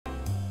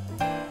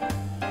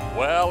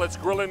Well, it's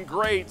Grilling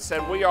Greats,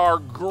 and we are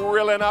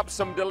grilling up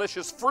some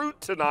delicious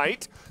fruit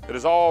tonight that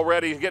is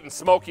already getting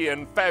smoky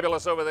and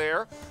fabulous over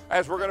there,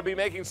 as we're going to be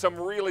making some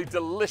really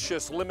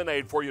delicious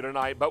lemonade for you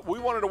tonight. But we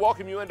wanted to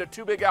welcome you into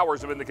 2 big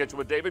hours of In the Kitchen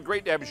with David.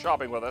 Great to have you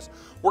shopping with us.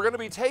 We're going to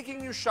be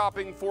taking you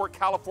shopping for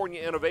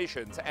California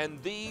Innovations,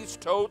 and these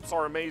totes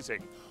are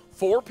amazing.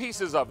 4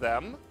 pieces of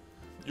them.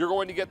 You're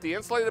going to get the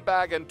insulated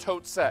bag and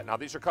tote set. Now,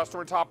 these are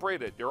customer top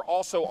rated. You're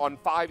also on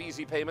 5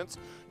 easy payments.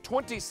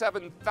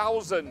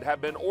 27,000 have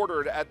been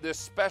ordered at this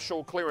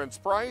special clearance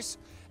price.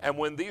 And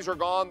when these are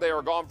gone, they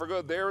are gone for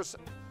good. There's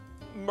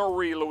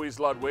Marie Louise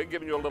Ludwig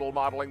giving you a little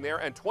modeling there.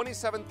 And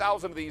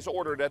 27,000 of these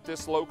ordered at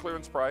this low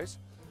clearance price.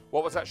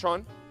 What was that,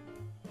 Sean?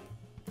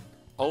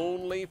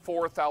 Only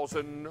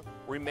 4,000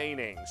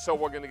 remaining. So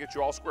we're going to get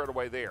you all squared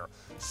away there.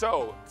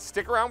 So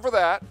stick around for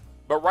that.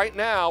 But right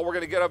now, we're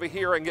going to get over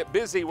here and get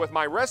busy with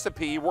my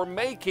recipe. We're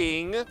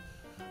making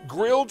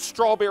grilled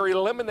strawberry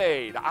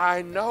lemonade.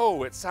 I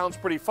know, it sounds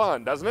pretty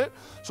fun, doesn't it?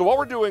 So what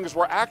we're doing is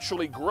we're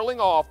actually grilling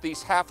off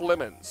these half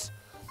lemons.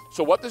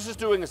 So what this is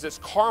doing is it's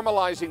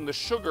caramelizing the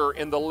sugar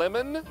in the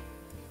lemon,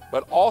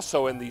 but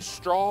also in these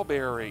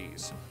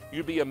strawberries.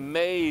 You'd be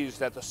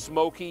amazed at the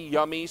smoky,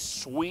 yummy,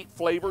 sweet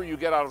flavor you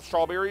get out of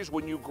strawberries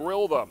when you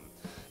grill them.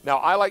 Now,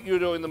 I like you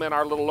doing them in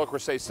our little Le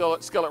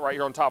Creuset skillet right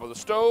here on top of the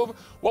stove.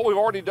 What we've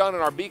already done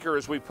in our beaker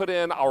is we put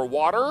in our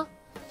water,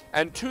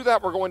 and to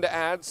that we're going to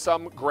add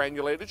some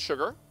granulated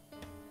sugar.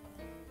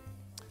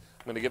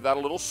 I'm going to give that a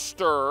little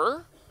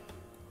stir.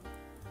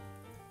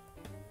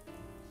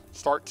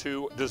 Start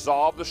to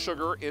dissolve the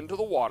sugar into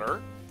the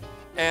water.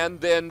 And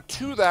then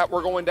to that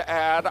we're going to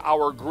add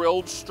our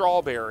grilled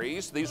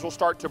strawberries. These will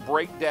start to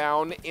break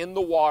down in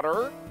the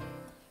water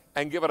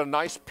and give it a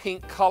nice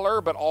pink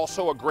color, but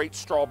also a great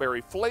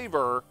strawberry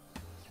flavor.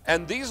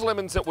 And these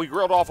lemons that we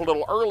grilled off a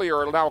little earlier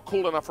are now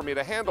cool enough for me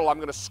to handle. I'm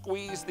gonna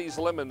squeeze these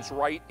lemons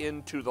right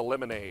into the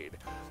lemonade.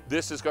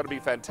 This is gonna be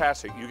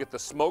fantastic. You get the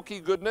smoky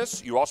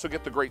goodness, you also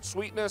get the great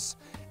sweetness,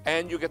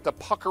 and you get the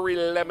puckery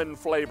lemon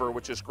flavor,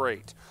 which is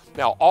great.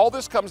 Now, all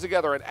this comes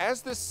together, and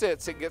as this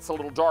sits, it gets a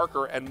little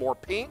darker and more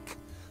pink.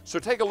 So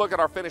take a look at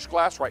our finished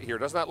glass right here.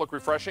 Doesn't that look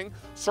refreshing?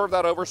 Serve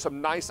that over some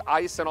nice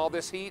ice and all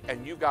this heat,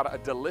 and you've got a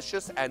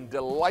delicious and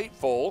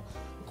delightful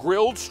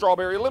grilled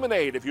strawberry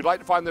lemonade. If you'd like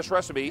to find this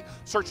recipe,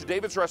 search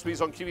David's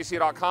Recipes on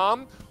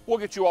QVC.com. We'll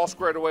get you all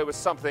squared away with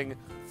something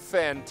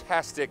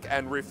fantastic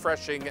and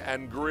refreshing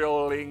and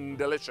grilling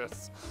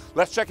delicious.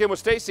 Let's check in with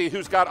Stacy,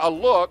 who's got a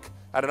look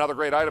at another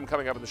great item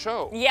coming up in the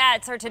show. Yeah,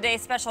 it's our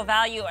today's special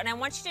value, and I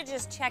want you to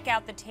just check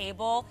out the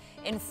table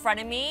in front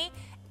of me.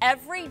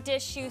 Every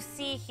dish you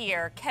see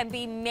here can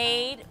be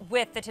made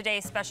with the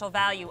today's special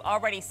value.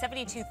 Already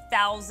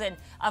 72,000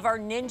 of our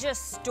Ninja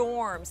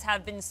Storms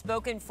have been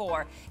spoken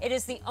for. It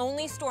is the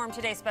only Storm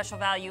Today's Special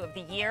Value of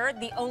the year,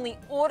 the only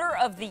order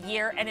of the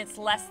year, and it's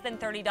less than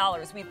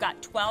 $30. We've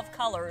got 12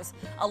 colors,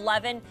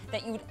 11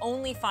 that you would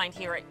only find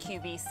here at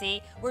QVC.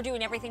 We're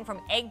doing everything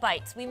from egg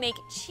bites. We make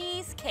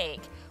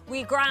cheesecake.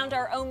 We ground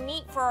our own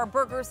meat for our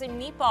burgers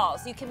and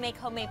meatballs. You can make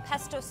homemade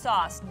pesto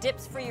sauce,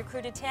 dips for your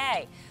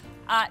crudité.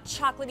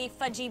 Chocolatey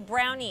fudgy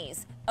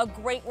brownies, a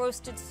great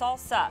roasted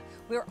salsa.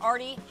 We're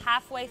already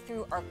halfway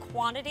through our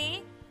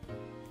quantity,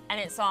 and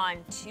it's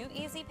on 2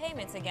 easy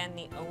payments. Again,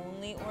 the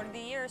only order of the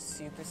year,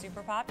 super,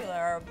 super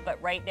popular.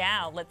 But right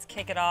now, let's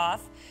kick it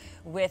off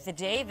with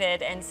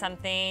David and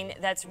something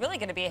that's really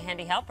gonna be a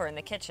handy helper in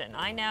the kitchen.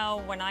 I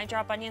know when I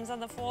drop onions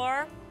on the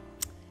floor,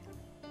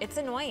 it's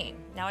annoying.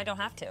 Now I don't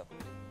have to.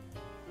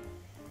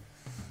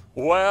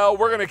 Well,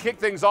 we're going to kick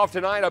things off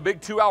tonight, a big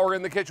 2-hour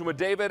In the Kitchen with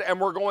David,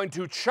 and we're going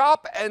to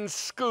chop and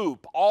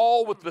scoop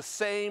all with the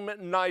same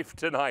knife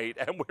tonight.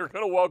 And we're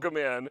going to welcome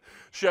in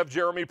Chef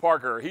Jeremy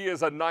Parker. He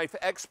is a knife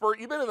expert.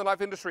 You've been in the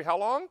knife industry how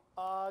long?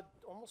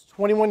 Almost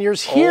 21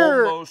 years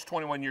here. Almost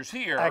 21 years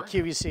here. At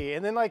QVC.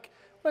 And then when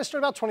I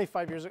started about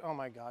 25 years ago, oh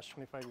my gosh,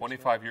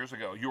 25 years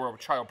ago. You were a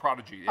child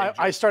prodigy.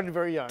 I started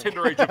very young.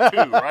 Tender age of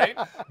 2, right?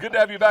 Good to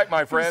have you back,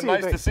 my friend.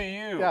 Nice to see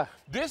you. Yeah.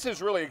 This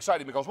is really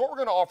exciting because what we're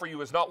going to offer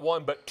you is not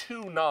 1 but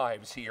 2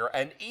 knives here,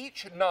 and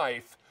each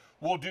knife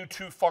will do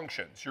 2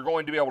 functions. You're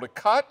going to be able to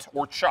cut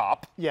or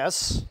chop.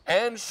 Yes.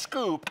 And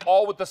scoop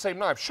all with the same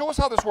knife. Show us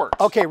how this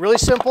works. Okay, really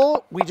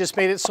simple. We just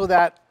made it so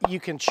that you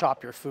can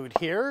chop your food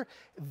here.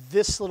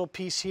 This little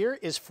piece here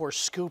is for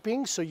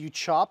scooping, so you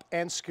chop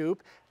and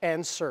scoop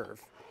and serve.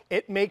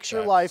 It makes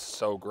your life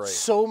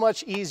so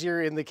much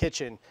easier in the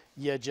kitchen.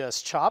 You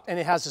just chop, and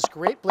it has this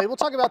great blade. We'll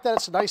talk about that.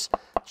 It's a nice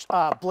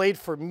blade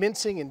for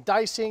mincing and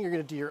dicing. You're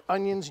gonna do your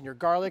onions and your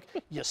garlic.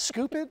 You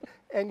scoop it,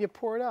 and you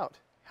pour it out.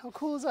 How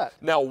cool is that?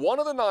 Now, one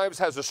of the knives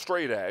has a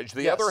straight edge.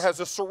 The other has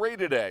a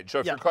serrated edge. So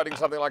if you're cutting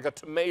something like a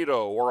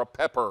tomato or a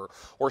pepper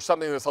or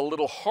something that's a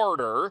little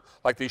harder,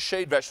 like these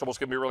shade vegetables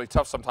can be really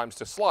tough sometimes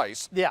to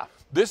slice. Yeah.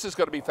 This is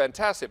gonna be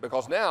fantastic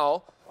because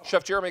now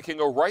Chef Jeremy can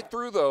go right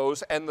through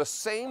those, and the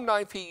same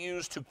knife he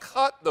used to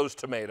cut those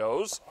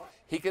tomatoes,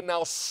 he can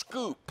now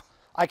scoop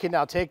I can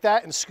now take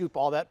that and scoop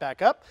all that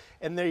back up,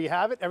 and there you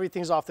have it.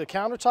 Everything's off the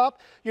countertop.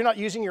 You're not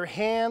using your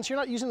hands. You're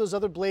not using those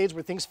other blades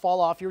where things fall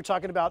off. You were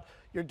talking about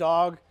your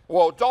dog.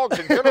 Well, dogs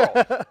in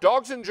general.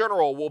 Dogs in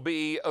general will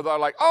be, they're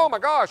like, oh my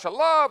gosh, I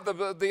love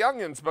the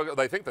onions. But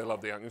they think they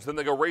love the onions. Then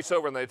they go race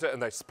over and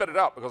they spit it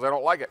out because they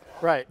don't like it.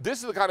 Right. This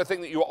is the kind of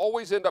thing that you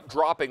always end up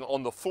dropping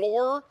on the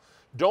floor.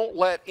 Don't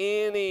let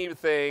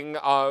anything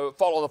fall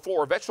on the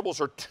floor. Vegetables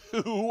are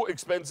too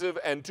expensive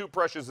and too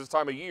precious this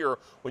time of year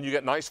when you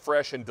get nice,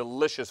 fresh, and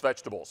delicious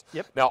vegetables.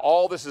 Yep. Now,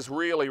 all this is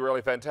really,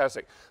 really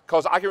fantastic.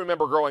 Because I can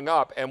remember growing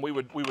up, and we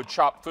would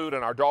chop food,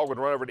 and our dog would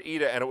run over to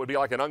eat it, and it would be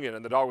like an onion,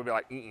 and the dog would be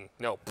like,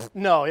 no.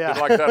 No, yeah.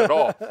 Didn't like that at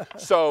all.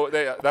 So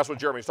that's what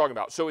Jeremy's talking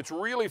about. So it's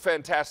really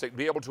fantastic to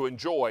be able to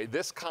enjoy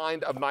this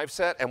kind of knife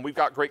set, and we've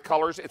got great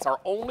colors. It's our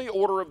only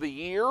order of the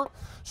year.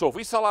 So if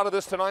we sell out of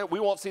this tonight, we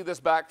won't see this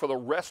back for the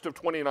rest of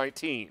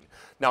 2019.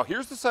 Now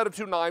here's the set of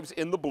 2 knives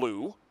in the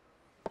blue.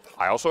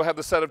 I also have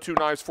the set of 2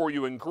 knives for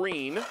you in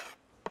green.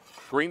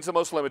 Green's the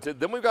most limited.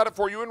 Then we've got it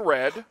for you in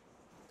red.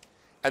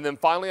 And then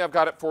finally I've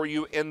got it for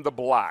you in the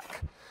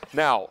black.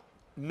 Now,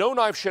 no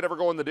knife should ever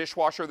go in the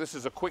dishwasher. This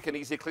is a quick and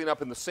easy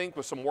cleanup in the sink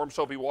with some warm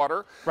soapy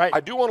water. Right. I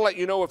do want to let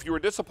you know if you were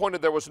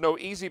disappointed there was no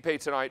Easy Pay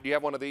tonight, do you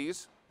have one of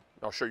these?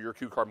 I'll show you your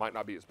cue card might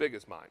not be as big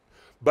as mine.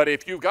 But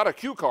if you've got a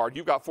cue card,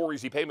 you've got 4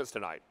 easy payments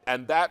tonight,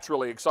 and that's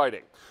really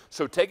exciting.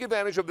 So take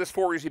advantage of this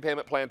 4 easy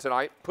payment plan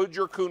tonight. Put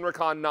your Kuhn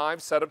Rikon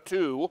knives, set of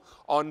 2,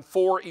 on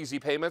 4 easy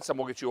payments, and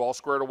we'll get you all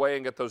squared away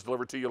and get those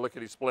delivered to you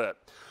lickety-split.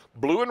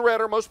 Blue and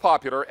red are most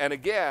popular, and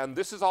again,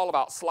 this is all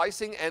about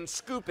slicing and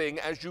scooping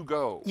as you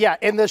go. Yeah,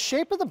 and the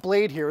shape of the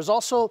blade here is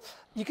also,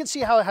 you can see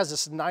how it has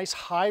this nice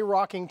high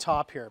rocking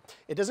top here.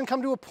 It doesn't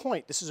come to a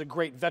point. This is a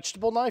great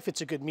vegetable knife.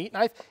 It's a good meat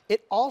knife.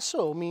 It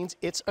also means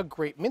it's a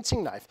great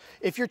mincing knife.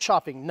 If you're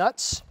chopping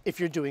nuts, if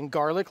you're doing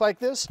garlic like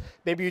this,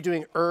 maybe you're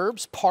doing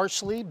herbs,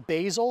 parsley,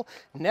 basil.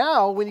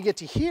 Now, when you get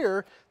to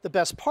here, the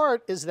best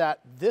part is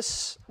that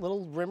this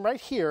little rim right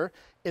here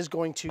is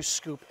going to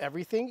scoop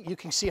everything. You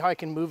can see how I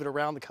can move it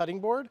around the cutting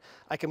board.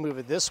 I can move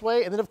it this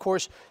way. And then of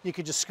course, you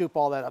could just scoop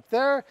all that up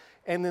there.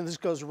 And then this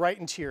goes right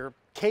into your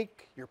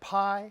cake, your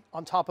pie,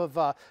 on top of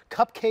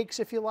cupcakes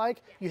if you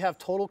like. You have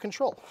total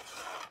control.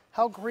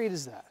 How great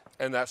is that?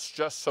 And that's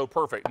just so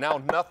perfect.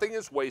 Now, nothing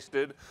is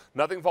wasted.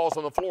 Nothing falls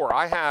on the floor.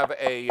 I have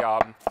a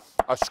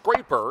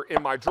scraper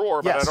in my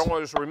drawer, but Yes. I don't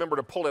always remember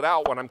to pull it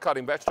out when I'm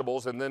cutting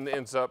vegetables, and then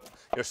ends up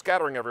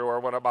scattering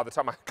everywhere by the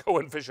time I go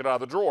and fish it out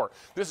of the drawer.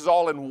 This is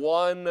all in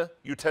one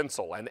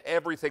utensil, and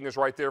everything is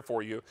right there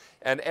for you.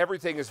 And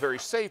everything is very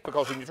safe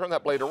because when you turn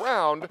that blade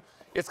around,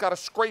 it's got a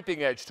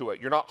scraping edge to it.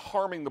 You're not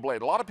harming the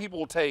blade. A lot of people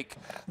will take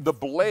the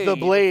blade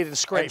and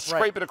scrape,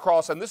 scrape it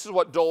across, and this is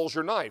what dulls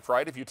your knife,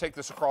 right? If you take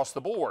this across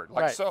the board,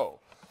 like Right. so.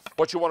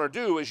 What you want to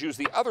do is use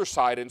the other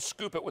side and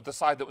scoop it with the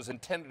side that was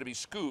intended to be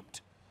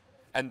scooped,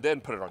 and then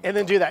put it on your And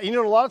then grill. do that. You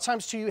know, a lot of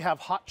times too, you have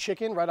hot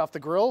chicken right off the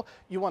grill.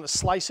 You want to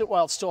slice it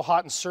while it's still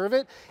hot and serve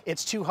it.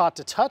 It's too hot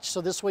to touch,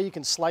 so this way you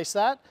can slice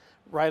that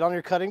right on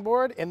your cutting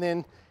board. And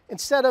then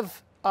instead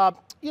of,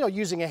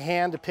 using a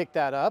hand to pick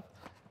that up,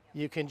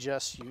 you can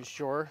just use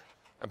your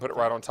And put it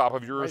right on top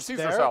of your right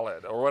Caesar there.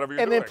 salad or whatever you're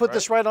doing. and then put right?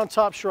 this right on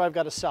top. Sure, I've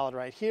got a salad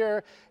right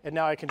here, and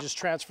now I can just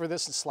transfer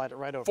this and slide it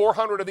right over.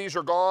 400 of these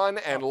are gone,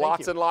 and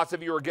lots you. and lots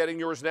of you are getting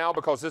yours now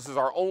because this is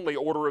our only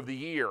order of the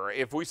year.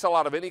 If we sell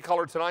out of any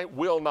color tonight,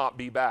 we'll not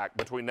be back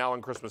between now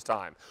and Christmas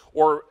time,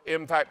 or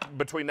in fact,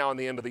 between now and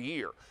the end of the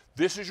year.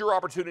 This is your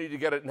opportunity to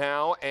get it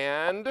now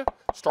and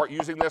start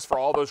using this for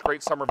all those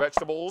great summer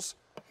vegetables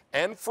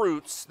and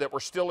fruits that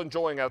we're still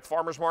enjoying at the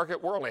farmer's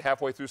market. We're only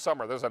halfway through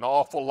summer. There's an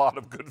awful lot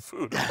of good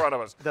food in front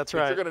of us. That's But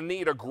right. You're going to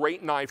need a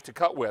great knife to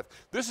cut with.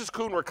 This is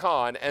Kuhn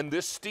Rikon, and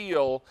this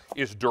steel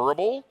is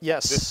durable.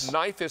 Yes. This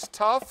knife is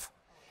tough,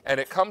 and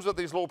it comes with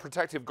these little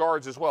protective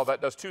guards as well.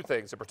 That does 2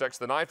 things. It protects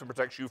the knife and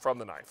protects you from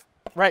the knife.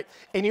 Right,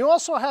 and you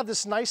also have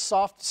this nice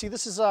soft, see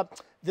this is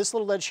this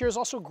little edge here is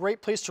also a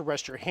great place to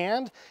rest your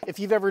hand. If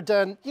you've ever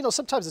done,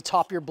 sometimes the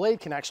top of your blade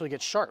can actually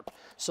get sharp.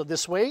 So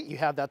this way you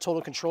have that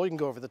total control. You can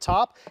go over the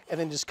top and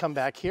then just come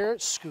back here,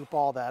 scoop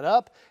all that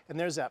up, and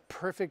there's that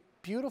perfect,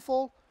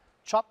 beautiful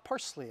chopped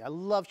parsley. I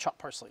love chopped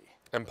parsley.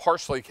 And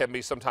parsley can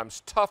be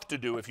sometimes tough to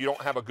do if you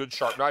don't have a good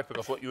sharp knife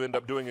because what you end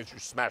up doing is you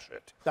smash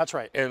it. That's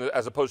right. And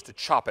as opposed to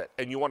chop it.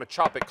 And you want to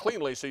chop it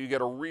cleanly so you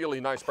get a really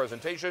nice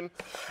presentation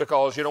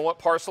because you know what?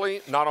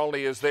 Parsley not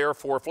only is there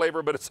for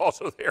flavor, but it's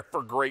also there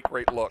for great,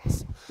 great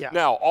looks. Yeah.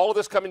 Now, all of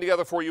this coming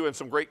together for you in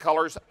some great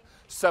colors.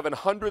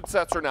 700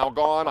 sets are now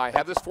gone. I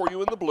have this for you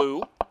in the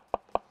blue.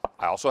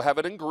 I also have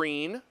it in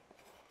green.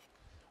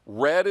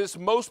 Red is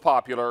most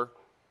popular.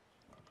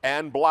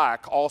 And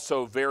black,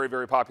 also very,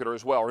 very popular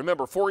as well.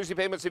 Remember, 4 easy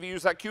payments if you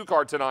use that cue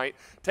card tonight.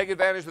 Take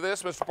advantage of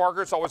this, Mr.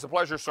 Parker. It's always a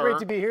pleasure, sir. Great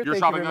to be here. You're Thank you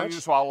shopping very on you,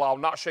 much. so I'll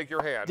not shake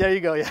your hand. There you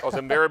go, yeah. Because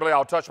invariably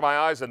I'll touch my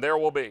eyes, and there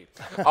will be.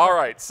 All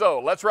right, so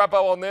let's wrap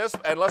up on this,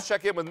 and let's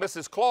check in with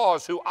Mrs.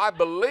 Claus, who I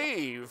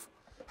believe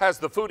has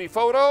the foodie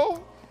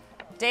photo.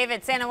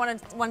 David, Santa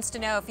wants to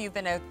know if you've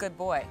been a good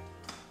boy.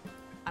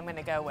 I'm going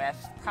to go with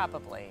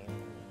probably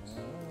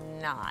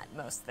not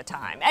most of the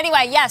time.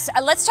 Anyway, yes,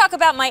 let's talk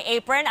about my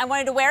apron. I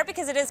wanted to wear it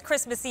because it is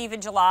Christmas Eve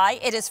in July.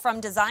 It is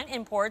from Design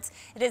Imports.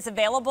 It is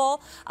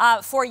available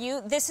for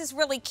you. This is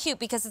really cute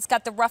because it's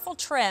got the ruffle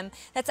trim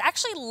that's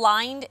actually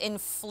lined in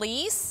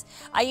fleece.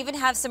 I even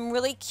have some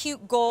really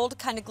cute gold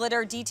kind of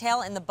glitter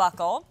detail in the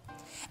buckle.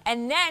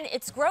 And then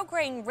it's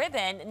grosgrain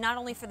ribbon, not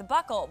only for the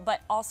buckle, but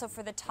also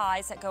for the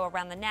ties that go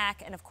around the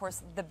neck and, of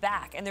course, the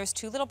back. And there's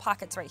 2 little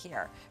pockets right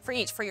here for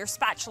each, for your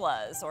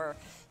spatulas or,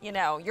 you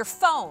know, your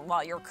phone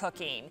while you're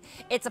cooking.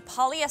 It's a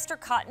polyester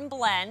cotton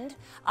blend,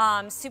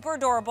 super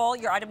adorable.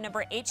 Your item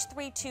number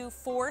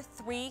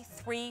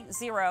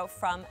H324330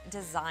 from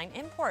Design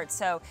Imports.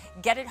 So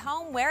get it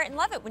home, wear it, and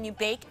love it when you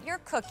bake your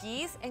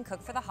cookies and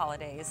cook for the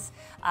holidays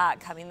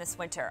coming this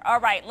winter. All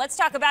right, let's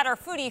talk about our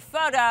foodie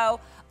photo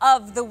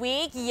of the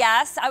week.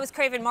 Yes, I was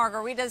craving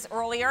margaritas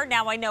earlier.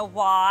 Now I know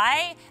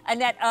why.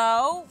 Annette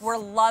O, we're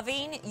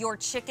loving your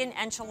chicken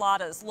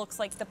enchiladas. Looks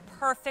like the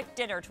perfect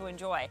dinner to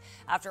enjoy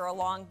after a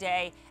long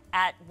day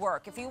at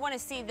work. If you want to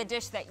see the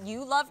dish that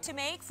you love to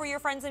make for your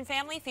friends and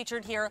family,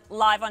 featured here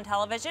live on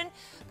television,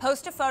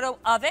 post a photo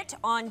of it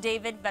on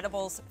David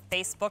Venable's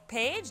Facebook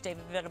page,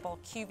 David Venable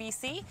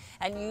QVC,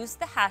 and use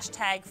the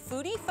hashtag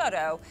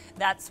 #FoodiePhoto.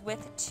 That's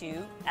with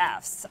 2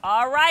 F's.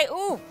 All right.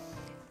 Ooh,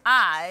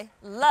 I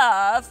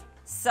love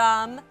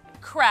some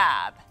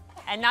crab,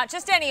 and not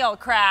just any old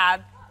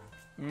crab.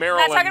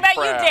 Maryland I'm not talking about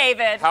crab. you,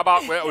 David. How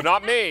about, well,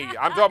 not me.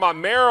 I'm talking about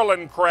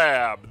Maryland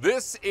crab.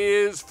 This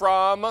is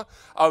from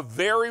a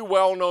very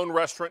well-known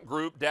restaurant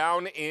group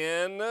down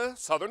in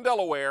southern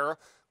Delaware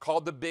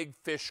called the Big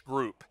Fish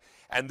Group.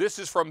 And this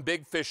is from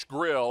Big Fish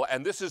Grill,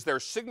 and this is their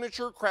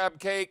signature crab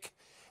cake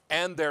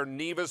and their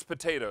Neva's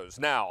potatoes.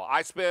 Now,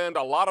 I spend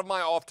a lot of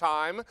my off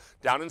time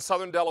down in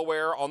southern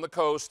Delaware on the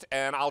coast,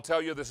 and I'll tell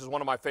you, this is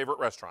one of my favorite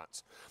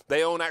restaurants.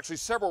 They own actually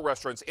several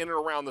restaurants in and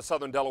around the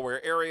southern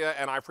Delaware area,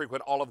 and I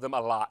frequent all of them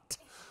a lot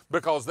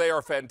because they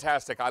are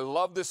fantastic. I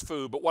love this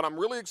food, but what I'm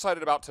really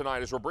excited about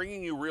tonight is we're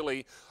bringing you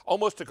really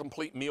almost a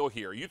complete meal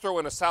here. You throw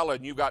in a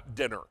salad and you got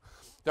dinner.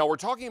 Now, we're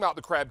talking about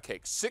the crab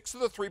cakes, 6 of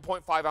the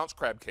 3.5-ounce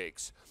crab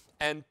cakes,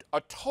 and a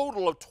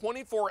total of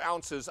 24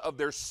 ounces of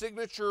their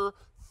signature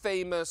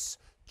famous,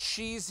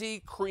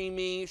 cheesy,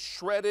 creamy,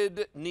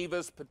 shredded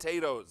Neva's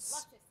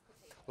potatoes.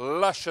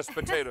 Luscious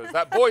potatoes.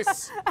 That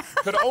voice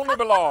could only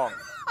belong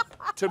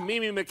to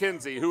Mimi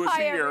McKenzie, who is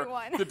here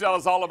to tell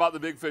us all about the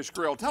Big Fish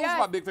Grill. Tell us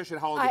about Big Fish and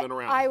how long they've been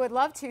around. I would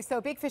love to.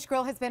 So Big Fish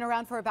Grill has been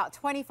around for about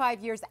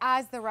 25 years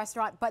as the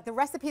restaurant, but the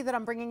recipe that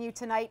I'm bringing you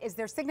tonight is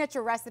their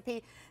signature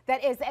recipe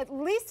that is at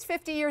least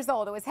 50 years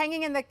old. It was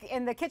hanging in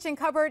the kitchen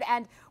cupboard,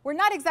 and we're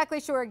not exactly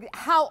sure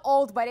how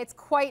old, but it's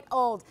quite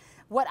old.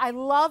 What I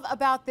love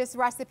about this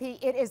recipe,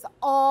 it is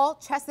all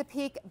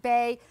Chesapeake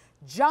Bay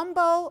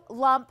jumbo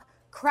lump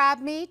crab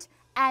meat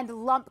and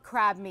lump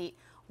crab meat.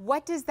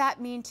 What does that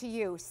mean to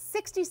you?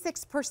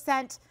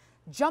 66%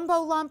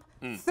 jumbo lump,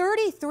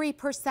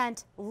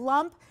 33%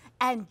 lump,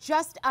 and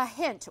just a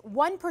hint,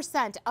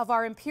 1% of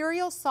our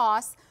imperial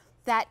sauce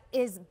that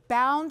is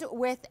bound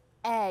with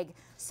egg.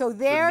 So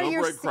there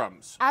no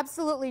breadcrumbs.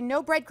 Absolutely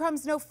no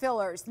breadcrumbs, no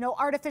fillers, no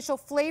artificial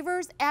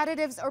flavors,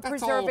 additives, or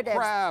preservatives. That's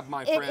all crab,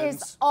 my friends. It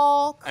is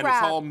all crab. And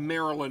it's all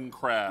Maryland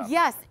crab.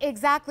 Yes,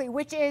 exactly,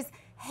 which is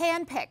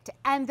handpicked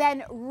and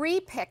then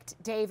repicked,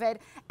 David,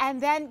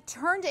 and then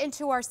turned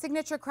into our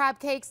signature crab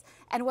cakes.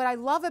 And what I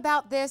love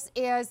about this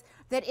is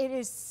that it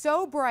is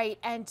so bright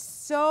and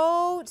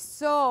so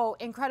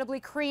incredibly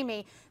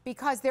creamy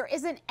because there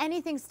isn't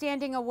anything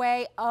standing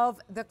away of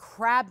the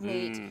crab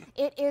meat.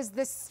 It is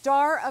the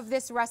star of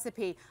this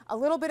recipe. A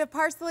little bit of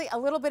parsley, a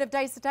little bit of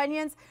diced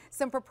onions,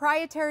 some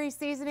proprietary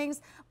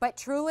seasonings, but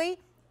truly,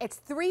 it's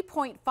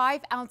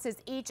 3.5 ounces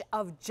each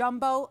of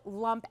jumbo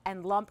lump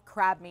and lump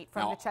crab meat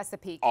from the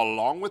Chesapeake.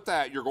 Along with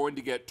that, you're going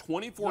to get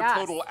 24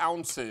 total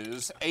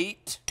ounces, 3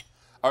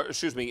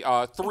 8-ounce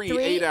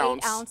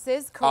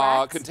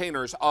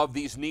containers of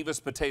these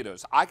Neva's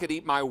potatoes. I could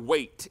eat my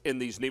weight in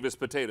these Neva's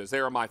potatoes. They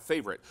are my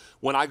favorite.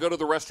 When I go to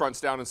the restaurants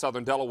down in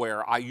southern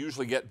Delaware, I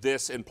usually get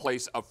this in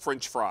place of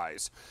French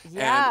fries.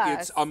 And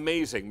it's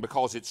amazing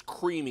because it's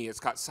creamy. It's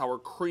got sour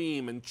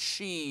cream and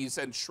cheese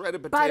and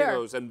shredded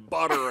potatoes and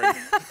butter and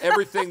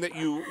everything that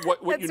you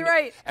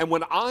right. And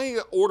when I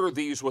order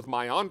these with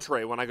my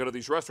entree, when I go to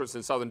these restaurants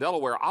in southern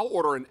Delaware, I'll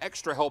order an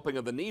extra helping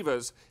of the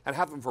Nevas and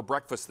have them for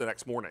breakfast the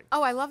next morning.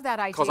 Oh, I love that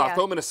idea. Because I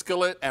throw them in a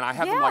skillet and I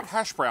have them like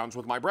hash browns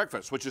with my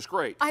breakfast, which is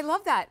great. I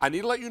love that. I need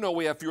to let you know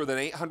we have fewer than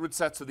 800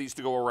 sets of these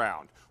to go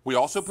around. We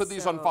also put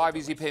these on 5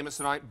 easy payments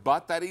tonight,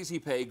 but that easy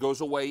pay goes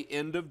away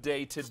end of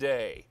day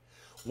today.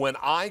 When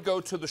I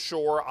go to the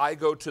shore, I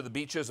go to the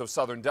beaches of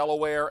southern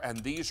Delaware,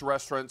 and these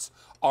restaurants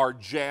are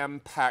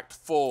jam-packed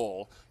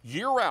full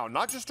year-round,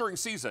 not just during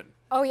season.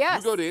 Oh,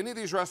 yes. You go to any of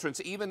these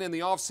restaurants, even in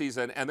the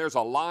off-season, and there's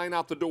a line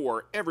out the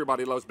door.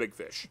 Everybody loves Big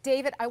Fish.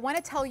 David, I want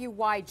to tell you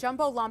why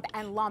jumbo lump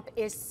and lump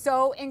is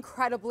so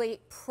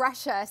incredibly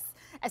precious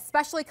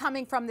especially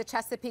coming from the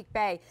Chesapeake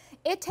Bay.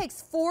 It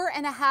takes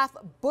 4.5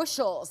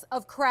 bushels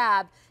of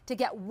crab to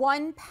get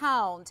 1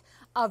 pound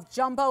of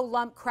jumbo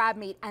lump crab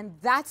meat, and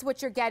that's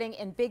what you're getting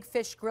in Big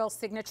Fish Grill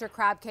signature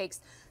crab cakes.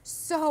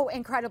 So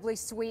incredibly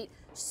sweet,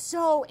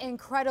 so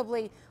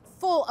incredibly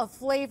full of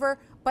flavor,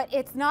 but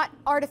it's not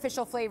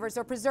artificial flavors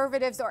or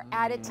preservatives or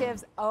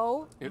additives.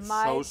 Oh it's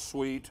my. So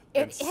sweet.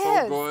 It's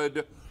so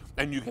good.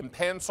 And you can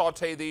pan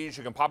saute these.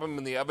 You can pop them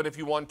in the oven if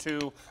you want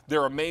to.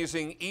 They're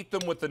amazing. Eat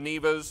them with the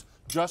Nevas.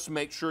 Just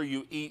make sure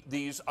you eat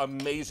these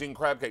amazing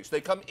crab cakes. They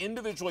come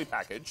individually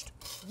packaged.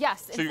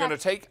 Yes. So you're going to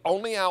take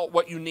only out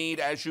what you need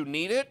as you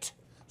need it.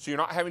 So you're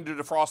not having to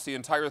defrost the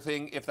entire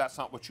thing if that's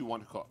not what you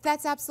want to cook.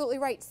 That's absolutely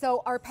right.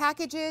 So our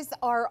packages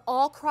are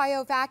all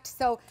cryovac.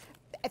 So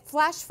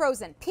flash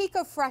frozen, peak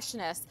of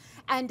freshness.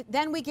 And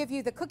then we give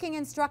you the cooking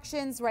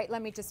instructions, right?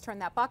 Let me just turn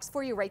that box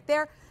for you right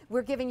there.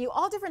 We're giving you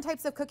all different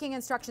types of cooking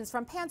instructions,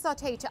 from pan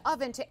saute to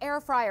oven to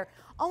air fryer.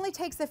 Only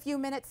takes a few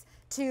minutes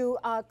to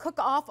cook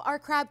off our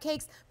crab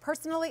cakes.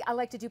 Personally, I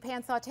like to do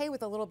pan saute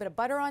with a little bit of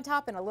butter on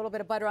top and a little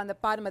bit of butter on the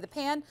bottom of the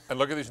pan. And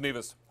look at these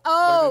Nevas.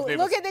 Oh,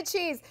 look at the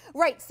cheese.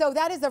 Right, so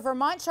that is a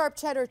Vermont sharp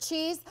cheddar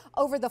cheese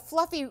over the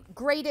fluffy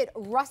grated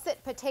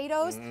russet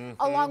potatoes,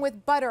 along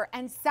with butter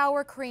and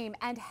sour cream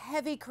and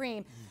heavy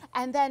cream.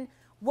 And then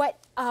what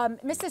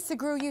Mrs.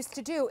 Segru used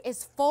to do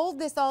is fold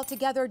this all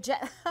together.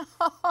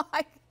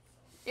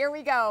 Here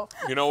we go.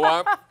 You know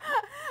what?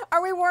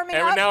 Are we warming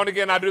up? Every now and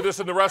again, I do this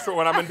in the restaurant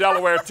when I'm in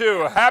Delaware,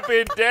 too.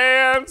 Happy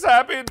dance,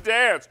 happy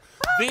dance.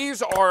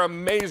 These are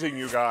amazing,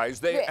 you guys.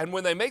 And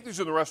when they make these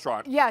in the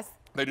restaurant, yes,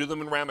 they do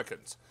them in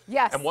ramekins.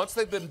 Yes. And once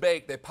they've been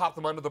baked, they pop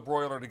them under the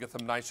broiler to get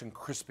them nice and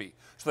crispy.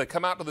 So they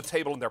come out to the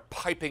table and they're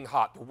piping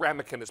hot. The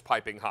ramekin is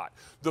piping hot.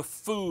 The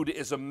food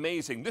is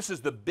amazing. This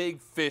is the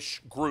Big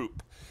Fish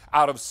Group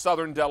out of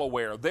southern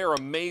Delaware. They're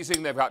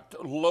amazing. They've got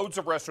loads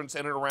of restaurants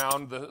in and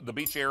around the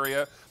beach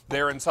area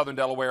there in southern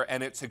Delaware,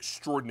 and it's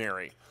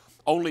extraordinary.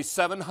 Only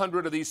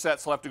 700 of these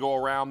sets left to go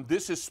around.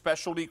 This is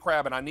specialty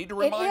crab, and I need to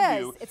remind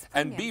you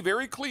and be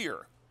very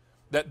clear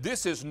that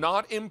this is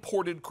not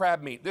imported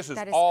crab meat. This is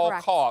all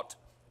caught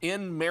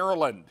in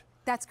Maryland.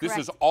 That's correct.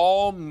 This is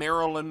all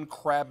Maryland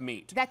crab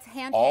meat. That's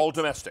handpicked. All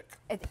domestic.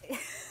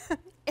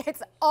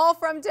 It's all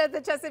from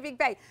the Chesapeake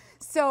Bay.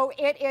 So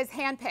it is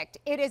handpicked,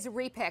 it is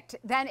repicked,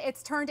 then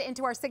it's turned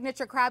into our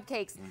signature crab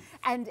cakes,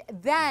 and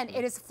then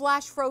it is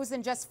flash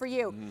frozen just for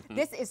you.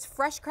 This is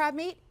fresh crab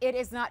meat. It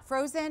is not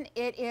frozen.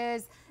 It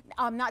is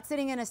not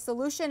sitting in a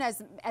solution,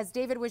 as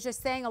David was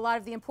just saying, a lot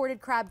of the imported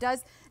crab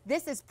does.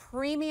 This is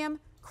premium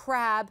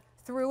crab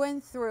through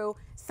and through,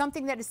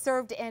 something that is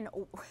served in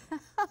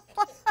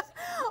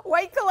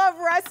White Glove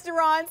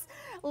restaurants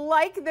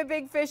like the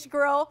Big Fish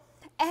Grill.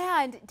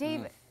 And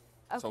David,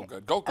 so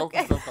good. Go.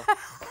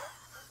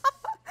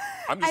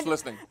 I'm just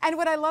listening. And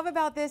what I love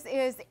about this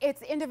is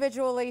it's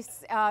individually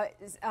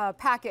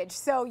packaged.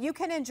 So you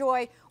can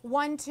enjoy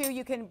 1, 2,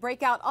 you can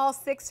break out all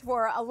 6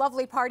 for a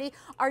lovely party.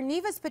 Our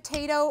Neva's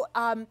potato,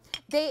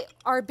 they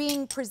are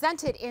being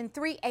presented in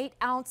 3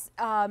 8-ounce,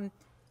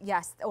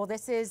 yes, well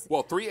this is...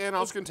 Well, 3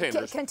 8-ounce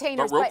containers.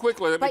 Containers. But real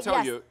quickly, let me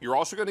tell you, you're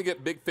also going to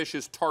get Big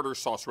Fish's tartar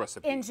sauce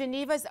recipe. In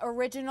Geneva's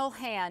original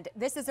hand.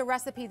 This is a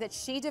recipe that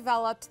she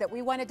developed that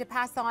we wanted to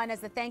pass on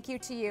as a thank you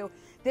to you.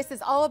 This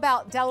is all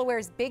about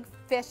Delaware's Big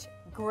Fish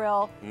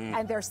Grill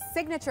and their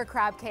signature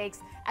crab cakes,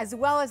 as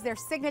well as their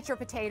signature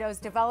potatoes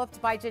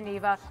developed by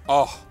Geneva.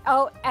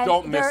 Oh, and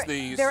don't miss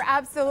these. They're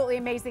absolutely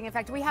amazing. In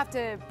fact, we have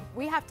to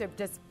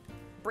just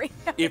bring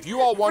them. If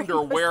you all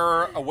wonder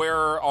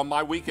where on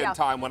my weekend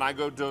time when I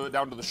go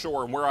down to the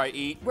shore and where I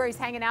eat, where he's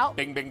hanging out,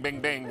 bing, bing,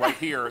 bing, bing, right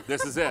here.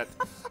 This is it.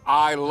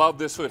 I love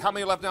this food. How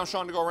many left now,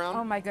 Sean, to go around?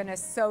 Oh my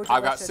goodness, so delicious.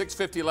 I've got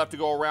 650 left to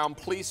go around.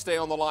 Please stay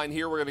on the line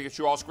here. We're going to get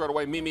you all squared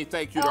away. Mimi,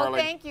 thank you,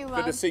 darling. Thank you, love.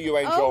 Good to see you,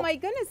 Angel. Oh my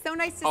goodness, so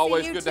nice to see you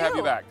Always good to have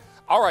you back.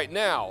 All right,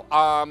 now,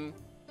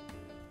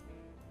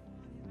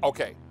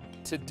 okay,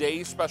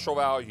 today's special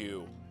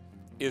value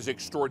is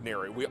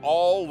extraordinary. We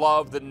all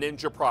love the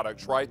Ninja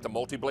products, right? The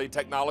multi-blade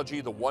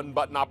technology, the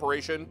one-button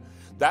operation.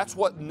 That's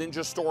what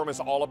Ninja Storm is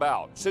all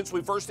about. Since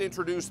we first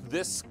introduced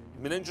this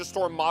Ninja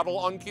Storm model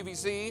on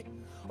QVC,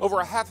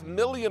 over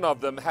 500,000 of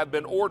them have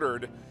been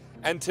ordered,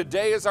 and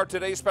today is our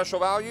today's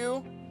special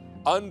value.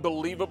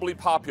 Unbelievably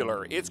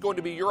popular. It's going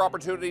to be your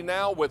opportunity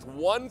now with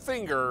one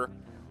finger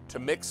to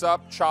mix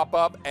up, chop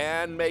up,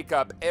 and make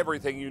up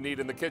everything you need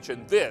in the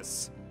kitchen.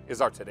 This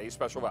is our today's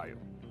special value.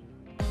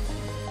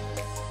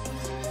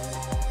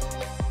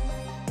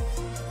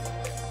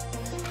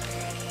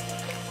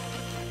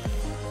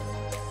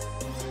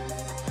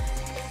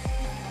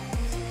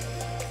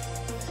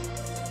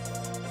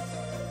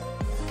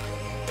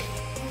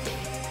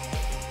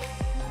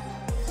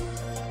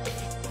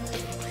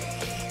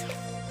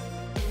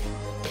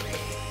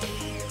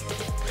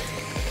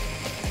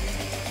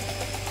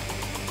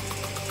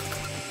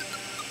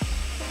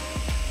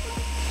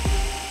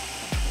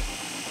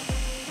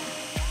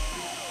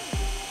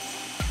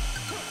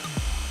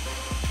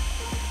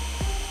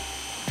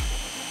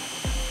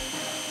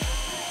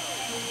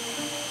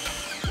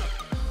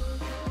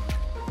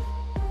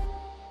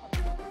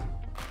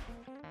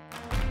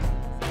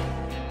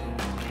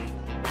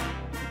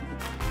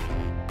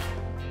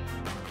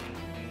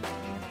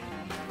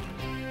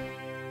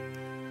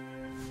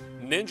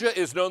 Ninja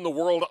is known the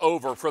world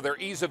over for their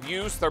ease of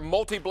use, their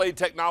multi-blade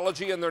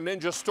technology, and their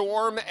Ninja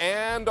Storm,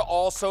 and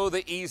also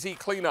the easy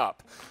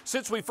cleanup.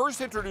 Since we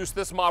first introduced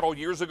this model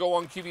years ago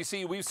on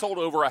QVC, we've sold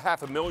over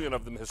 500,000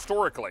 of them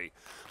historically.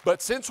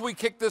 But since we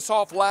kicked this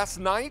off last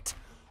night,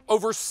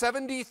 over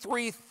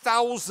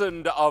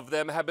 73,000 of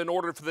them have been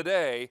ordered for the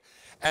day,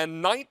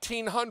 and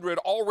 1,900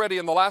 already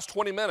in the last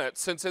 20 minutes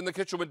since In the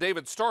Kitchen with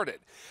David started.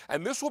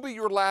 And this will be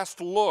your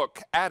last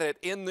look at it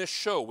in this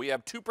show. We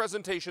have 2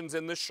 presentations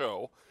in this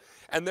show,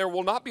 and there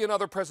will not be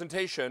another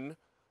presentation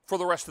for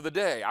the rest of the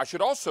day. I should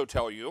also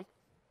tell you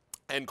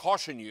and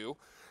caution you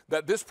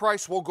that this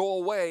price will go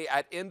away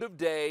at end of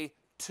day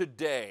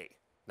today.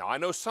 Now, I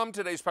know some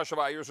Today's Special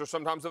Values are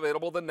sometimes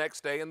available the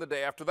next day and the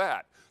day after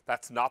that.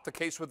 That's not the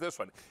case with this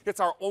one.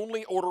 It's our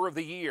only order of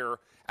the year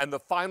and the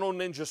final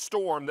Ninja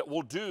Storm that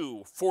we'll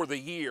do for the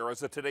year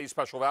as a Today's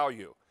Special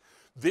Value.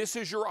 This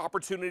is your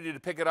opportunity to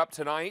pick it up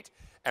tonight,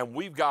 and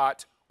we've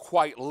got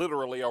quite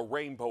literally a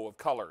rainbow of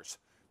colors.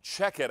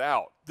 Check it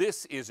out.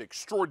 This is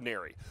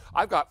extraordinary.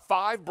 I've got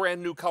 5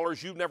 brand new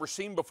colors you've never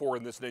seen before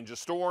in this Ninja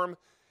Storm,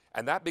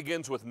 and that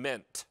begins with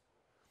mint.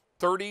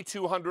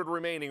 3,200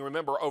 remaining.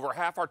 Remember, over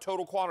half our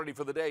total quantity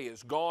for the day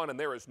is gone, and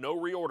there is no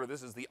reorder.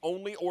 This is the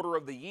only order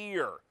of the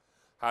year.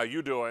 How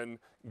you doing?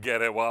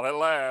 Get it while it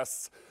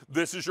lasts.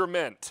 This is your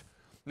mint.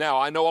 Now,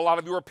 I know a lot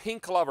of you are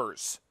pink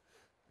lovers.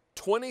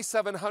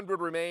 2,700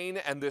 remain,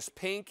 and this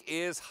pink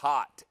is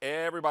hot.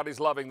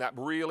 Everybody's loving that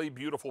really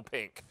beautiful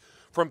pink.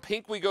 From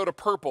pink, we go to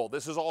purple.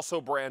 This is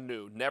also brand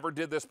new. Never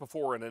did this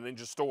before in a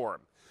Ninja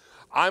Storm.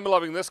 I'm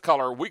loving this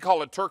color. We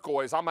call it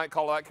turquoise. I might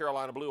call that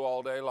Carolina blue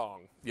all day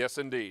long. Yes,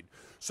 indeed.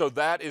 So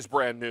that is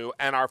brand new.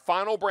 And our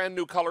final brand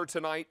new color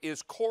tonight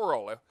is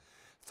coral.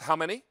 How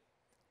many?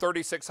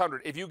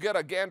 3,600. If you get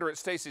a gander at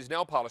Stacy's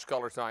nail polish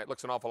color tonight, it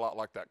looks an awful lot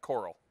like that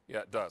coral. Yeah,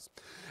 it does.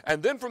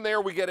 And then from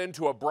there, we get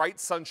into a bright,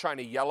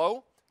 sunshiny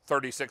yellow.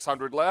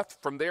 3,600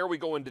 left. From there, we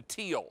go into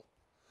teal.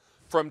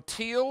 From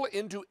teal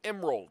into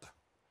emerald.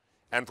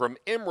 And from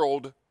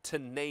emerald to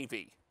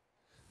navy.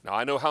 Now,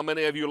 I know how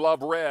many of you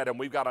love red, and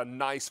we've got a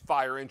nice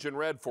fire engine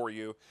red for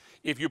you.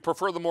 If you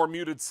prefer the more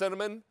muted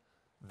cinnamon,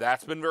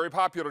 that's been very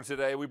popular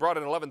today. We brought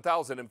in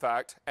 11,000, in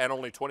fact, and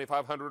only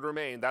 2,500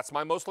 remain. That's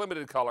my most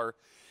limited color.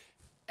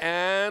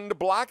 And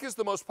black is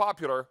the most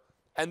popular,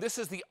 and this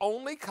is the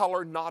only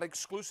color not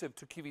exclusive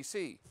to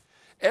QVC.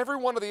 Every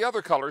one of the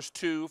other colors,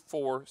 2,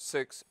 4,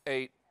 6,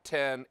 8,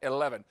 10,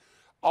 11.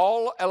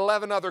 All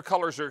 11 other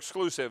colors are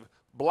exclusive.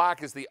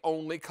 Black is the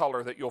only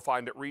color that you'll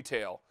find at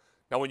retail.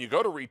 Now, when you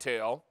go to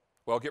retail,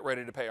 well, get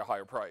ready to pay a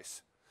higher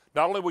price.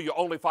 Not only will you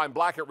only find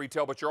black at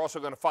retail, but you're also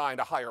going to find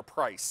a higher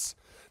price.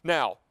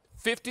 Now,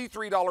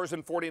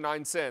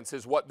 $53.49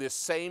 is what this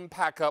same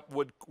pack-up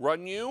would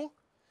run you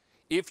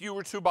if you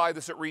were to buy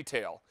this at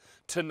retail.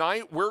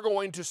 Tonight, we're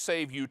going to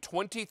save you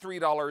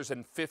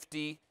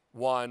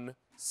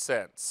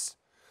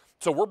 $23.51.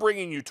 So we're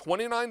bringing you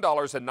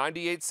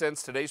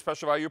 $29.98 today's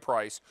special value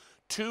price,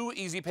 2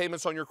 easy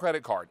payments on your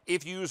credit card.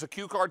 If you use a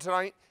Q card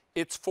tonight,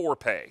 it's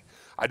 4-pay.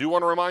 I do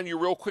want to remind you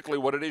real quickly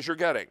what it is you're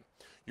getting.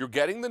 You're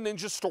getting the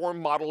Ninja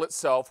Storm model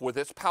itself with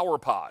its power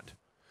pod.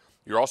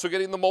 You're also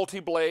getting the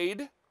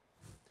multi-blade.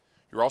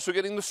 You're also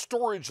getting the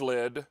storage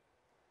lid.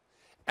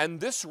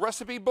 And this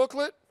recipe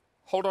booklet,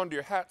 hold on to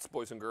your hats,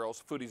 boys and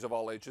girls, foodies of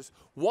all ages,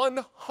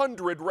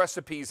 100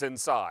 recipes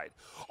inside.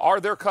 Are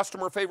there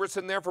customer favorites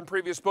in there from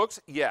previous books?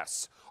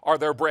 Yes. Are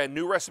there brand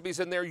new recipes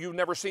in there you've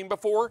never seen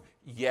before?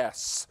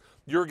 Yes.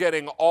 You're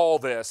getting all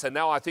this, and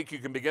now I think you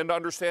can begin to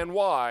understand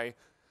why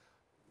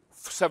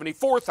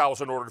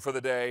 74,000 ordered for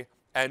the day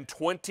and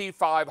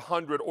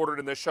 2,500 ordered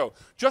in this show.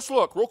 Just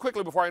look real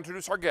quickly before I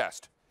introduce our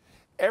guest.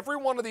 Every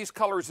one of these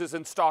colors is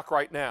in stock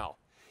right now.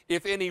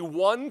 If any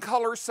one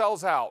color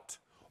sells out,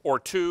 or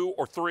 2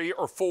 or 3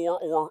 or 4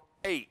 or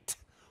 8,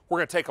 we're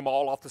going to take them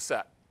all off the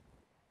set.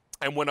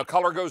 And when a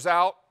color goes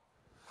out,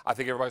 I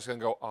think everybody's going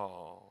to go,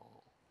 oh.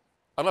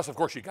 Unless, of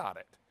course, you got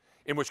it.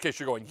 In which case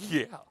you're going,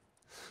 yeah.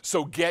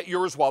 So get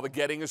yours while the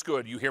getting is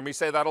good. You hear me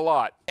say that a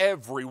lot.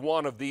 Every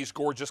one of these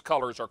gorgeous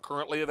colors are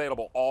currently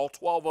available, all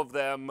 12 of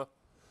them,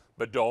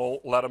 but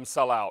don't let them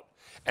sell out.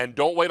 And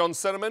don't wait on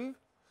cinnamon,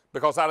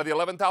 because out of the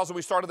 11,000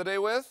 we started the day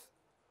with,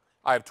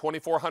 I have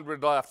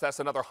 2,400 left. That's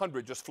another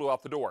 100 just flew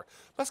out the door.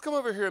 Let's come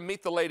over here and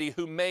meet the lady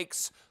who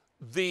makes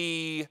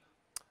the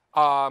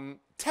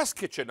test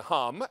kitchen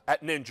hum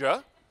at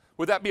Ninja.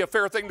 Would that be a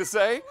fair thing to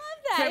say? I love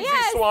that, Kenzie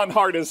yes.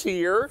 Swanhart is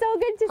here. So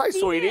good to Hi, see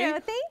sweetie. you.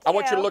 Thank you. I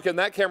want you to look in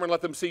that camera and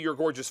let them see your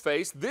gorgeous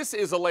face. This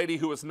is a lady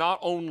who is not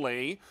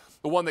only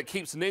the one that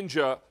keeps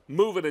Ninja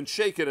moving and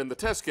shaking in the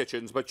test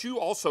kitchens, but you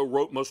also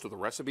wrote most of the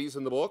recipes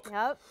in the book.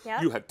 Yep.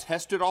 You have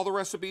tested all the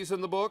recipes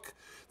in the book.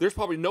 There's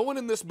probably no one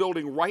in this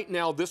building right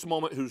now, this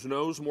moment, who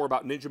knows more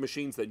about Ninja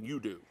machines than you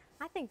do.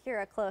 I think you're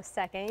a close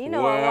second. You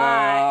know a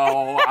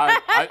lot. Well,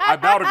 I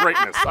bow to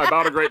greatness. I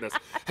bow to greatness.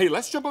 Hey,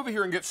 let's jump over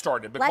here and get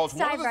started, because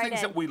one of the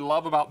things that we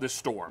love about this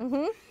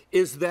Storm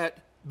is that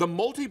the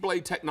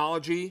multi-blade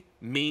technology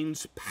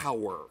means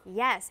power.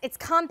 Yes, it's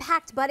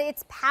compact, but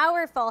it's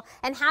powerful.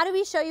 And how do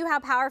we show you how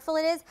powerful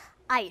it is?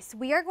 ice.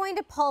 We are going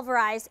to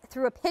pulverize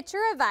through a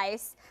pitcher of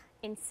ice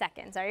in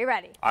seconds. Are you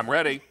ready? I'm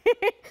ready.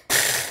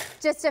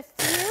 Just a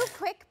few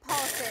quick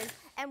pulses,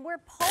 and we're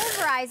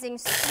pulverizing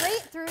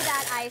straight through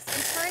that ice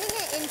and turning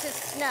it into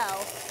snow.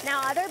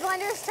 Now, other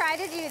blenders try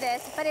to do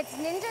this, but it's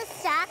Ninja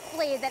Stack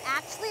Blade that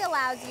actually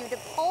allows you to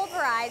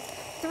pulverize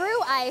through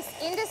ice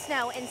into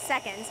snow in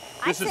seconds.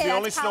 This is the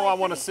only snow I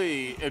want to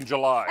see in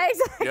July.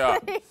 Exactly. Yeah.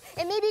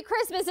 It may be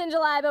Christmas in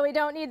July, but we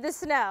don't need the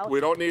snow. We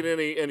don't need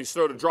any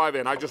snow to drive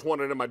in. I just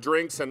want it in my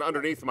drinks and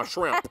underneath my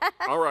shrimp.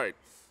 All right.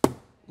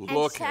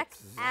 Look at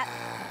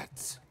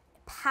that.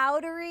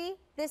 Powdery.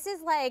 This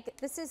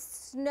is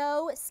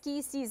snow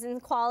ski season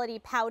quality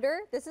powder.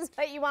 This is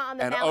what you want on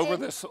the mountain. And over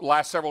this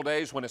last several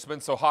days when it's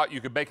been so hot you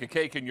could bake a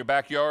cake in your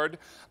backyard.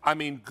 I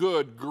mean,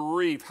 good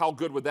grief, how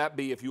good would that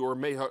be if you were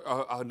made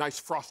a nice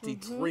frosty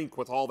drink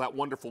with all that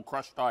wonderful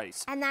crushed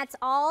ice? And that's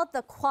all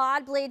the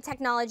quad blade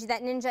technology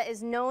that Ninja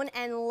is known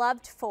and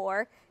loved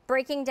for,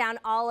 breaking down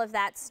all of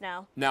that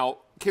snow. Now,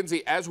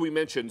 Kenzie, as we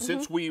mentioned,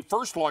 since we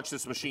first launched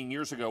this machine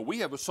years ago, we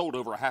have sold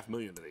over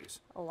 500,000 of these.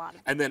 A lot of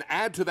them. And then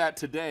add to that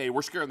today,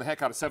 we're scaring the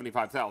heck out of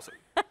 75,000.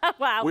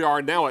 Wow. We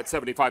are now at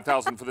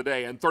 75,000 for the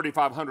day and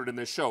 3,500 in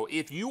this show.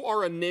 If you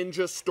are a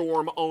Ninja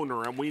Storm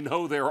owner, and we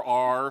know there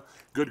are,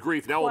 good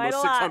grief, now Quite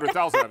almost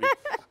 600,000 of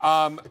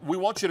you, we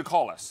want you to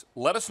call us.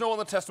 Let us know on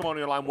the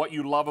testimonial line what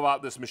you love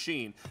about this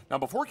machine. Now,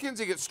 before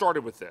Kenzie gets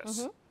started with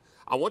this,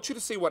 I want you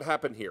to see what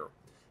happened here.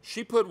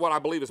 She put what I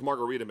believe is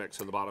margarita mix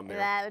in the bottom there,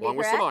 That would be along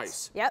with some correct.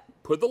 ice. Yep.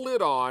 Put the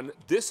lid on.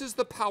 This is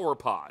the Power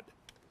Pod.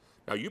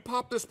 Now, you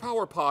pop this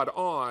Power Pod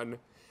on,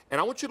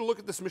 and I want you to look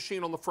at this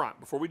machine on the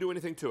front before we do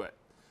anything to it.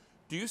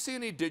 Do you see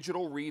any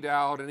digital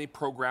readout, any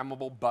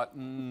programmable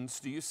buttons?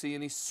 Do you see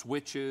any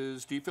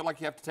switches? Do you feel like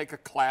you have to take a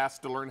class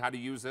to learn how to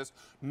use this?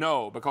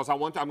 No, because I'm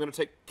going to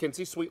take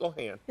Kenzie's sweet little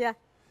hand. Yeah.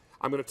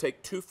 I'm going to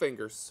take 2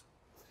 fingers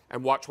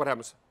and watch what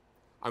happens.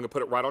 I'm going to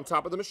put it right on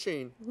top of the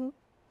machine.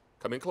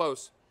 Come in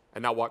close.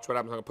 And now watch what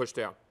happens. I'm going to push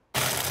down.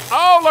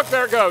 Oh, look,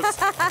 there it goes.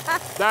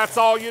 That's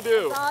all you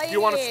do. That's all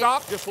You want to need.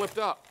 stop? Just lift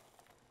up.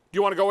 Do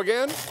you want to go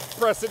again?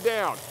 Press it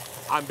down.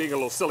 I'm being a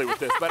little silly with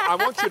this, but I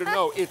want you to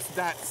know it's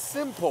that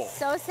simple.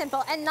 So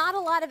simple and not a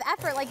lot of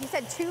effort. Like you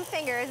said, 2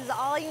 fingers is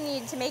all you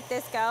need to make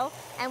this go.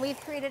 And we've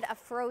created a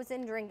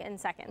frozen drink in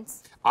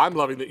seconds. I'm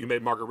loving that you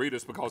made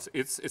margaritas because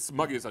it's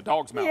muggy as a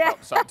dog's mouth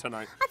outside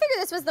tonight. I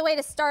figured this was the way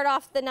to start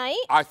off the night.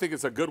 I think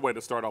it's a good way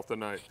to start off the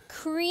night.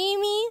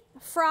 Creamy,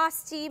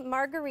 frosty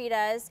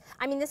margaritas.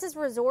 I mean, this is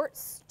resort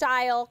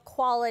style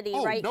quality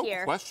right no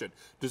here. question.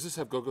 Does this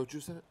have go-go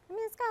juice in it? I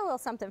mean, it's got a little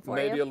something for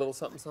Maybe you. a little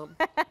something, something.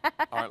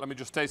 All right, let me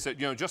just taste it,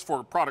 just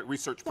for product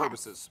research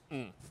purposes.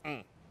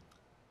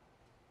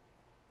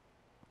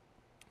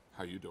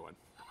 How you doing?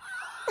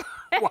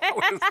 Wow,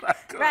 is that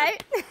good?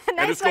 Right? And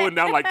Nice it's way. going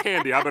down like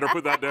candy. I better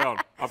put that down.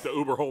 I have to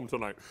Uber home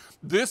tonight.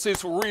 This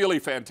is really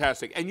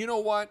fantastic. And you know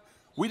what?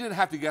 We didn't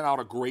have to get out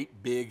a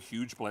great, big,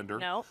 huge blender.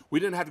 No. We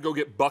didn't have to go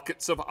get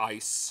buckets of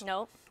ice.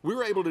 Nope. We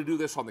were able to do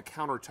this on the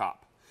countertop.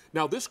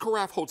 Now, this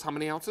carafe holds how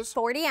many ounces?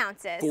 40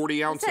 ounces.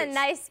 40 ounces. It's a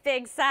nice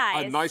big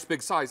size. A nice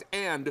big size.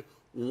 And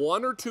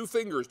 1 or 2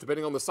 fingers,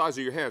 depending on the size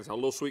of your hands. Now,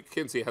 little sweet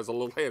Kenzie has a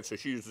little hand, so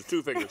she uses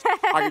 2 fingers.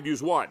 I could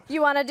use 1.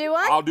 You want to do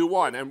one? I'll do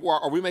 1. And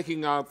are we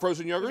making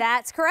frozen yogurt?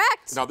 That's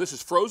correct. Now, this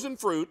is frozen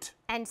fruit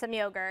And some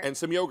yogurt. and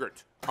some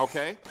yogurt,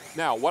 okay?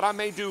 Now, what I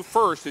may do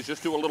first is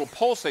just do a little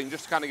pulsing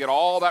just to kind of get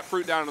all that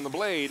fruit down in the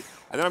blade,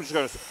 and then I'm just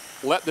going to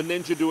let the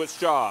Ninja do its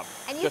job.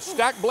 And you The can-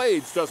 stacked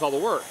blades does all the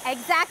work.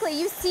 Exactly.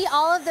 You see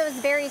all of those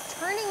berries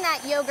turning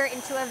that yogurt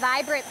into a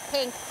vibrant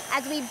pink.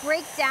 As we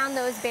break down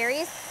those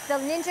berries, the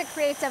Ninja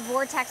creates a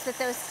vortex with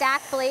those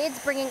stacked blades,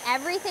 bringing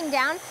everything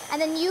down,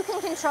 and then you can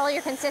control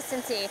your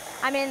consistency.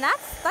 I mean,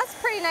 that's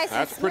pretty nice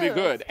That's and pretty smooth.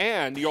 good.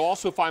 And you'll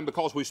also find,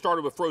 because we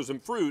started with frozen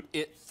fruit,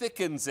 it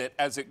thickens it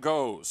as it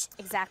goes.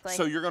 Exactly.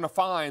 So you're going to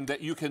find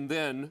that you can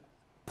then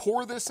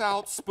pour this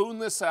out, spoon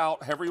this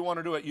out, however you want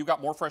to do it. You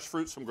got more fresh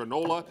fruits, some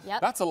granola.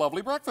 Yep. That's a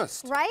lovely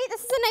breakfast. Right?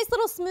 This is a nice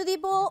little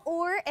smoothie bowl,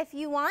 or if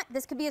you want,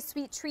 this could be a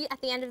sweet treat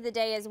at the end of the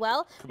day as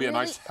well. Could be a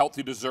nice,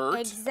 healthy dessert.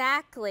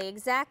 Exactly,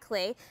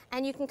 exactly.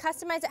 And you can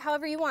customize it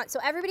however you want. So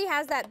everybody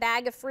has that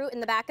bag of fruit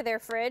in the back of their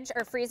fridge,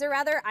 or freezer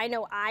rather. I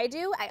know I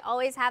do. I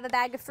always have a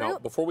bag of fruit. Now,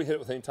 before we hit it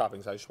with any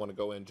toppings, I just want to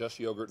go in just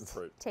yogurt and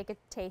fruit. Take a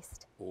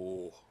taste.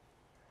 Oh.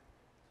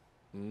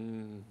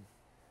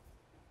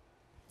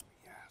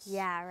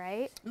 Yeah,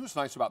 right? You know what's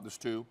nice about this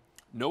too?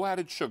 No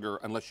added sugar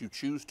unless you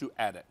choose to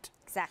add it.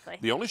 Exactly.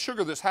 The only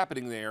sugar that's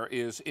happening there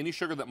is any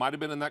sugar that might have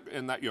been in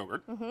that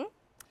yogurt,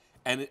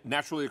 and it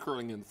naturally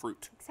occurring in the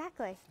fruit.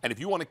 Exactly. And if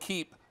you want to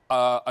keep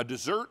a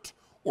dessert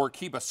or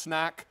keep a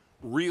snack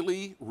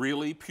really,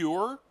 really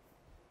pure,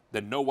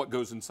 then know what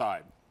goes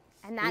inside.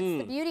 And that's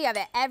the beauty of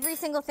it. Every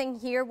single thing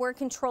here, we're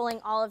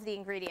controlling all of the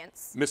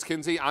ingredients. Miss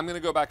Kenzie, I'm going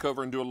to go back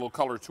over and do a little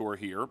color tour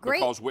here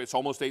Great. because it's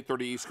almost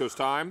 8:30 East Coast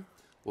time.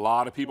 A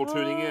lot of people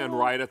tuning in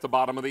right at the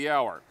bottom of the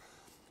hour.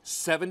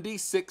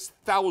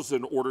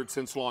 76,000 ordered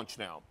since launch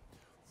now.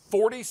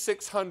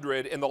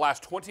 4,600 in the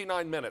last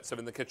 29 minutes of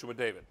In the Kitchen with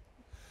David.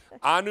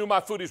 I knew my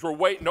foodies were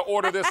waiting to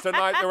order this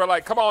tonight. They were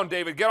like, come on,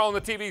 David, get on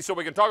the TV so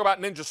we can talk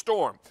about Ninja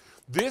Storm.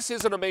 This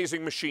is an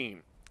amazing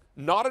machine.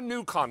 Not a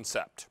new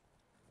concept,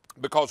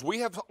 because we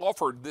have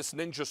offered this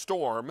Ninja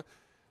Storm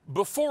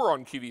before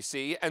on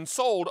QVC and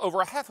sold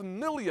over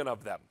 500,000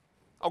 of them,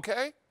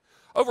 okay?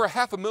 Over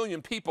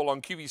 500,000 people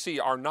on QVC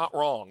are not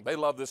wrong. They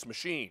love this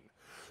machine.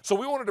 So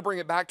we wanted to bring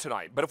it back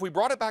tonight. But if we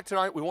brought it back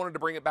tonight, we wanted to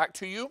bring it back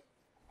to you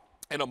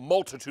in a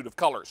multitude of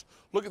colors.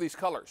 Look at these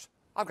colors.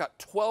 I've got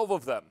 12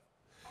 of them.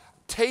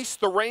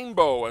 Taste the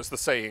rainbow, as the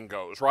saying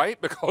goes, right?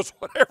 Because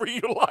whatever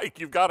you like,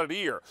 you've got it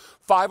here.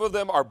 5 of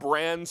them are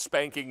brand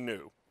spanking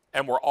new,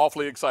 and we're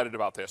awfully excited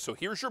about this. So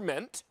here's your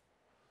mint.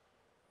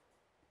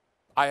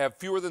 I have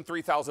fewer than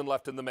 3,000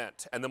 left in the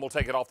mint, and then we'll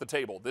take it off the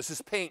table. This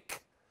is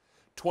pink.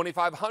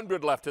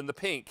 2,500 left in the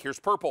pink. Here's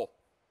purple.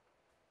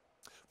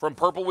 From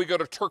purple, we go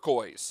to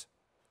turquoise.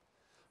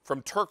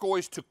 From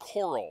turquoise to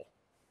coral.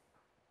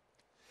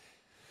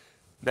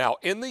 Now,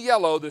 in the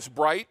yellow, this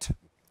bright,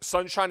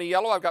 sunshiny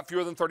yellow, I've got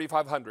fewer than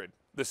 3,500.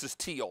 This is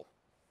teal.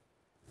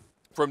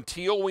 From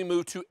teal, we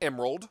move to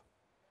emerald.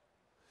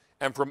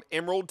 And from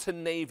emerald to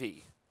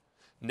navy.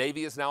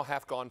 Navy is now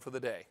half gone for the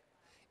day.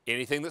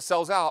 Anything that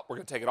sells out, we're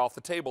going to take it off the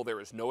table. There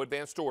is no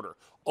advanced order.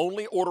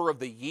 Only order of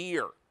the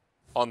year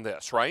on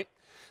this, right?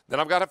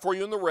 Then I've got it for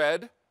you in the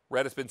red.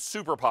 Red has been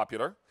super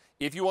popular.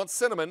 If you want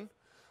cinnamon,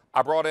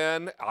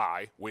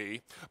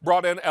 we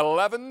brought in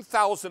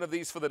 11,000 of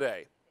these for the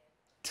day.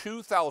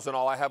 2,000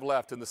 all I have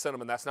left in the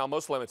cinnamon. That's now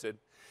most limited.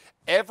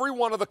 Every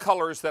one of the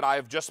colors that I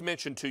have just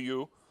mentioned to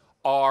you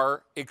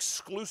are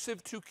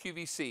exclusive to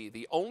QVC.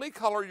 The only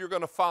color you're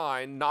going to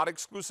find not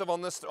exclusive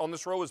on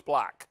this row is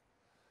black.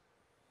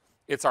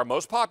 It's our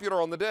most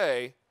popular on the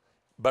day,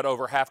 but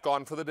over half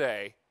gone for the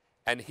day.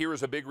 And here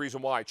is a big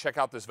reason why. Check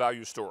out this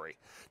value story.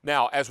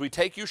 Now, as we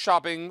take you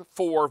shopping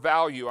for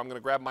value, I'm going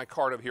to grab my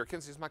card over here.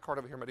 Kenzie, is my card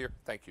over here, my dear?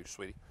 Thank you,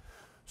 sweetie.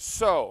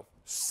 So,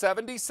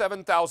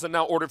 77,000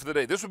 now ordered for the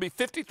day. This would be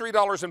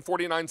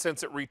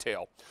 $53.49 at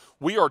retail.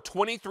 We are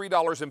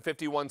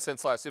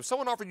 $23.51 less. If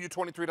someone offered you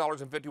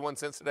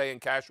 $23.51 today in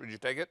cash, would you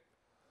take it?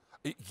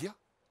 Yeah.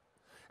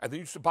 And then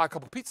you should buy a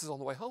couple pizzas on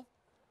the way home.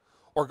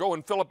 Or go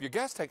and fill up your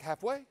gas tank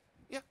halfway.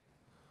 Yeah.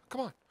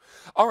 Come on.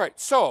 All right,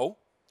 so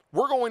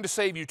we're going to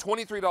save you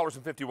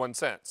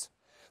 $23.51.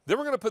 Then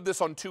we're going to put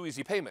this on 2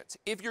 easy payments.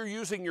 If you're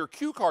using your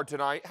Q card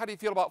tonight, how do you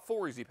feel about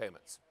 4 easy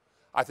payments?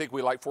 I think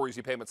we like 4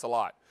 easy payments a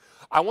lot.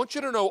 I want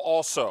you to know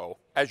also,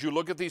 as you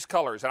look at these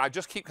colors, and I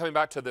just keep coming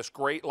back to this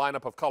great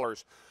lineup of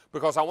colors,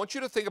 because I want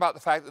you to think about the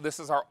fact that this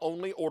is our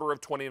only order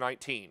of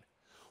 2019.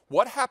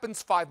 What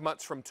happens 5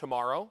 months from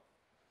tomorrow?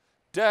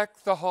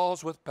 Deck the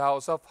halls with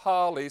boughs of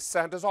holly.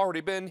 Santa's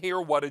already been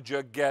here. What did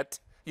you get?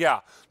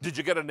 Yeah. Did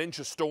you get a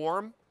Ninja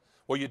Storm?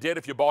 Well, you did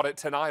if you bought it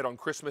tonight on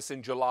Christmas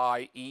in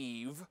July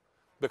Eve,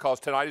 because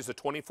tonight is the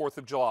 24th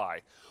of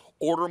July.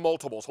 Order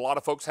multiples. A lot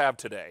of folks have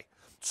today.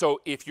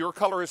 So if your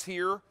color is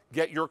here,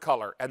 get your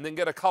color, and then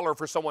get a color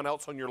for someone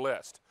else on your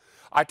list.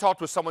 I talked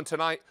with someone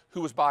tonight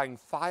who was buying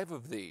 5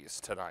 of these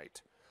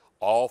tonight,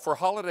 all for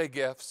holiday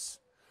gifts.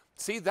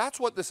 See, that's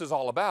what this is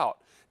all about.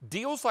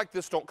 Deals like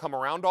this don't come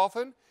around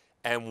often.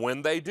 And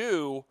when they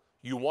do,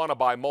 you want to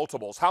buy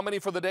multiples. How many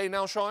for the day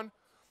now, Sean?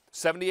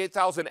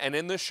 78,000. And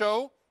in this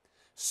show,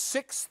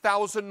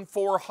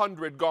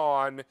 6,400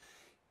 gone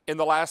in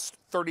the last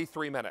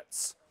 33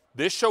 minutes.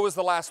 This show is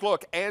the last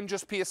look. And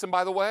just PSM,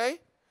 by the way,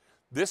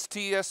 this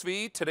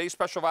TSV, today's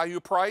special value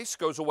price,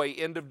 goes away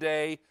end of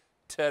day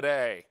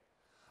today.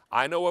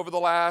 I know over the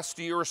last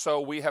year or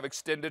so, we have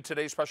extended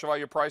today's special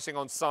value pricing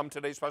on some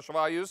today's special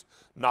values.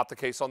 Not the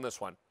case on this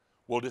one.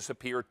 Will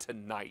disappear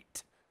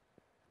tonight.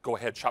 Go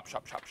ahead, shop,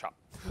 shop, shop, shop.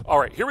 All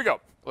right, here we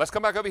go. Let's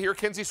come back over here.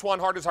 Kenzie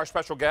Swanhart is our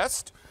special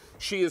guest.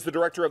 She is the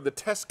director of the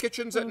test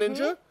kitchens at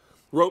Ninja.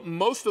 Wrote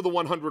most of the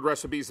 100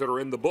 recipes that are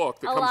in the book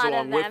that comes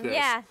along with this.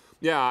 Yeah.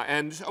 Yeah,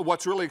 and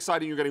what's really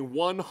exciting, you're getting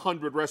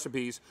 100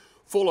 recipes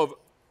full of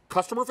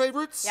customer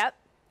favorites. Yep.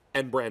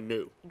 And brand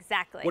new.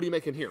 Exactly. What are you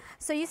making here?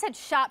 So you said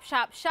shop,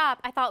 shop, shop.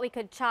 I thought we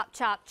could chop,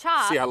 chop,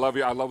 chop. See, I love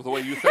you. I love the way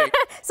you think.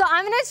 So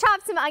I'm going to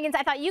chop some onions.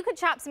 I thought you could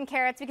chop some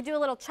carrots. We could do a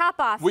little chop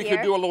off We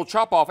could do a little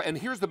chop off. And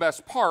here's the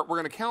best part. We're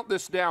going to count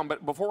this down.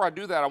 But before I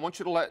do that, I want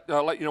you to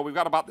let you know we've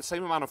got about the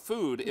same amount of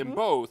food in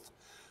both.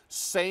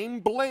 Same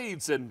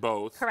blades in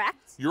both.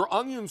 Correct. Your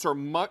onions are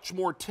much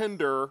more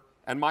tender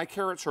and my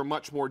carrots are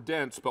much more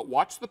dense. But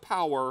watch the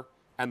power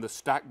and the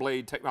stack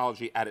blade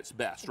technology at its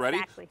best.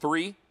 Exactly. Ready?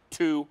 3,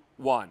 2,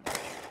 1.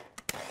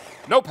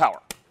 No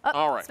power. Oh,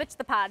 all right. Switch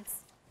the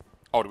pods.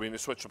 Oh, do we need to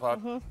switch the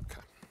pod? Okay.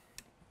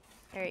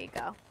 There you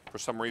go. For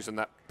some reason,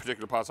 that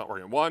particular pod's not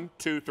working. 1,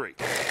 2, 3.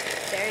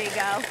 There you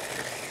go.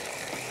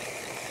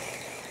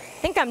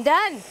 I think I'm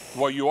done.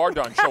 Well, you are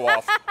done. Show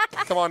off.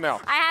 Come on now.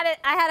 I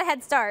had a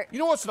head start. You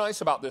know what's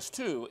nice about this,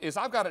 too, is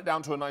I've got it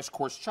down to a nice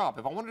coarse chop.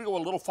 If I wanted to go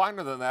a little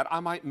finer than that, I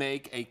might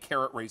make a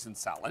carrot raisin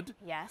salad.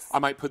 Yes. I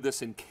might put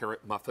this in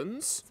carrot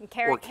muffins. Some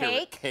carrot or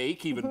carrot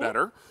cake, even Mm-hmm.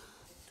 better.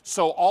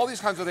 So all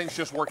these kinds of things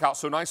just work out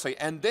so nicely.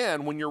 And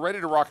then when you're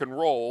ready to rock and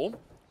roll,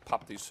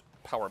 pop these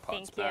power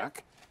pods Thank you.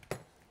 back.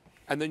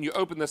 And then you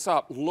open this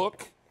up.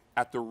 Look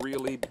at the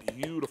really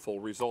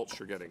beautiful results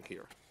you're getting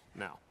here.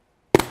 Now,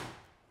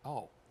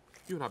 oh,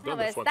 you and I've done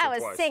this once or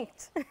twice. That was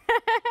synced.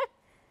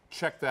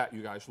 Check that,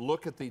 you guys.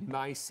 Look at the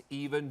nice,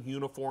 even,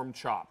 uniform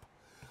chop.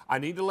 I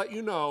need to let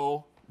you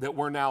know that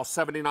we're now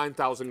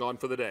 79,000 gone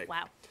for the day.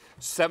 Wow.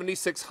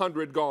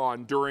 7,600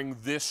 gone during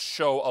this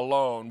show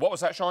alone. What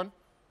was that, Sean?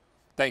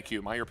 Thank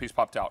you. My earpiece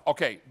popped out.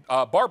 Okay,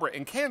 Barbara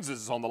in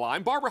Kansas is on the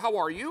line. Barbara, how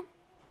are you?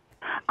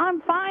 I'm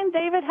fine,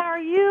 David. How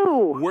are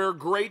you? We're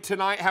great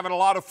tonight, having a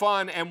lot of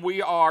fun, and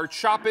we are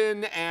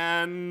chopping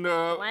and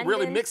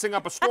really mixing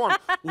up a storm.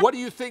 What do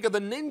you think of the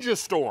Ninja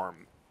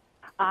Storm?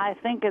 I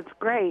think it's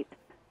great.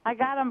 I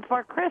got them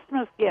for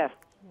Christmas gift.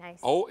 Nice.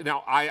 Oh,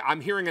 now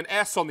I'm hearing an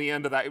S on the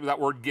end of that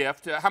word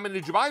gift. How many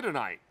did you buy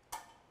tonight?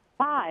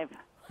 5.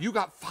 You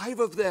got 5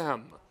 of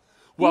them.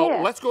 Well,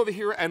 Yes. let's go over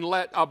here and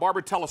let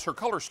Barbara tell us her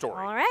color story.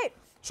 All right.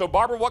 So,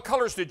 Barbara, what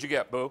colors did you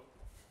get, Boo?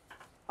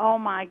 Oh,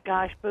 my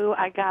gosh, Boo.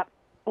 I got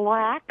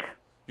black.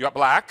 You got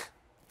black?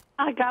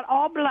 I got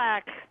all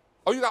black.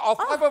 Oh, you got all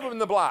 5 of them in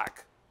the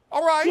black.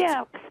 All right.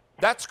 Yeah.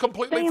 That's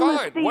completely Stainless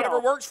fine. steel. Whatever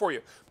works for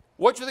you.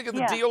 What'd you think of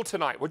the Yeah. deal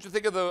tonight? What'd you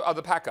think of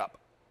the pack-up?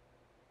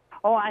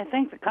 Oh, I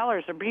think the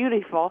colors are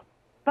beautiful.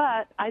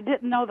 But I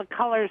didn't know the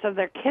colors of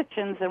their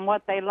kitchens and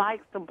what they like.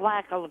 The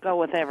black will go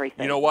with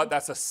everything. You know what?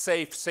 That's a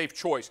safe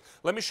choice.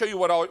 Let me show you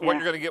what you're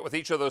going to get with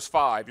each of those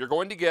 5. You're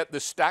going to get the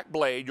stack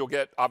blade. You'll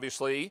get,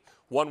 obviously,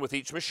 1 with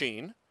each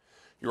machine.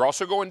 You're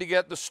also going to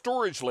get the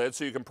storage lid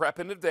so you can prep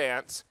in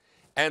advance.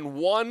 And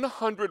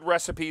 100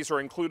 recipes are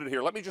included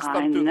here. Let me just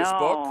thumb through this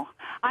book.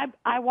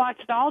 I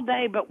watched all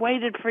day but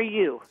waited for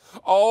you.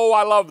 Oh,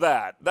 I love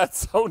that.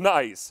 That's so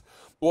nice.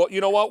 Well,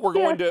 you know what? We're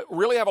going to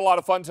really have a lot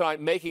of fun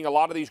tonight making a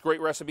lot of these great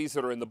recipes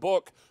that are in the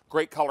book,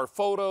 great color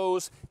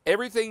photos,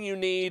 everything you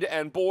need.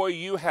 And boy,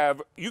 you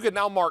can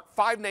now mark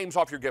 5 names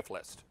off your gift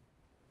list.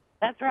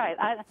 That's right.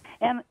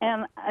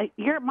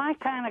 You're my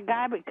kind of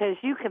guy because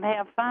you can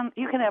have fun.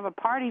 You can have a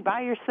party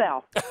by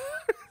yourself.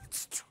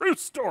 It's true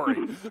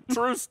story.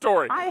 True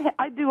story.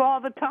 I do all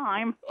the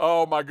time.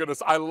 Oh, my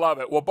goodness. I love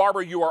it. Well,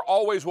 Barbara, you are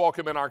always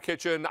welcome in our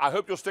kitchen. I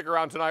hope you'll stick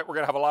around tonight. We're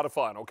going to have a lot of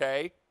fun,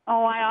 okay?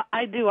 Oh,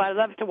 I do. I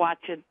love to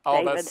watch it, Oh,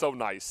 David. that's so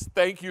nice.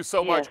 Thank you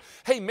so much.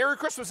 Hey, Merry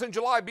Christmas in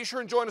July. Be sure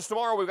and join us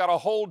tomorrow. We've got a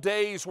whole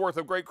day's worth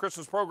of great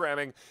Christmas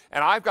programming,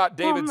 and I've got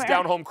David's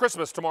Down Home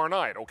Christmas tomorrow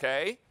night,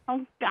 okay?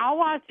 Oh, I'll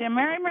watch you.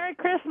 Merry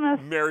Christmas.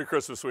 Merry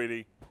Christmas,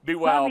 sweetie. Be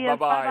well. Love you.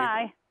 Bye-bye.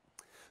 Bye-bye.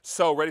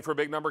 So, ready for a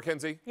big number,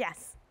 Kenzie?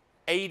 Yes.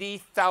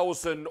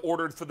 80,000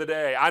 ordered for the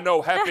day. I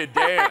know, happy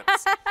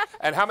dance.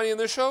 And how many in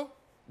this show?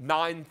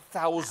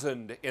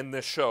 9,000 in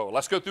this show.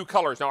 Let's go through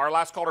colors. Now, our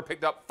last caller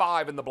picked up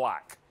 5 in the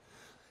black.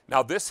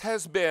 Now, this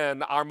has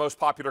been our most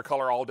popular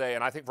color all day,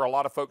 and I think for a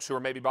lot of folks who are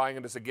maybe buying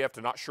it as a gift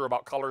and not sure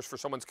about colors for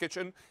someone's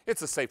kitchen,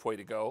 it's a safe way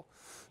to go.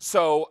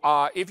 So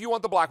if you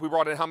want the black, we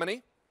brought in how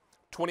many?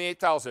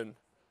 28,000.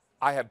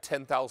 I have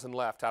 10,000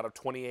 left out of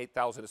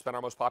 28,000. It's been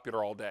our most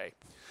popular all day.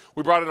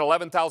 We brought in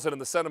 11,000 in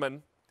the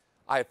cinnamon.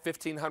 I have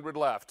 1,500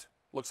 left.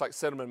 Looks like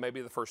cinnamon may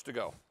be the first to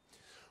go.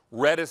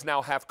 Red is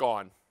now half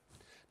gone.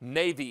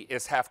 Navy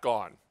is half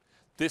gone.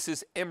 This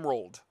is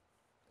emerald.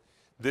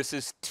 This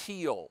is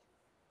teal.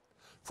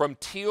 From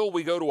teal,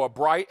 we go to a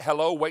bright,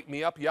 hello, wake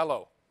me up,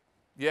 yellow.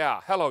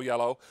 Yeah, hello,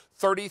 yellow.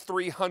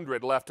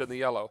 3,300 left in the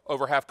yellow,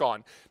 over half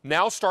gone.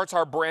 Now starts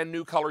our brand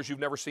new colors you've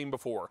never seen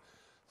before.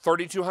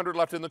 3,200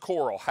 left in the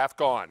coral, half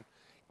gone.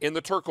 In the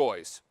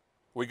turquoise,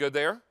 we good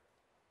there?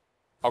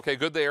 Okay,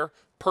 good there.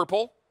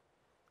 Purple,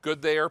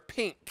 good there.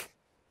 Pink,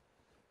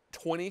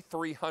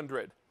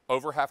 2,300,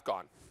 over half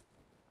gone.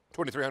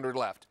 2,300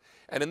 left.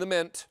 And in the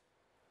mint,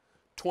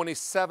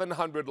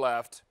 2,700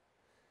 left.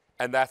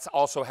 And that's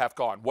also half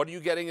gone. What are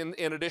you getting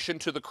in addition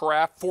to the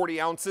carafe?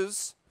 40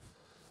 ounces,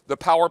 the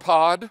Power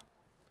Pod,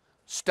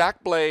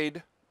 stack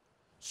blade,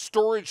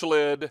 storage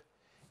lid,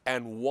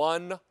 and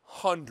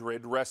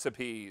 100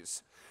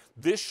 recipes.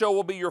 This show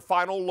will be your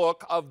final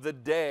look of the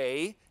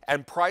day,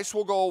 and price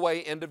will go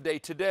away end of day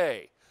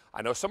today.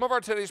 I know some of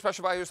our today's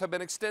special values have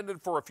been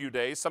extended for a few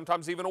days,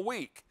 sometimes even a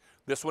week.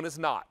 This one is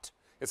not.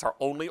 It's our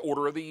only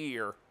order of the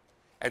year.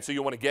 And so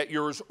you want to get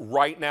yours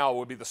right now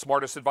would be the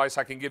smartest advice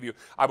I can give you.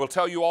 I will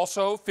tell you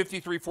also,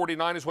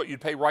 $53.49 is what you'd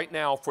pay right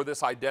now for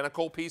this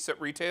identical piece at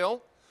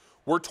retail.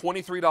 We're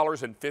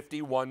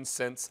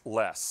 $23.51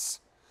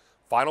 less.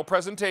 Final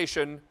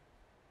presentation.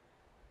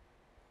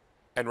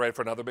 And ready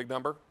for another big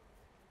number?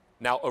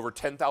 Now over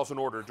 10,000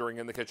 ordered during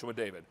In the Kitchen with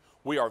David.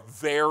 We are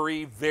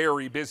very,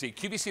 very busy.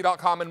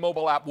 QVC.com and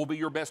mobile app will be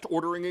your best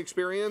ordering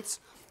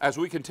experience as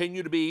we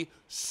continue to be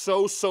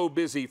so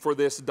busy for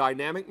this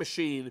dynamic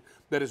machine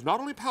that is not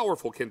only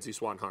powerful, Kenzie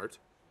Swanhart,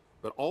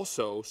 but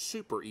also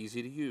super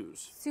easy to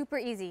use. Super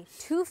easy.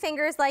 2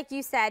 fingers, like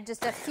you said,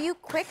 just a few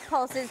quick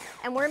pulses,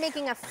 and we're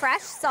making a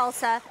fresh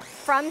salsa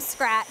from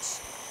scratch.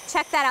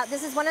 Check that out.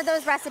 This is one of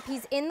those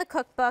recipes in the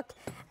cookbook.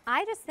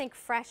 I just think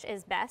fresh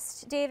is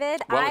best,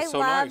 David. Well, I it's so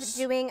love nice.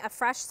 doing a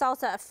fresh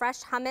salsa, a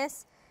fresh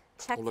hummus.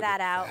 Check Look that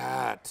at out.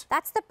 that.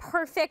 That's the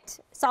perfect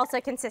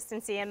salsa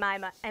consistency in my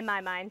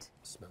mind.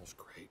 Smells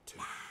great too.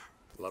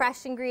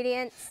 fresh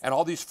ingredients. And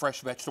all these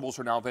fresh vegetables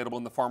are now available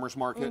in the farmer's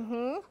market.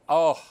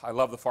 Oh, I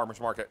love the farmer's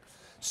market.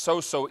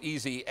 So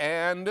easy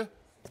and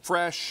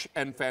fresh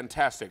and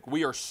fantastic.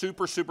 We are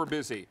super, super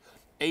busy.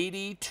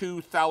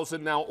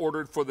 82,000 now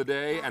ordered for the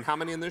day. And how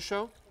many in this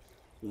show?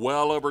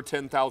 Well over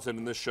 10,000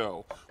 in this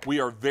show.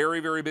 We are very,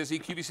 very busy.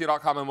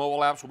 QVC.com and mobile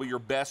apps will be your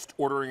best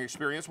ordering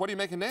experience. What are you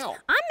making now?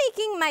 I'm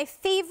making my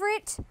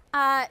favorite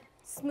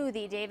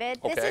smoothie,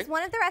 David. Okay. This is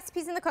one of the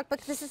recipes in the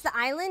cookbook. This is the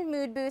Island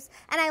Mood Boost,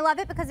 and I love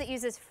it because it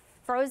uses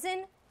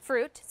frozen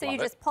fruit. So you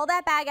just pull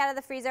that bag out of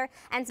the freezer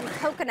and some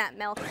coconut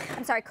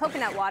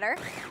water.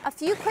 A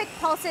few quick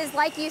pulses,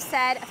 like you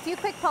said, a few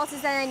quick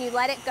pulses and then you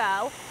let it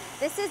go.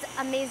 This is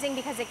amazing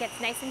because it gets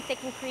nice and thick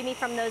and creamy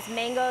from those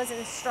mangoes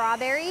and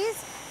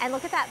strawberries. And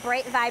look at that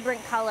bright,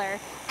 vibrant color.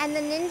 And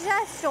the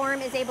Ninja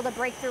Storm is able to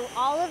break through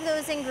all of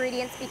those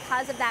ingredients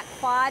because of that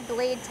quad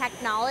blade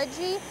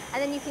technology. And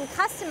then you can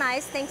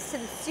customize, thanks to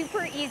the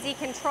super easy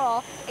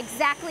control,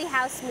 exactly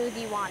how smooth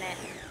you want it.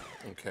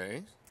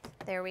 Okay.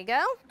 There we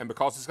go. And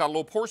because it's got a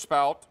little pour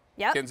spout,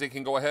 Yep. Kenzie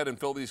can go ahead and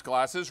fill these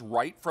glasses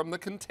right from the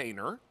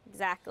container.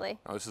 Exactly.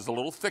 Now this is a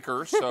little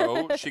thicker,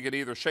 so she could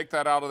either shake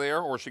that out of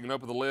there or she can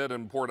open the lid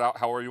and pour it out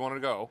however you want it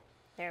to go.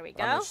 There we I'm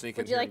go. gonna sneak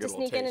in Would you here like and to get a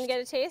sneak in little and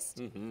get a taste?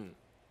 Mm-hmm.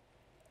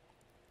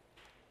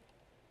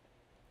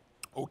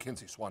 Oh,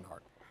 Kenzie,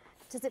 Swanhart.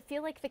 Does it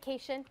feel like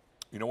vacation?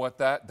 You know what?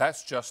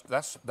 That's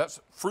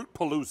Fruit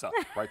Palooza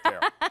right there.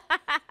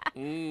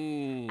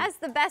 That's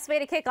the best way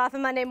to kick off a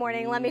Monday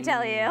morning, let me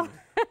tell you.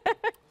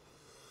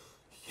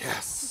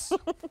 Yes,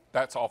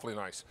 that's awfully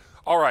nice.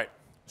 All right,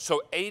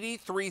 so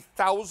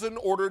 83,000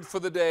 ordered for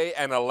the day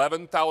and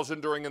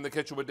 11,000 during In the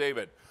Kitchen with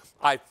David.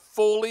 I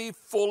fully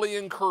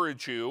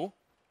encourage you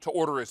to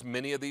order as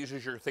many of these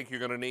as you think you're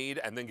going to need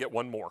and then get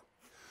one more,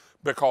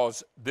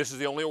 because this is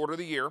the only order of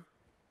the year.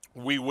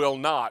 We will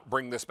not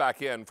bring this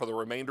back in for the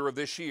remainder of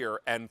this year,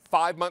 and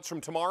 5 months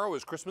from tomorrow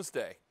is Christmas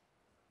Day.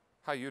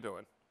 How you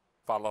doing?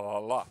 Fa la la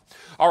la.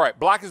 All right,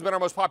 black has been our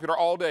most popular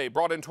all day,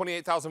 brought in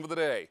 28,000 for the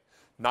day.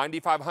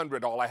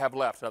 9,500, all I have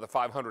left, another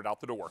 500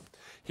 out the door.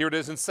 Here it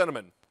is in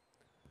cinnamon.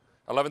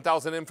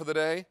 11,000 in for the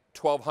day,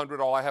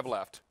 1,200, all I have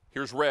left.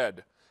 Here's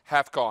red,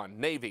 half gone.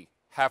 Navy,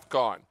 half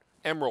gone.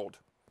 Emerald,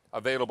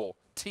 available.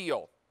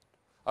 Teal,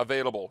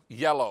 available.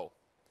 Yellow,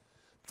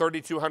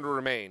 3,200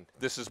 remain.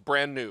 This is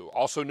brand new,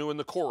 also new in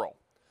the coral.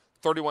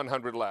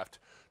 3,100 left.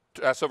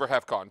 That's over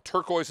half gone.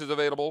 Turquoise is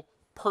available.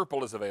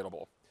 Purple is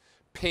available.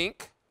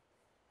 Pink,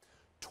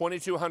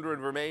 2,200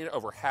 remain.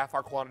 Over half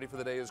our quantity for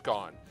the day is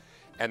gone.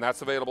 And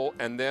that's available.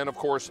 And then, of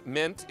course,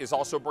 mint is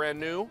also brand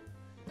new.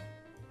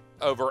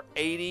 Over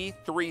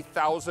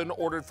 83,000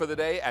 ordered for the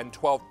day and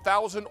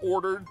 12,000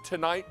 ordered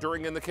tonight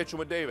during In the Kitchen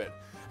with David.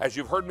 As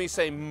you've heard me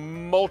say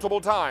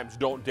multiple times,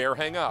 don't dare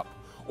hang up.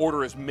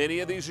 Order as many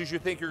of these as you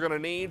think you're going to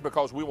need,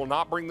 because we will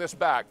not bring this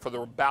back for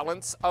the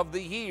balance of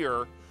the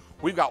year.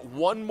 We've got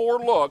one more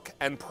look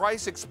and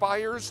price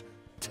expires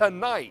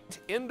tonight,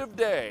 end of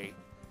day.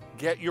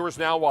 Get yours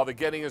now while the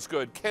getting is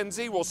good.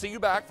 Kenzie, we'll see you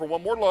back for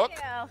one more look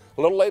a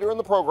little later in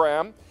the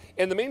program.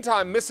 In the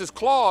meantime, Mrs.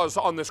 Claus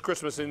on this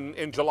Christmas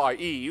in July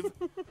Eve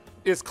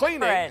is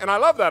cleaning, and I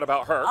love that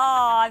about her.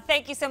 Oh,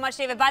 thank you so much,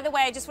 David. By the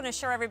way, I just want to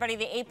assure everybody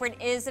the apron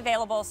is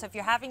available, so if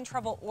you're having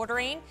trouble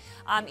ordering,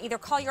 either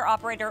call your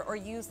operator or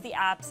use the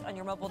apps on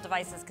your mobile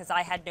devices, because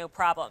I had no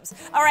problems.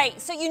 All right,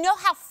 so you know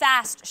how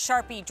fast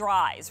Sharpie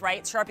dries,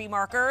 right? Sharpie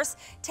markers.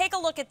 Take a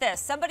look at this.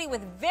 Somebody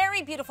with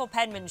very beautiful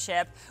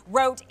penmanship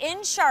wrote in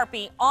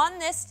Sharpie on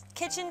this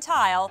kitchen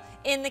tile,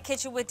 In the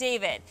Kitchen with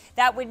David.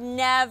 That would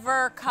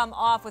never come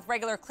off with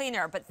regular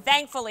cleaner, but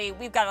thankfully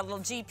we've got a little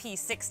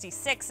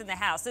GP66 in the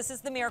house. This is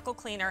the Miracle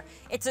Cleaner.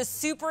 It's a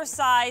super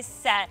size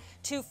set,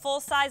 2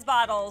 full-size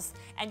bottles,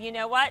 and you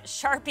know what?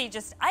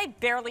 Sharpie I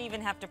barely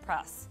even have to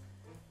press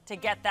to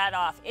get that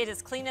off. It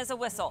is clean as a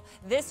whistle.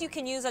 This you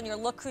can use on your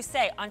Le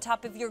Creuset, on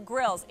top of your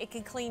grills. It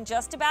can clean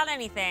just about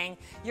anything.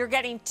 You're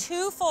getting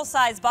 2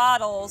 full-size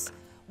bottles.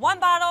 One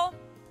bottle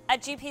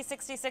at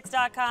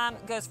gp66.com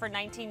goes for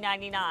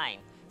 $19.99.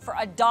 For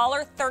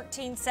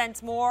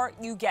 $1.13 more,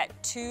 you get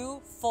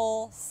 2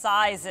 full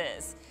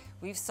sizes.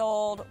 We've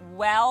sold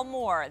well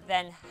more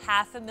than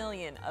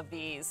 500,000 of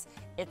these.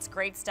 It's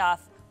great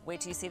stuff.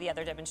 Wait till you see the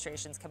other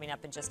demonstrations coming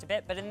up in just a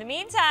bit. But in the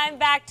meantime,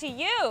 back to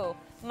you,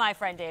 my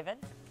friend David.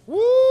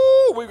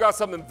 Woo! We've got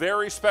something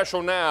very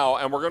special now,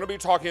 and we're going to be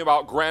talking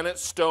about granite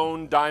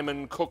stone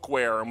diamond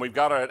cookware, and we've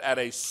got it at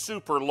a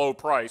super low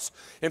price.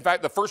 In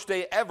fact, the first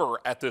day ever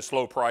at this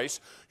low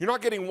price. You're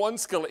not getting 1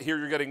 skillet here,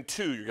 you're getting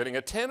 2. You're getting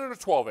a 10 and a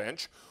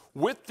 12-inch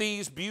with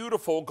these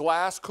beautiful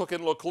glass cook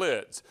and look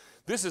lids.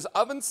 This is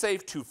oven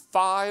safe to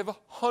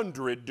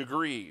 500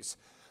 degrees.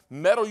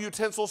 Metal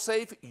utensil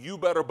safe, you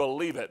better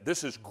believe it.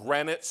 This is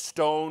granite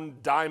stone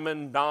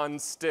diamond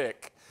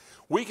non-stick.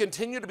 We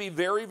continue to be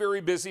very,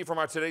 very busy from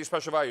our today's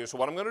special value. So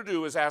what I'm going to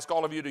do is ask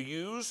all of you to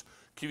use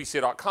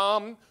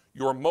QVC.com,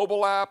 your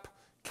mobile app,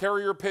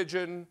 carrier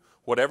pigeon,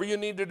 whatever you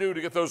need to do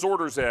to get those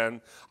orders in.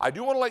 I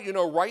do want to let you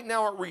know right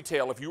now at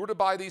retail, if you were to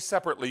buy these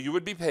separately, you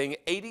would be paying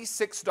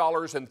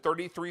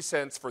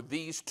 $86.33 for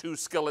these 2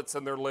 skillets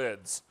and their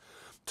lids.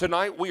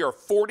 Tonight, we are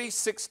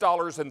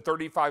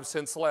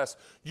 $46.35 less.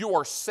 You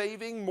are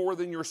saving more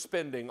than you're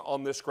spending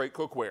on this great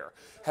cookware.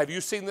 Have you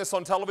seen this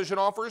on television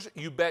offers?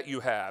 You bet you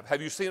have.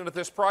 Have you seen it at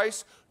this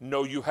price?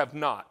 No, you have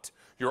not.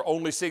 You're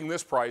only seeing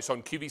this price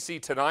on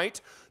QVC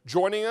tonight.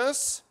 Joining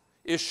us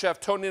is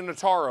Chef Tony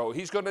Notaro.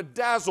 He's going to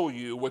dazzle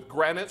you with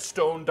granite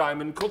stone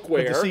diamond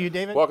cookware. Good to see you,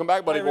 David. Welcome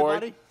back, buddy Hi, boy.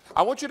 everybody.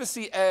 I want you to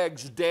see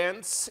eggs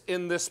dance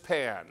in this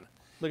pan.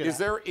 Look at Is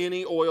that. there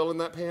any oil in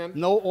that pan?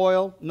 No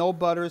oil, no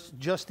butters,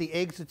 just the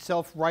eggs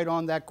itself right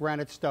on that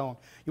granite stone.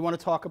 You want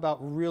to talk about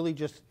really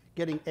just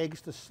getting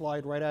eggs to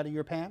slide right out of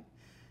your pan?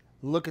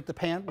 Look at the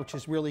pan, which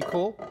is really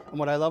cool. And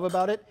what I love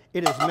about it,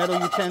 it is metal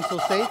utensil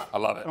safe. I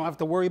love it. I don't have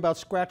to worry about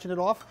scratching it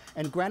off.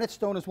 And granite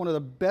stone is one of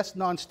the best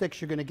non-sticks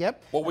you're going to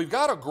get. Well, we've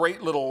got a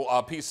great little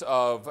piece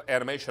of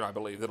animation, I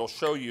believe, that'll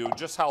show you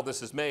just how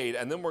this is made,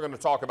 and then we're going to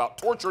talk about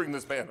torturing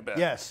this pan a bit.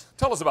 Yes.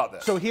 Tell us about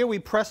this. So here we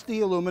press the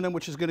aluminum,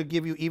 which is going to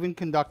give you even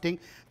conducting.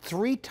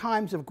 3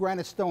 times of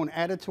granite stone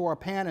added to our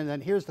pan, and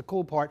then here's the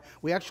cool part.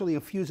 We actually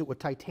infuse it with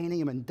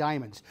titanium and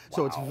diamonds.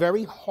 So it's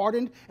very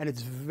hardened, and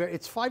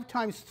it's 5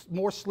 times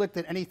more slick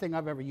than anything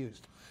I've ever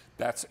used.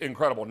 That's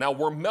incredible. Now,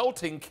 we're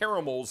melting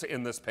caramels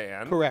in this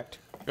pan. Correct.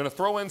 Going to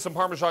throw in some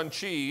Parmesan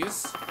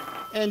cheese.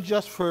 And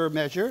just for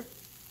measure,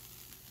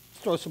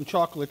 throw some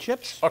chocolate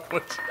chips.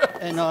 Chocolate chips.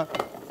 And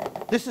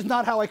this is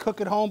not how I cook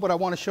at home, but I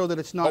want to show that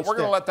it's non-stick. But we're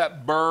going to let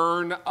that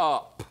burn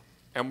up,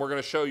 and we're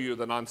going to show you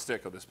the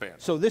non-stick of this pan.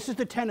 So this is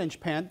the 10-inch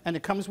pan, and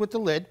it comes with the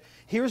lid.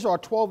 Here's our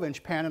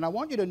 12-inch pan, and I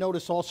want you to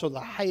notice also the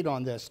height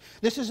on this.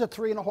 This is a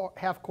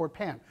 3.5-quart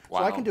pan. Wow.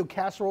 So I can do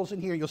casseroles in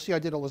here. You'll see I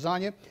did a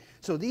lasagna.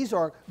 So these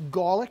are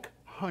garlic,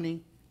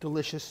 honey,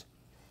 delicious,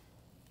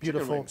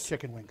 beautiful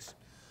chicken wings.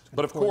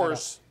 But of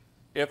course,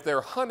 if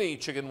they're honey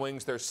chicken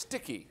wings, they're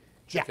sticky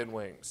chicken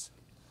wings.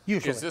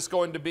 Usually. Is this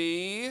going to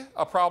be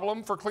a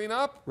problem for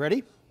cleanup?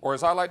 Ready? Or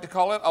as I like to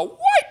call it, a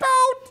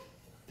wipeout?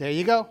 There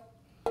you go.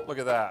 Look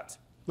at that.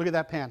 Look at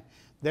that pan.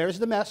 There's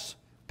the mess.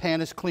 Pan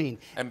is clean.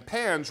 And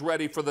pan's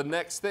ready for the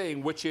next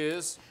thing, which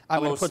is I'm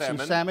going to put some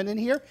salmon in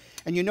here.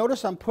 And you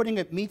notice I'm putting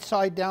it meat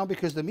side down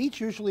because the meat's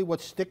usually what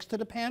sticks to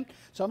the pan.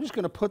 So I'm just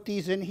going to put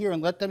these in here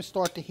and let them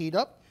start to heat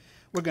up.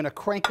 We're going to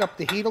crank up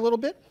the heat a little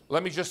bit.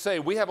 Let me just say,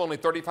 we have only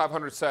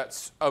 3,500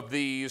 sets of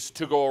these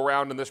to go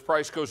around, and this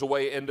price goes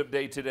away end of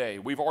day today.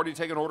 We've already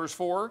taken orders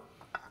for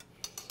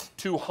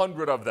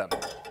 200 of them.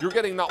 You're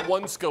getting not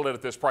one skillet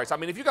at this price. I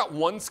mean, if you got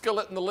one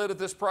skillet in the lid at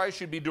this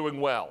price, you'd be doing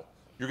well.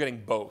 You're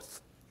getting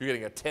both. You're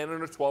getting a 10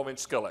 and a 12-inch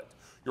skillet.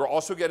 You're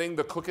also getting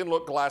the Cook and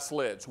Look glass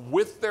lids.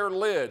 With their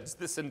lids,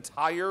 this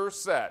entire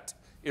set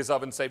is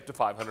oven safe to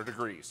 500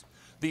 degrees.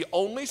 The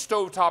only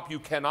stovetop you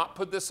cannot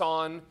put this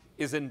on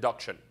is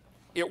induction.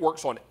 It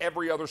works on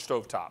every other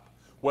stovetop,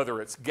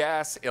 whether it's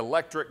gas,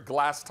 electric,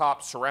 glass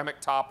top, ceramic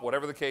top,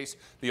 whatever the case.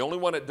 The only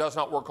one it does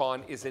not work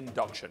on is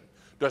induction.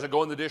 Does it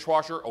go in the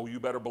dishwasher? Oh,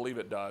 you better believe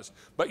it does.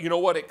 But you know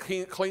what? It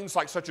cleans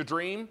like such a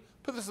dream.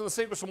 Put this in the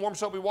sink with some warm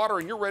soapy water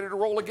and you're ready to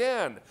roll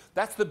again.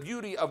 That's the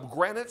beauty of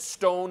granite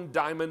stone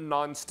diamond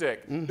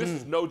non-stick. This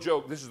is no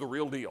joke. This is the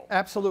real deal.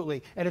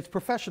 Absolutely. And it's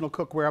professional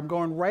cookware. I'm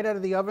going right out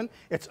of the oven.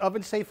 It's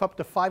oven safe up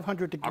to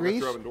 500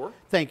 degrees. your oven door.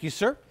 Thank you,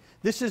 sir.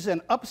 This is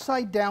an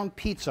upside down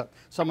pizza.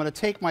 So I'm going to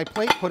take my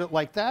plate, put it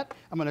like that.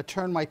 I'm going to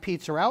turn my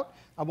pizza out.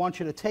 I want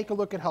you to take a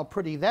look at how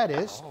pretty that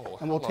is. Oh,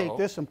 and we'll take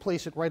this and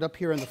place it right up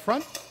here in the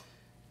front.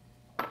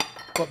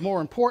 But more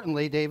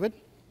importantly, David,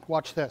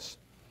 watch this.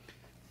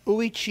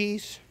 Ooey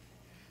cheese.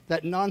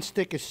 That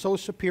non-stick is so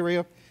superior.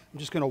 I'm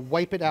just going to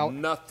wipe it out.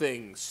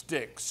 Nothing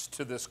sticks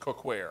to this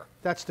cookware.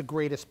 That's the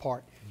greatest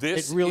part.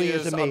 This it really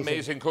is amazing.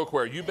 amazing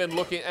cookware. You've been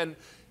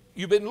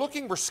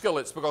looking for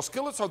skillets because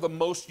skillets are the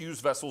most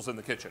used vessels in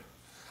the kitchen.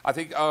 I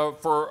think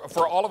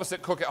for all of us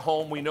that cook at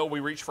home, we know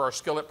we reach for our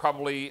skillet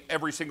probably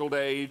every single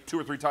day, 2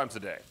 or 3 times a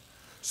day.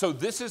 So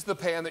this is the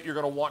pan that you're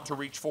going to want to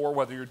reach for,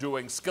 whether you're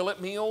doing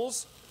skillet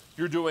meals,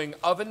 you're doing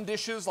oven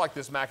dishes like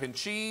this mac and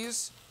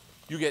cheese.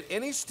 You get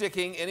any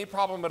sticking, any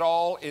problem at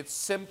all, it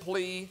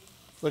simply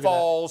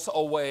falls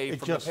away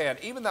from the pan.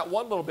 Even that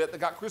one little bit that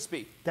got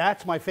crispy.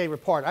 That's my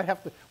favorite part.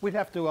 We'd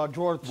have to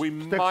draw sticks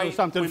or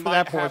something for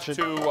that portion.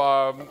 We might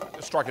have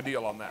to strike a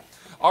deal on that.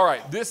 All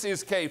right, this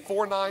is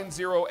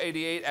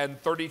K49088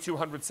 and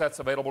 3,200 sets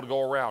available to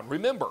go around.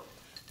 Remember,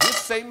 this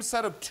same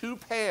set of 2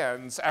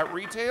 pans at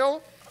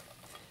retail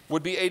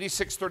would be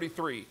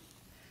 $86.33.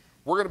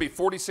 We're going to be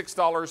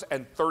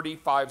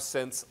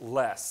 $46.35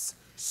 less.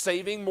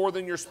 Saving more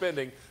than you're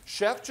spending.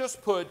 Chef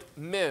just put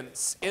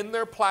mince in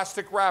their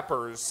plastic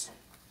wrappers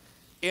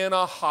in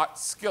a hot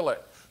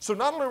skillet. So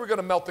not only are we going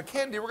to melt the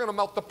candy, we're going to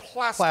melt the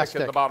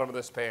plastic in the bottom of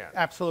this pan.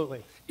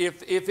 Absolutely.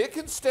 If it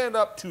can stand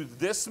up to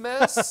this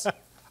mess,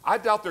 I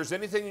doubt there's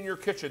anything in your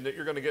kitchen that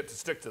you're going to get to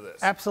stick to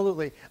this.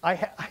 Absolutely.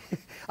 I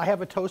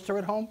have a toaster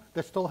at home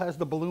that still has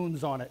the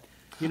balloons on it.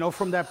 You know,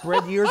 from that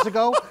bread years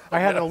ago, I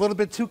had it a little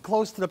bit too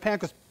close to the pan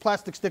because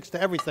plastic sticks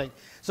to everything.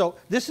 So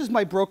this is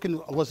my broken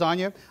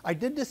lasagna. I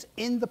did this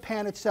in the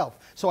pan itself.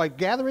 So I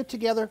gather it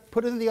together,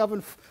 put it in the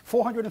oven,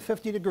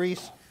 450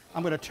 degrees.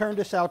 I'm going to turn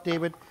this out,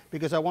 David,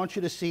 because I want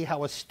you to see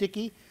how a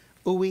sticky,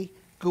 ooey,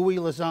 gooey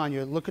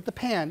lasagna. Look at the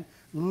pan,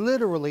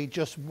 literally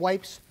just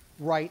wipes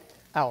right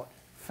out.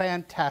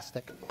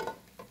 Fantastic.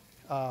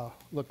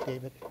 Look,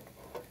 David,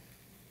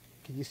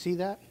 can you see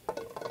that?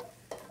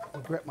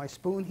 I'll grab my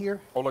spoon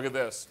here. Oh, look at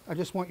this. I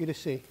just want you to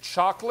see.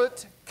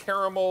 Chocolate,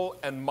 caramel,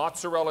 and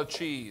mozzarella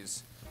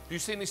cheese. Do you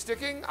see any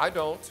sticking? I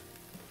don't.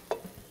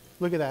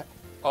 Look at that.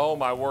 Oh,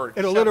 my word.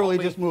 It'll Chef, literally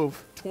only just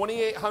move.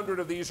 2,800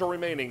 of these are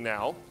remaining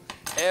now.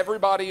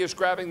 Everybody is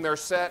grabbing their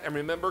set, and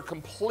remember,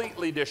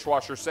 completely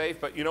dishwasher safe.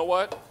 But you know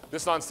what?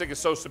 This nonstick is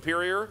so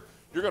superior.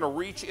 You're going to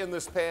reach in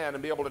this pan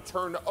and be able to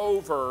turn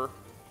over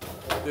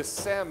this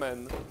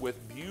salmon with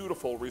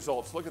beautiful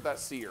results. Look at that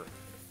sear.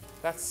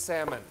 That's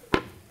salmon.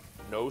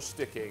 No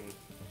sticking.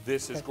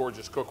 This is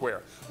gorgeous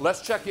cookware.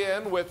 Let's check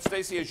in with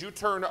Stacy as you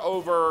turn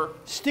over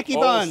Sticky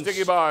buns.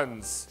 Sticky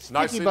buns.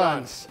 Nicely Sticky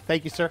buns. done.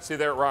 Thank you, sir. See,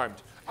 there it rhymed.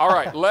 All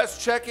right,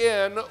 let's check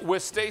in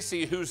with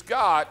Stacy, who's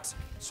got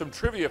some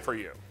trivia for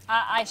you.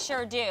 I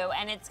sure do,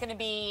 and it's going to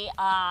be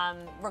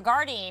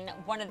regarding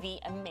one of the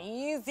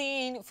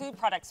amazing food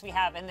products we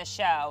have in the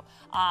show,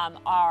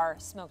 our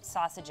smoked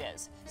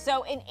sausages.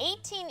 So in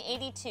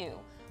 1882,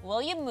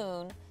 William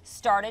Moon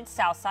started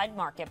Southside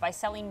Market by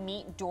selling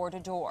meat door to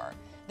door.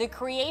 The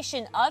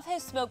creation of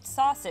his smoked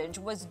sausage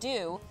was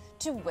due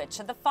to which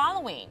of the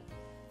following?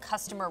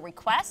 Customer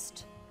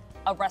request,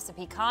 a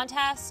recipe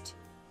contest,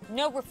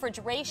 no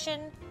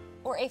refrigeration,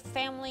 or a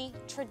family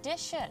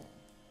tradition?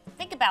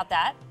 Think about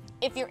that.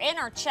 If you're in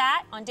our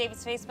chat on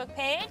David's Facebook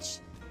page,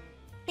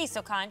 be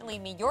so kind to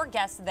leave me your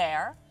guess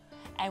there,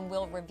 and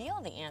we'll reveal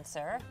the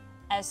answer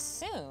as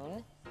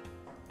soon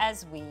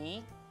as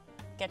we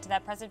get to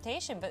that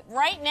presentation. But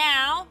right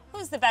now,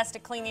 who's the best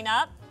at cleaning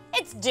up?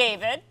 It's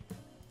David.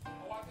 Oh,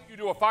 I think you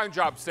do a fine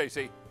job,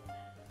 Stacy.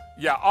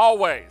 Yeah,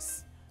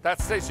 always.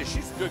 That's Stacy.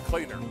 She's a good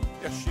cleaner.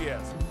 Yes, she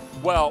is.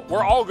 Well,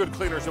 we're all good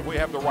cleaners if we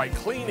have the right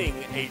cleaning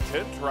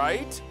agent,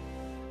 right?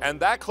 And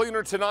that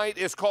cleaner tonight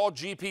is called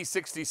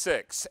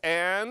GP66.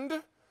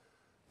 And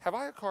have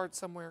I a card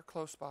somewhere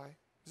close by?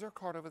 Is there a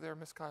card over there,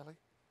 Miss Kylie?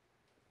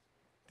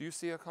 Do you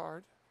see a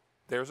card?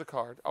 There's a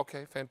card.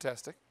 Okay,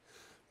 fantastic.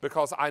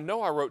 Because I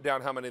know I wrote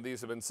down how many of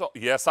these have been sold.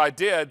 Yes, I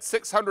did.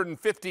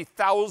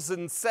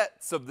 650,000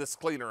 sets of this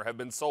cleaner have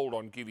been sold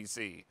on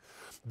QVC.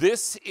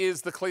 This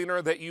is the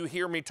cleaner that you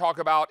hear me talk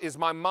about is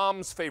my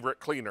mom's favorite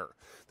cleaner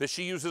that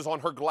she uses on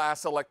her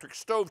Glass electric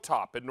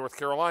stovetop in North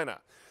Carolina.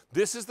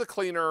 This is the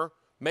cleaner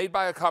made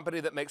by a company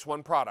that makes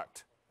one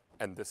product,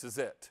 and this is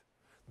it.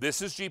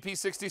 This is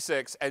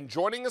GP66, and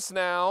joining us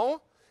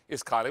now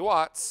is Kylie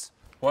Watts,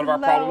 one of our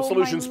problem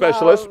solution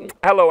specialists.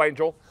 Hello,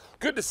 Angel.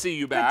 Good to see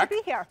you back. Good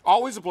to be here.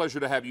 Always a pleasure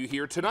to have you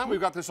here. Tonight we've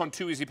got this on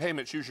 2 easy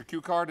payments. Use your Q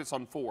card. It's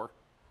on 4.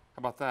 How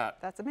about that?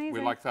 That's amazing.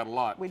 We like that a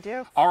lot. We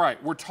do. All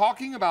right, we're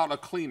talking about a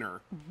cleaner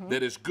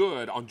that is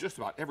good on just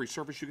about every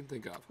surface you can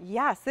think of.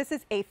 Yes, this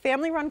is a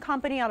family-run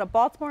company out of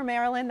Baltimore,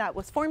 Maryland that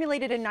was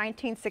formulated in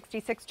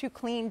 1966 to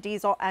clean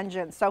diesel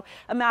engines. So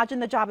imagine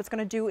the job it's going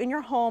to do in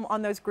your home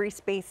on those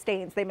grease-based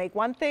stains. They make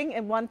one thing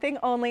and one thing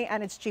only,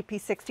 and it's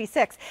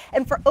GP66.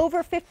 And for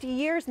over 50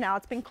 years now,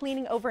 it's been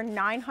cleaning over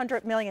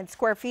 900 million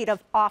square feet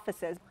of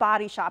offices,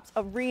 body shops,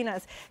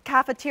 arenas,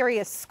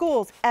 cafeterias,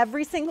 schools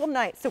every single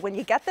night. So when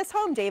you get this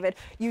home, David,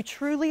 you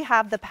truly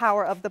have the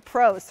power of the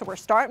pros. So we're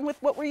starting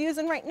with what we're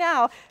using right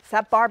now. It's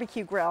that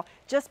barbecue grill.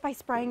 Just by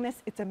spraying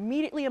this, it's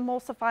immediately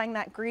emulsifying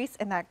that grease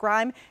and that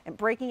grime and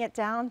breaking it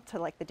down to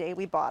like the day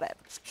we bought it.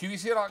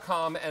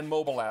 QVC.com and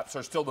mobile apps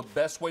are still the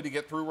best way to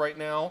get through right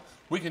now.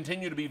 We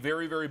continue to be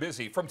very, very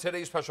busy. From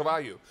today's special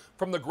value,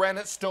 from the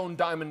granite, stone,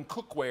 diamond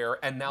cookware,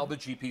 and now the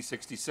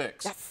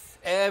GP66. Yes.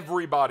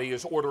 Everybody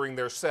is ordering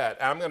their set.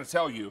 And I'm going to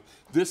tell you,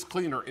 this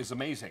cleaner is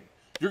amazing.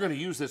 You're going to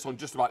use this on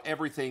just about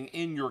everything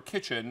in your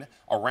kitchen,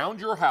 around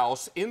your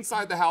house,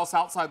 inside the house,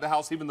 outside the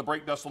house, even the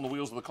brake dust on the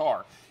wheels of the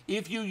car.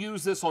 If you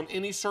use this on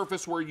any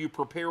surface where you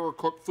prepare or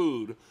cook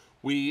food,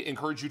 we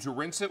encourage you to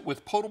rinse it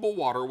with potable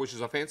water, which is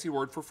a fancy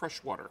word for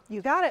fresh water.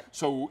 You got it.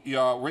 So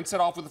rinse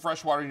it off with the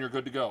fresh water and you're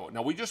good to go.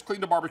 Now, we just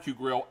cleaned a barbecue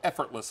grill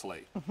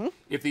effortlessly.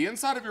 If the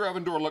inside of your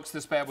oven door looks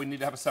this bad, we need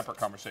to have a separate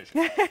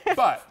conversation.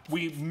 But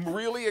we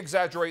really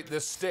exaggerate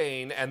this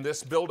stain and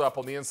this buildup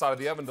on the inside of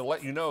the oven to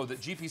let you know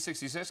that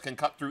GP66 can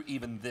cut through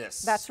even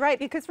this. That's right,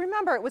 because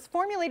remember, it was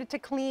formulated to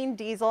clean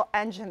diesel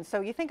engines.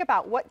 So you think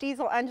about what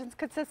diesel engines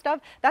consist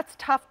of, that's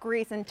tough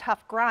grease and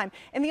tough grime.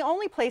 And the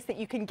only place that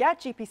you can get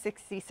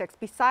GP66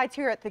 besides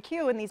here at the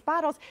Q in these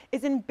bottles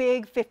is in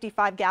big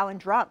 55-gallon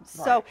drums.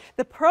 Right. So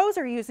the pros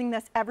are using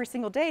this every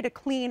single day to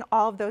clean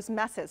all of those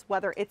messes,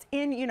 whether it's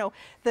in,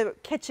 the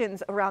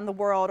kitchens around the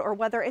world or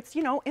whether it's,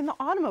 in the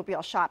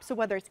automobile shop. So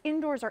whether it's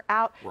indoors or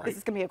out, this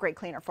is going to be a great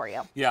cleaner for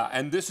you. Yeah,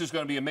 and this is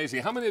going to be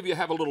amazing. How many of you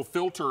have a little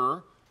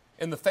filter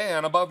in the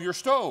fan above your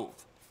stove?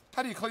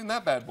 How do you clean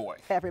that bad boy?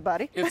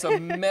 Everybody. It's a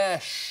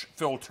mesh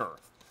filter.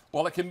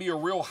 Well, it can be a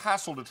real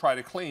hassle to try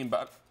to clean,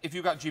 but if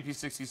you've got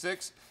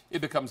GP66, it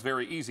becomes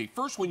very easy.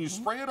 First, when you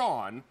spray it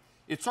on,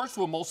 it starts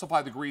to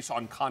emulsify the grease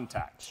on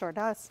contact. Sure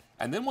does.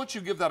 And then once you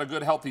give that a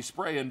good healthy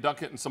spray and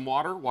dunk it in some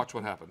water, watch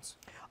what happens.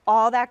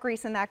 all that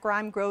grease and that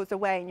grime goes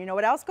away. And you know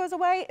what else goes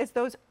away is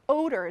those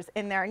odors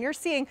in there. And you're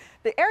seeing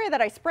the area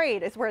that I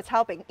sprayed is where it's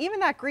helping. Even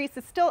that grease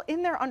is still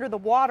in there under the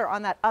water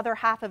on that other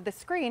half of the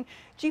screen.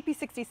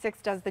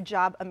 GP66 does the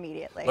job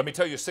immediately. Let me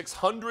tell you,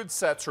 600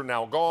 sets are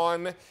now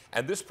gone,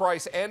 and this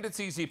price and its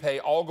easy pay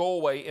all go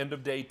away end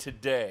of day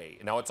today.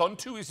 Now, it's on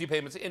 2 easy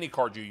payments, any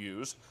card you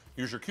use.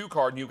 Use your Q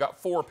card, and you've got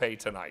 4 pay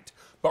tonight.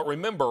 But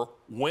remember,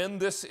 when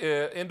this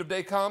end of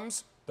day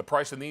comes, the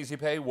price and the easy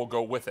pay will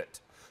go with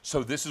it.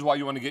 So this is why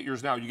you want to get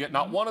yours now. You get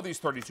not one of these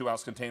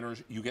 32-ounce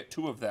containers, you get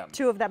 2 of them.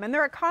 2 of them, and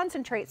they're a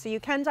concentrate, so you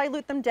can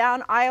dilute them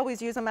down. I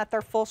always use them at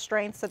their full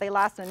strength, so they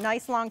last a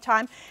nice long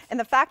time. And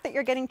the fact that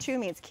you're getting 2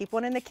 means keep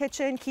one in the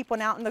kitchen, keep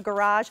one out in the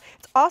garage.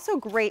 It's also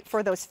great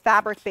for those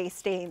fabric-based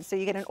stains. So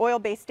you get an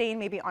oil-based stain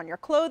maybe on your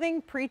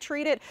clothing,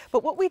 pre-treat it.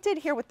 But what we did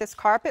here with this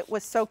carpet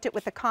was soaked it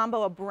with a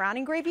combo of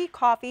browning gravy,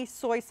 coffee,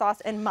 soy sauce,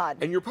 and mud.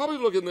 And you're probably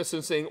looking at this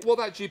and saying, well,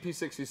 that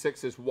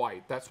GP66 is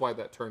white. That's why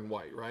that turned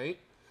white, right?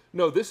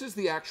 No, this is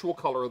the actual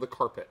color of the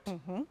carpet.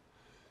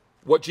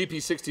 What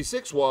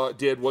GP66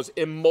 did was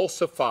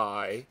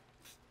emulsify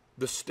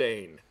the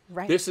stain.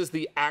 Right. This is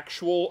the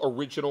actual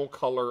original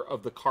color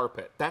of the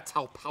carpet. That's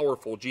how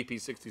powerful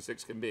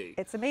GP66 can be.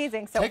 It's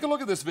amazing. So take a look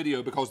at this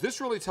video because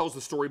this really tells the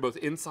story both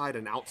inside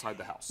and outside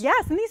the house.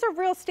 Yes, and these are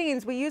real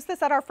stains. We used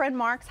this at our friend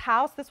Mark's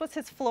house. This was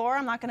his floor.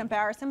 I'm not going to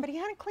embarrass him, but he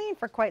hadn't cleaned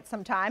for quite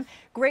some time.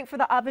 Great for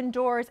the oven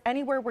doors,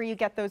 anywhere where you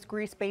get those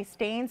grease-based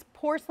stains.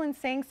 Porcelain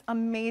sinks,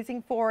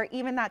 amazing for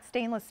even that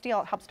stainless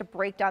steel. It helps to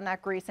break down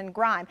that grease and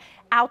grime.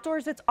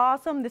 Outdoors, it's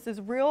awesome. This is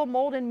real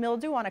mold and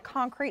mildew on a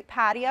concrete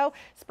patio.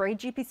 Spray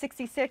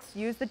GP66.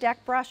 Use the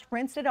deck brush,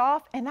 rinsed it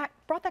off, and that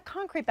brought that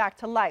concrete back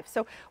to life.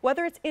 So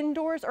whether it's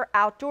indoors or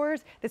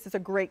outdoors, this is a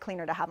great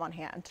cleaner to have on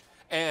hand.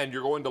 And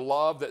you're going to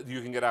love that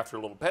you can get after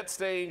little pet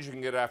stains, you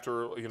can get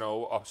after, you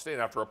know, a stain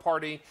after a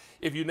party.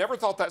 If you never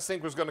thought that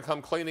sink was going to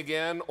come clean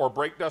again or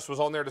brake dust was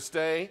on there to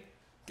stay,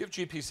 give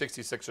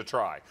GP66 a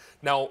try.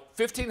 Now,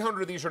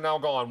 1,500 of these are now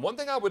gone. One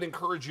thing I would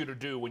encourage you to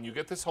do when you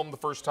get this home the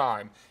first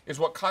time is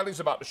what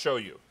Kylie's about to show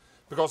you.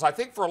 Because I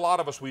think for a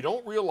lot of us, we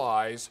don't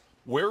realize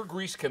where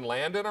grease can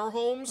land in our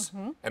homes,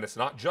 and it's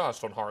not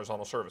just on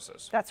horizontal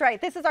surfaces. That's right.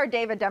 This is our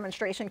David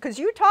demonstration, because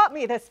you taught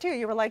me this too.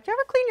 You were like, do you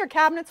ever clean your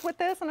cabinets with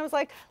this? And I was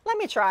like, let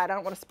me try it. I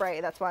don't want to spray.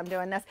 That's why I'm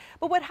doing this.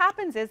 But what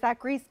happens is that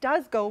grease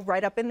does go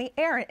right up in the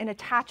air and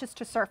attaches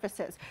to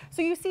surfaces.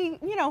 So you see,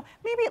 you know,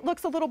 maybe it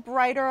looks a little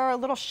brighter, a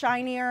little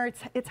shinier.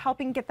 It's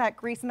helping get that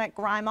grease and that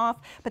grime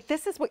off. But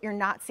this is what you're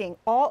not seeing.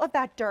 All of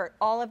that dirt,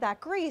 all of that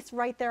grease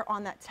right there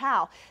on that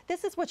towel.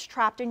 This is what's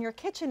trapped in your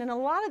kitchen. And a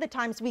lot of the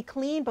times we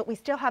clean, but we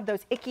still have those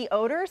icky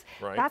odors.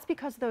 Right. That's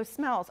because those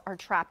smells are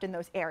trapped in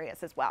those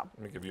areas as well.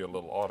 Let me give you a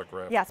little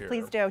autograph Yes, here.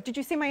 please do. Did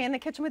you see my In the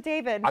Kitchen with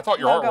David I thought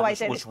your logo?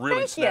 artwork was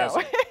really Thank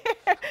snazzy.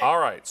 you. All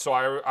right, so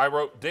I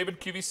wrote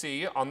David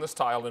QVC on this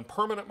tile in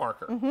permanent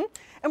marker. And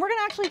we're going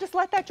to actually just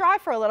let that dry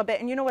for a little bit.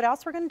 And you know what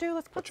else we're going to do?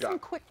 Let's put some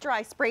quick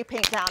dry spray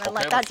paint down and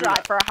let that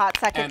dry for a hot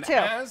second and too.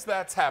 As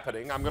that's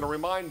happening, I'm going to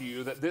remind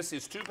you that this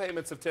is 2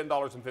 payments of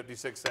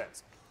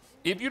 $10.56.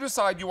 If you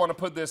decide you want to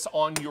put this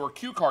on your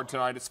Q card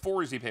tonight, it's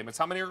 4 easy payments.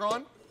 How many are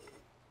gone?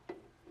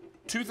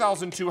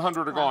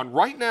 2,200 are gone.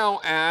 Right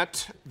now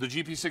at the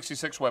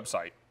GP66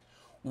 website,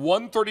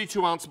 1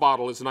 32-ounce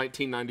bottle is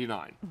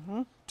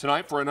 $19.99.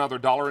 Tonight, for another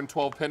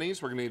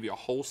 $1.12, we're going to give you a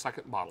whole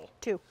second bottle.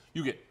 2.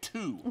 You get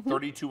 2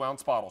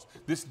 32-ounce bottles.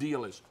 This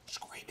deal is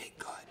screaming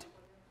good.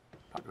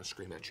 I'm not going to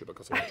scream at you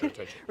because I want your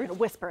attention. We're going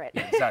to whisper it.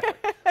 Yeah,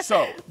 exactly.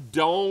 So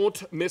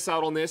don't miss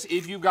out on this.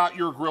 If you've got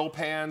your grill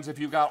pans, if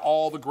you've got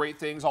all the great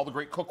things, all the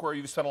great cookware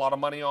you've spent a lot of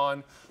money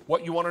on,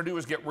 what you want to do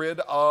is get rid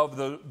of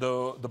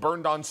the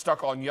burned on,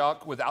 stuck on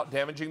yuck without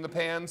damaging the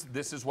pans.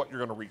 This is what you're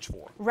going to reach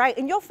for. Right,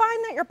 and you'll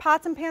find that your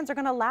pots and pans are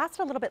going to last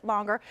a little bit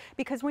longer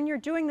because when you're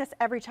doing this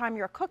every time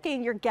you're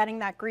cooking, you're getting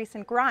that grease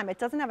and grime. It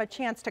doesn't have a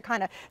chance to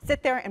kind of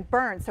sit there and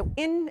burn. So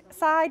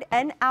inside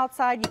and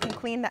outside, you can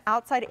clean the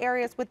outside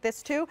areas with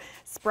this too.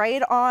 Spray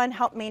it on,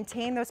 help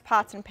maintain those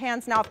pots and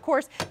pans. Now, of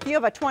course, if you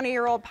have a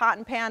 20-year-old pot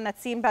and pan that's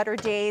seen better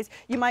days,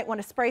 you might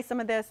want to spray some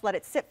of this, let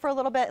it sit for a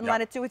little bit and let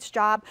it do its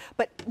job.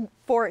 But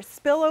for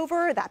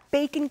spillover, that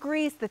bacon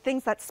grease, the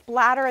things that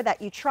splatter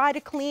that you try to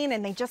clean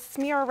and they just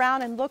smear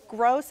around and look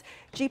gross,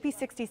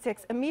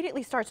 GP66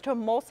 immediately starts to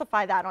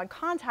emulsify that on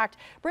contact,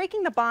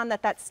 breaking the bond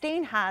that that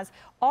stain has.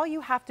 All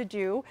you have to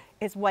do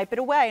is wipe it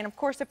away. And of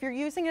course, if you're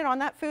using it on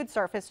that food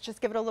surface,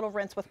 just give it a little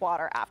rinse with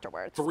water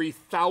afterwards.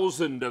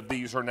 3,000 of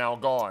these are now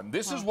gone.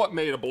 This is what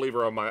made a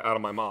believer out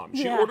of my mom.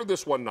 She ordered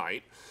this one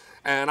night.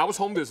 And I was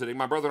home visiting.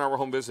 My brother and I were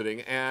home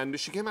visiting. And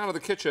she came out of the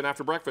kitchen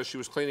after breakfast. She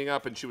was cleaning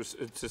up and she was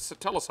to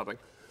tell us something.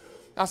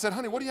 I said,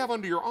 honey, what do you have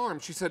under your arm?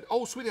 She said,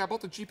 oh, sweetie, I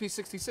bought the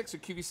GP66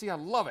 at QVC. I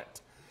love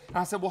it. And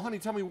I said, well, honey,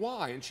 tell me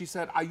why. And she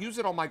said, I use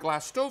it on my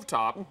glass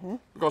stovetop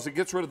because it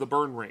gets rid of the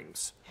burn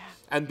rings. Yeah.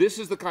 And this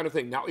is the kind of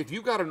thing. Now, if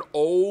you've got an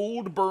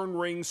old burn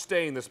ring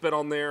stain that's been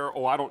on there,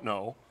 oh, I don't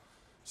know,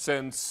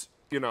 since,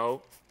 you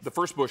know, the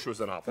first Bush was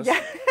in office.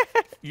 Yeah.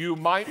 You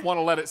might want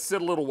to let it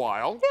sit a little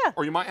while, Yeah.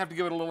 or you might have to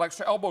give it a little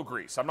extra elbow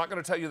grease. I'm not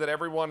going to tell you that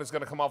everyone is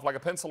going to come off like a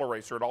pencil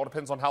eraser. It all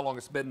depends on how long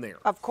it's been there.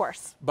 Of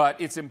course.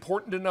 But it's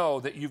important to know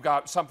that you've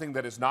got something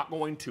that is not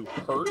going to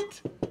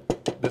hurt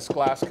this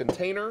glass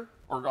container,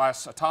 or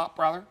glass top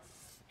rather.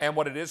 And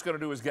what it is going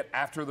to do is get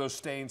after those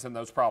stains and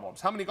those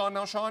problems. How many gone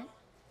now, Sean?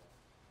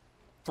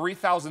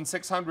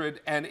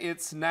 3,600, and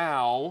it's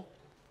now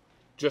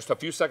just a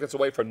few seconds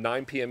away from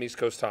 9 p.m. East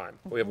Coast time.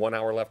 We have 1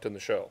 hour left in the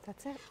show.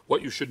 That's it.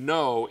 What you should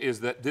know is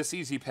that this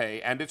Easy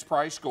Pay and its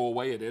price go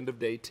away at end of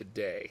day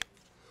today.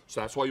 So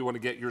that's why you want to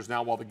get yours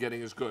now while the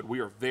getting is good. We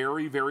are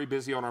very, very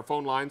busy on our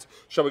phone lines.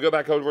 Shall we go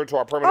back over to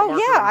our permanent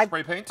marker and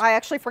spray paint? I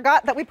actually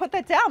forgot that we put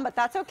that down, but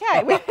that's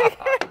okay.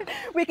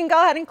 We can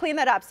go ahead and clean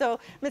that up. So,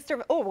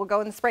 we'll go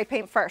in the spray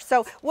paint first.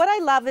 So what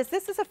I love is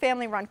this is a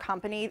family-run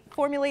company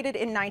formulated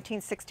in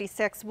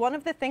 1966. One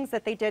of the things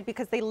that they did,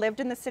 because they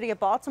lived in the city of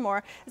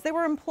Baltimore, is they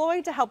were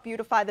employed to help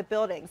beautify the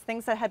buildings,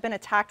 things that had been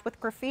attacked with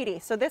graffiti.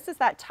 So this is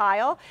that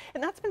tile,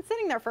 and that's been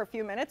sitting there for a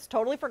few minutes.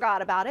 Totally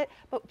forgot about it,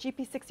 but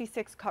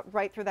GP66 cut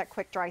right through that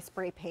quick dry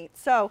spray paint.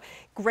 So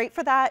great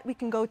for that. We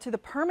can go to the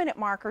permanent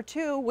marker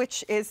too,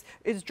 which is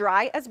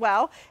dry as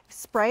well.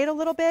 Spray it a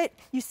little bit.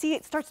 You see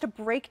it starts to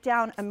break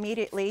down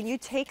immediately, and you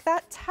take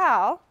that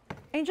towel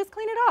and you just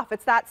clean it off.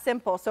 It's that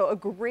simple. So a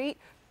great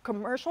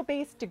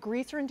commercial-based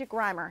degreaser and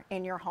degrimer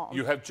in your home.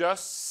 You have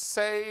just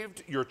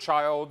saved your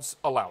child's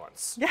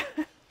allowance,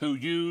 who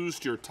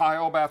used your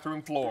tile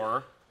bathroom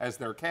floor as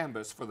their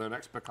canvas for their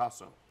next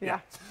Picasso.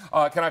 Yeah.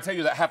 Can I tell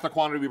you that half the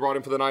quantity we brought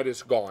in for the night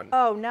is gone?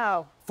 Oh,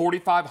 no.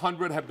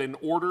 4,500 have been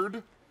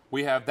ordered.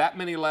 We have that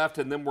many left,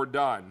 and then we're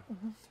done.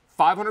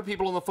 500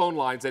 people on the phone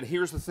lines, and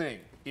here's the thing.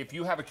 If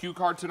you have a Q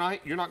card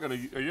tonight, you're not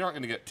going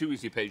to get 2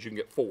 Easy Pays. You can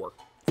get 4.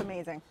 It's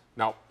amazing.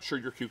 Now, sure,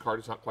 your Q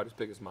card is not quite as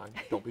big as mine.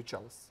 Don't be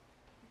jealous.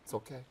 It's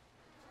okay.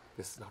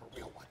 This is not a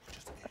real one.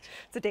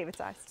 It's a David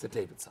size. It's a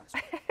David size.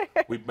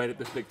 We've made it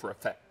this big for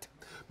effect.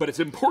 But it's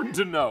important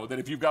to know that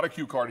if you've got a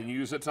Q card and you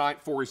use it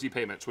tonight, 4 easy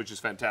payments, which is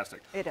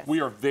fantastic. It is.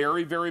 We are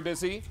very, very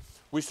busy.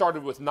 We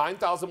started with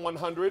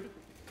 9,100.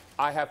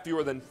 I have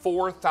fewer than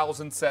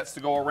 4,000 sets to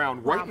go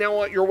around. Right now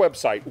on your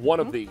website, one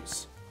of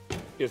these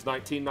is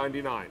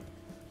 $19.99.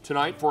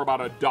 Tonight, for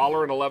about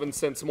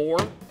 $1.11 more,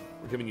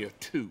 we're giving you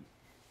 2.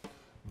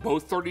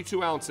 Both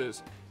 32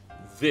 ounces.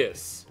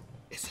 This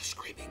is a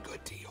screaming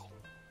good deal.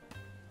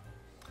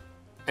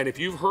 And if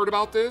you've heard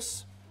about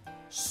this,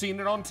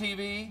 seen it on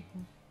TV,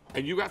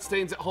 and you got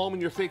stains at home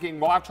and you're thinking,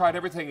 well, I've tried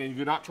everything, and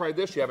you've not tried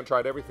this, you haven't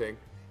tried everything,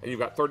 and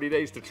you've got 30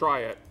 days to try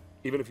it,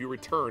 even if you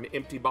return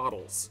empty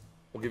bottles,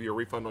 we'll give you a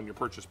refund on your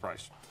purchase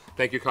price.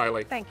 Thank you,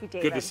 Kylie. Thank you,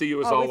 David. Good to see you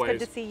as always. Always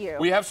good to see you.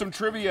 We have some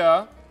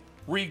trivia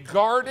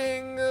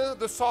regarding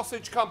the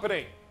sausage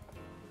company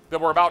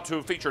that we're about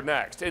to feature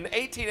next. In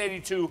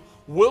 1882,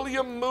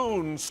 William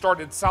Moon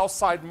started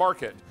Southside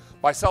Market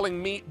by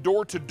selling meat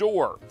door to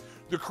door.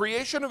 The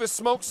creation of his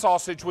smoked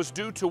sausage was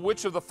due to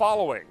which of the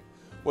following?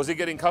 Was he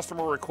getting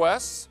customer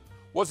requests?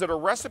 Was it a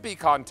recipe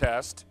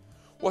contest?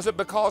 Was it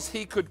because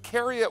he could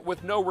carry it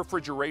with no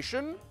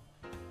refrigeration?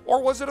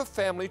 Or was it a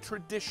family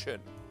tradition?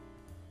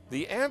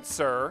 The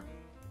answer,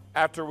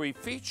 after we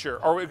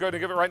feature, are we going to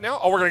give it right now?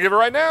 Oh, we're going to give it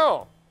right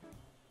now.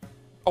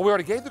 Oh, we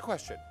already gave the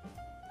question.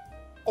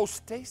 Oh,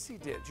 Stacy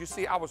did. You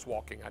see, I was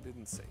walking. I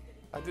didn't see.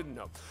 I didn't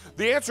know.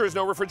 The answer is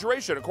no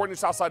refrigeration. According to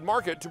Southside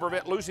Market, to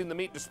prevent losing the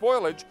meat to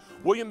spoilage,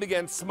 William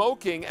began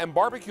smoking and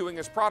barbecuing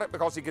his product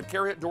because he could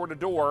carry it door to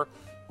door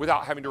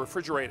without having to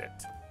refrigerate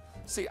it.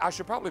 See, I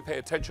should probably pay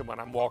attention when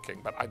I'm walking,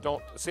 but I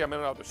don't. See, I'm in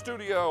another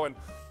studio, and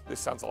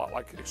this sounds a lot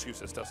like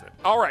excuses, doesn't it?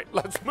 All right,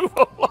 let's move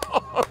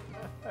along.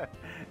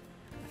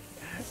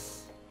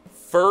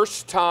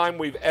 First time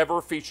we've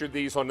ever featured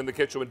these on In the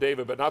Kitchen with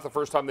David, but not the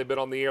first time they've been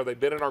on the air. They've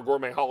been in our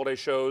gourmet holiday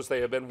shows.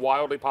 They have been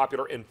wildly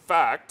popular. In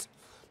fact,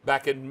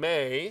 back in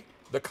May,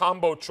 the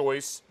combo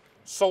choice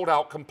sold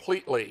out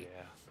completely.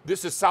 Yeah.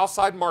 This is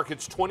Southside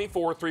Market's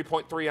 24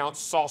 3.3-ounce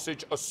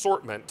sausage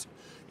assortment.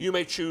 You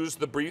may choose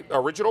the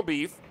original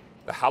beef,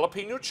 the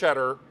jalapeno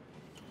cheddar,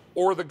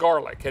 or the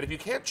garlic. And if you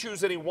can't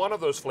choose any one of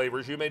those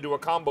flavors, you may do a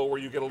combo where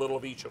you get a little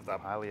of each of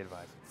them. Highly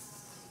advised.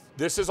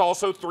 This is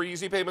also 3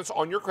 easy payments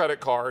on your credit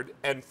card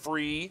and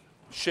free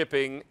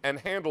shipping and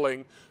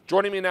handling.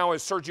 Joining me now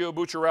is Sergio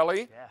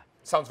Bucciarelli. Yeah.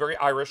 Sounds very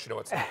Irish. No,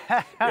 it's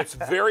not. It's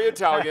very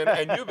Italian.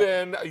 And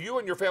you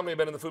and your family have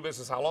been in the food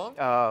business how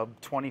long?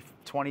 20,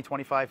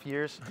 25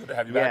 years. Good to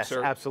have you back, sir.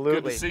 Yes,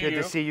 absolutely. Good to see you. Good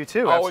to see you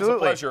too. Always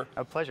absolutely. a pleasure.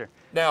 A pleasure.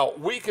 Now,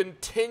 we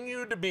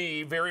continue to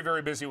be very,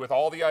 very busy with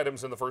all the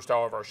items in the first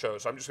hour of our show.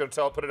 So I'm just going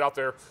to put it out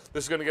there.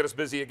 This is going to get us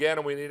busy again,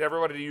 and we need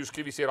everybody to use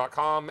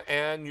QVC.com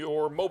and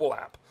your mobile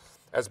app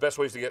as best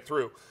ways to get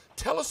through.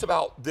 Tell us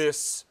about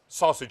this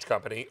sausage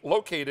company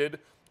located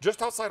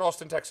Just outside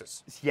Austin,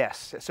 Texas.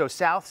 Yes. So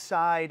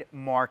Southside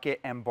Market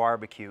and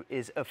Barbecue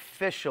is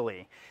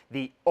officially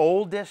the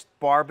oldest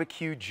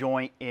barbecue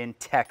joint in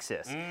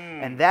Texas.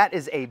 And that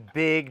is a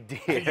big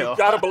deal. You've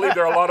got to believe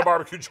there are a lot of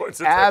barbecue joints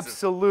in Texas.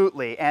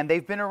 Absolutely. And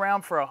they've been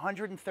around for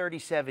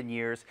 137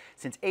 years,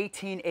 since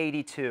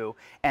 1882.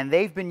 And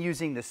they've been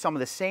using some of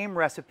the same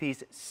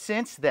recipes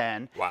since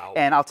then. Wow.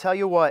 And I'll tell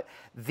you what,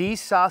 these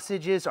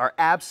sausages are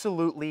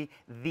absolutely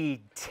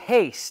the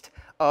taste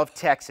of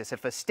Texas.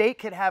 If a state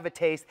could have a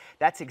taste,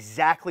 that's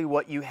exactly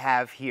what you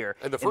have here.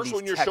 And the first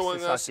one you're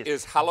showing us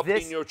is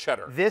jalapeno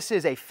cheddar. This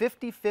is a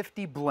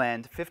 50-50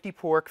 blend, 50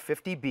 pork,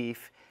 50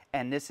 beef,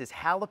 and this is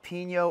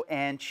jalapeno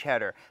and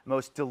cheddar.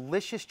 Most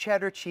delicious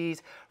cheddar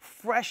cheese,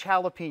 fresh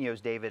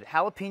jalapenos, David.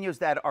 Jalapenos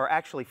that are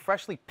actually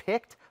freshly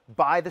picked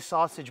by the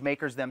sausage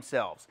makers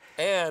themselves.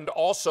 And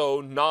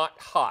also not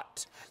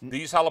hot.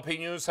 These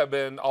jalapenos have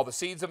been, all the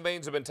seeds and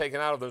veins have been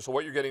taken out of them, so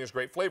what you're getting is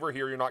great flavor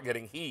here. You're not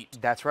getting heat.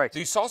 That's right.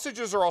 These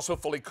sausages are also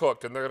fully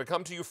cooked, and they're going to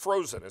come to you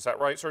frozen. Is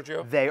that right,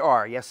 Sergio? They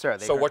are, yes, sir.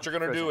 So what you're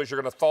going to do is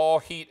you're going to thaw,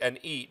 heat, and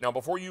eat. Now,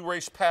 before you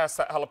race past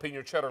that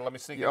jalapeno cheddar, let me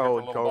sneak in here for a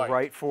little go bite.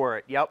 right for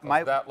it. Yep.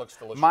 That looks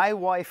delicious. My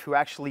wife, who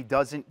actually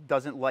doesn't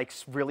like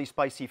really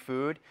spicy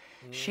food,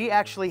 she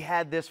actually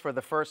had this for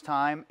the first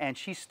time, and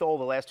she stole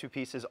the last 2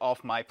 pieces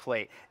off my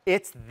plate.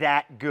 It's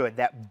that good,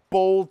 that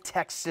bold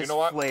Texas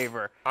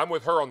flavor. I'm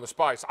with her on the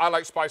spice. I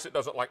like spice, it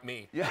doesn't like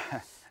me. Yeah.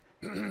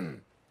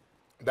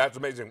 That's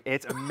amazing.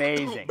 It's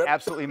amazing,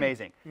 absolutely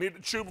amazing. Need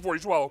to chew before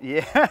you swallow.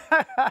 Yeah.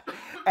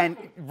 And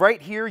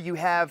right here you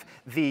have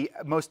the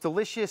most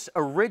delicious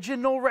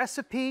original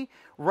recipe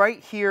right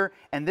here,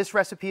 and this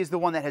recipe is the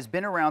one that has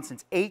been around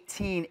since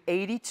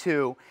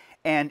 1882.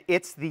 And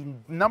it's the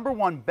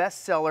 #1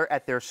 bestseller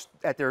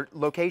at their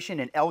location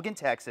in Elgin,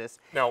 Texas.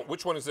 Now,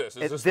 which one is this?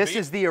 This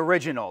is the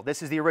original.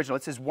 This is the original.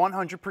 It says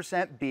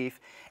 100%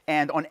 beef,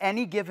 and on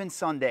any given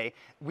Sunday,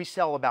 we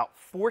sell about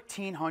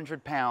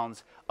 1,400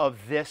 pounds of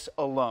this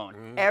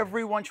alone.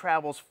 Everyone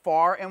travels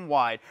far and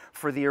wide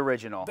for the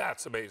original.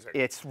 That's amazing.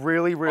 It's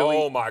really, really.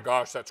 Oh my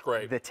gosh, that's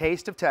great. The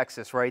taste of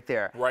Texas, right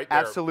there. Right there.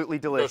 Absolutely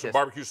delicious. Throw some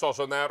barbecue sauce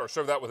on that, or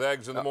serve that with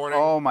eggs in the morning.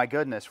 Oh my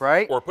goodness,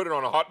 right? Or put it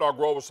on a hot dog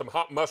roll with some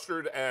hot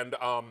mustard and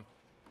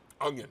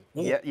onion.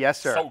 Ooh, yes,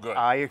 sir. So good.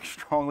 I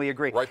strongly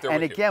agree. Right there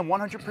and with again,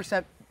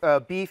 100%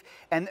 beef,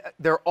 and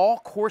they're all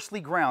coarsely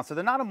ground, so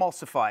they're not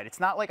emulsified.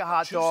 It's not like a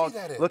hot dog.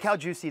 Look how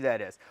juicy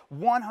that is.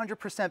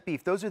 100%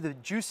 beef. Those are the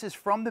juices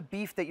from the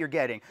beef that you're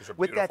getting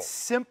with that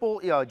simple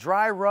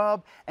dry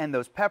rub and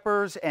those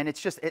peppers, and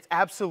it's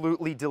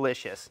absolutely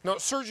delicious. Now,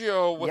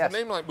 Sergio, with a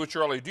name like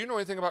Bucciarelli, do you know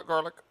anything about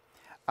garlic?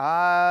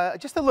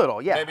 Just a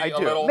little, yeah, Maybe I a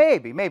do. little?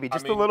 Maybe,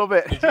 just a little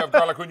bit. Did you have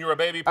garlic when you were a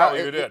baby?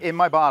 Probably you did. In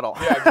my bottle.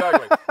 Yeah,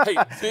 exactly. Hey,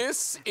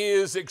 this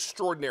is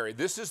extraordinary.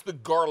 This is the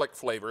garlic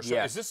flavor. So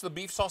is this the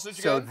beef sausage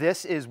again? So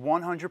this is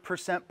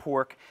 100%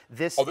 pork.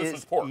 This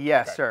is pork.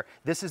 Yes, sir.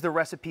 This is the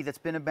recipe that's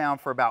been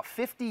abound for about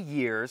 50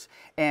 years,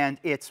 and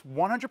it's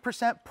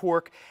 100%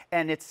 pork,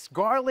 and it's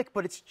garlic,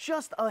 but it's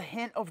just a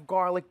hint of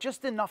garlic,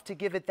 just enough to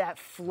give it that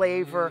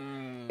flavor.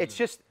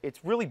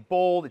 It's really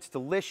bold. It's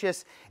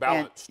delicious.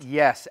 Balanced. And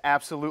yes,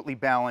 absolutely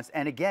balanced.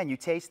 And again, you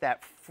taste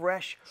that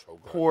fresh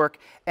pork,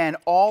 and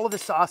all of the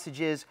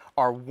sausages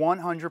are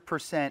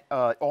 100%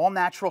 all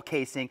natural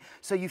casing,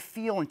 so you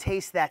feel and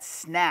taste that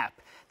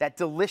snap, that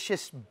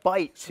delicious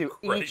bite to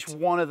each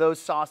one of those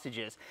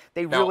sausages.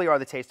 They really are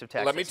the taste of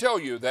Texas. Let me tell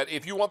you that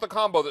if you want the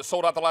combo that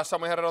sold out the last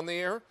time we had it on the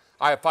air,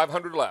 I have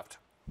 500 left.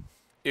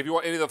 If you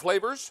want any of the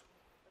flavors,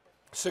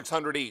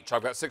 600 each.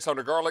 I've got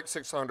 600 garlic,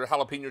 600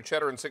 jalapeno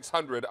cheddar, and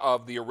 600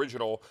 of the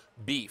original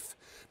beef.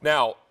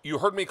 Now, you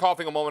heard me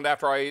coughing a moment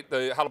after I ate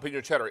the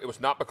jalapeno cheddar. It was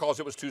not because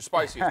it was too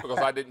spicy. It's because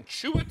I didn't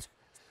chew it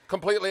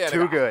completely, and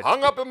it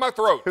hung up in my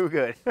throat. Too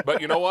good.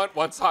 But you know what?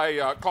 Once I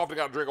coughed and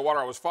got a drink of water,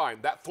 I was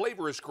fine. That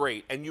flavor is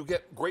great, and you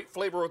get great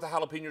flavor with the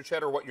jalapeno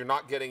cheddar. What you're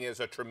not getting is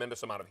a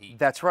tremendous amount of heat.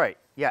 That's right.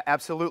 Yeah,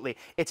 absolutely.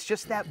 It's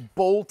just that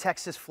bold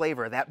Texas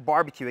flavor, that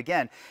barbecue.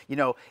 Again, you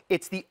know,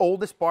 it's the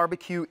oldest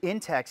barbecue in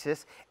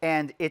Texas,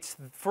 and it's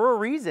for a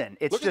reason.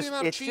 It's look at the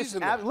amount of cheese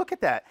in there. Look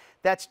at that.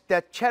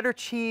 That cheddar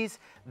cheese,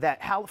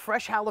 that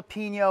fresh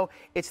jalapeno.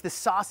 It's the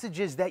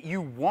sausages that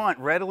you want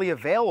readily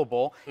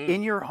available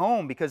in your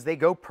home because they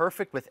go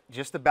perfect with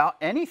just about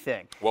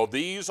anything. Well,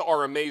 these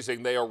are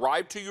amazing. They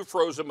arrive to you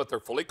frozen, but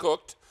they're fully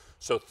cooked.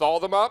 So thaw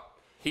them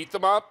up, heat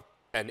them up,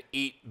 and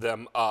eat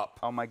them up.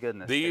 Oh my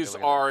goodness. These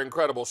are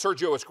incredible.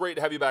 Sergio, it's great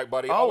to have you back,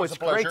 buddy. Oh, always it's a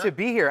pleasure. great to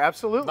be here.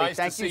 Absolutely. Nice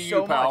Thank to see you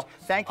so pal. much.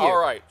 Thank you.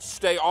 All right,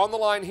 stay on the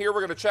line here.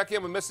 We're going to check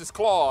in with Mrs.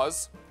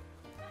 Claus,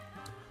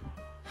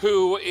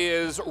 who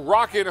is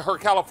rocking her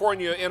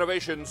California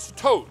Innovations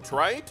tote,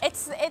 right?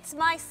 It's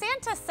my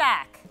Santa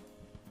sack,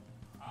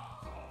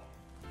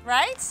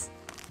 right?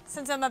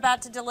 Since I'm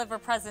about to deliver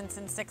presents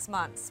in 6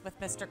 months with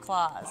Mr.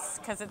 Claus,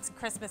 because it's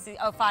Christmas,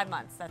 5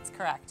 months, that's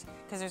correct,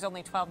 because there's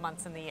only 12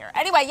 months in the year.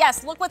 Anyway,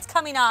 yes, look what's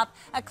coming up.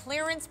 A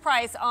clearance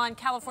price on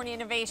California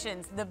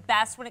Innovations, the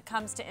best when it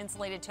comes to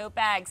insulated tote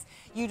bags.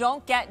 You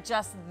don't get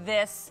just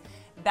this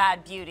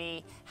bad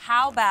beauty.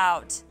 How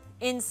about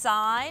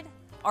inside?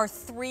 are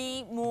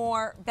 3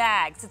 more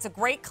bags. It's a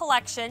great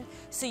collection,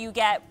 so you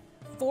get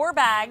 4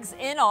 bags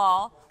in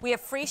all. We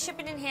have free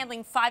shipping and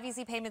handling, 5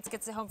 easy payments,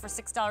 gets it home for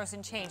 $6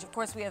 and change. Of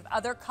course, we have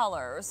other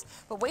colors,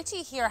 but wait till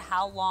you hear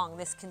how long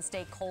this can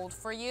stay cold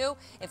for you.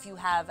 If you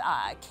have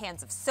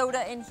cans of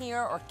soda in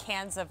here or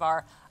cans of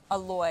our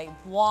Alloy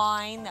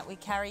wine that we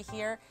carry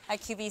here at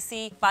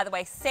QVC. By the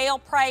way, sale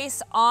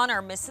price on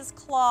our Mrs.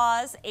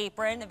 Claus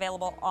apron,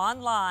 available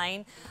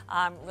online.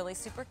 Really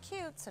super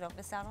cute, so don't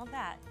miss out on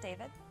that.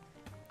 David?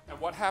 And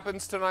what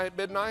happens tonight at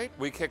midnight?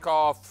 We kick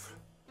off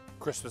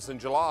Christmas in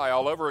July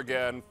all over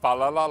again. Fa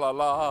la la la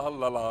la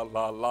la la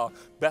la la.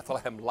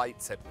 Bethlehem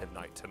lights at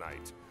midnight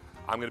tonight.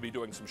 I'm going to be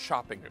doing some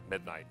shopping at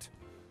midnight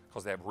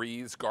because they have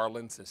wreaths,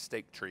 garlands, and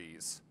stake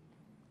trees.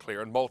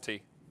 Clear and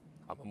multi.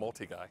 I'm a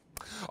multi guy.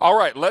 All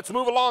right, let's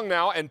move along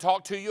now and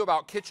talk to you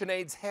about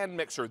KitchenAid's hand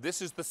mixer.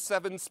 This is the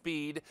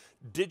 7-speed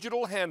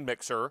digital hand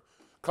mixer.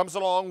 Comes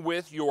along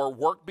with your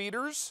work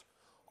beaters.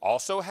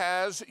 Also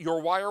has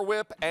your wire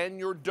whip and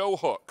your dough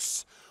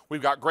hooks.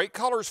 We've got great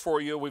colors for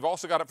you. We've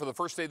also got it for the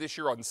first day this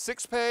year on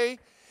 6-pay,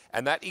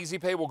 and that easy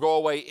pay will go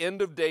away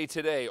end of day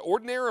today.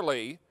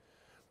 Ordinarily,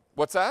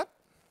 what's that?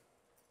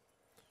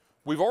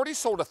 We've already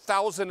sold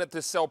 1,000 at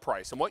this sale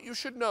price, and what you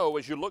should know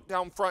as you look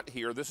down front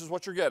here, this is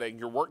what you're getting,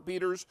 your work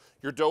beaters,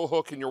 your dough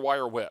hook, and your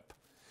wire whip.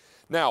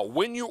 Now,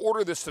 when you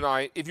order this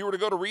tonight, if you were to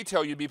go to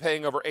retail, you'd be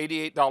paying over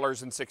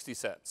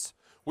 $88.60.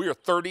 We are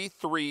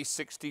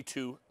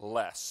 $33.62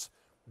 less.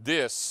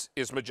 This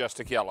is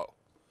Majestic Yellow.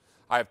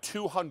 I have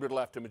 200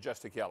 left in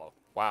Majestic Yellow.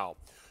 Wow.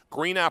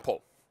 Green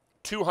Apple,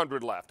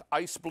 200 left.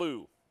 Ice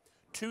Blue,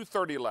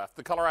 230 left.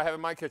 The color I have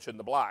in my kitchen,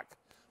 the black,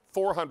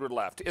 400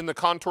 left. In the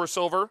Contour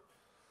Silver,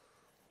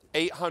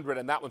 800,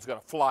 and that one's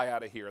going to fly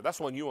out of here. That's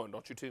the one you own,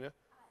 don't you, Tina? This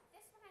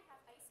one I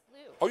have Ice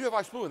Blue. Oh, you have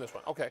Ice Blue in this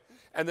one. Okay.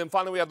 And then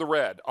finally we have the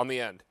red on the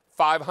end.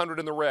 500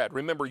 in the red.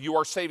 Remember, you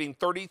are saving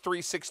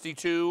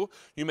 $33.62.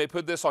 You may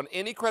put this on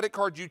any credit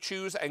card you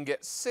choose and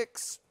get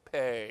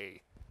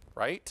 6-pay,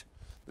 right?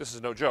 This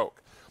is no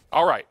joke.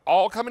 All right,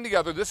 all coming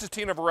together. This is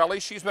Tina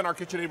Varelli. She's been our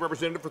KitchenAid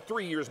representative for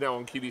 3 years now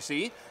on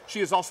QVC.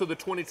 She is also the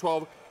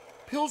 2012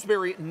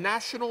 Pillsbury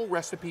National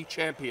Recipe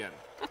Champion.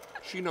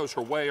 She knows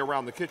her way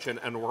around the kitchen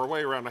and her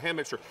way around a hand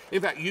mixer.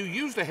 In fact, you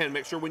used a hand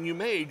mixer when you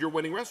made your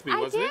winning recipe,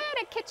 wasn't it? I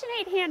did, a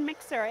KitchenAid hand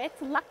mixer.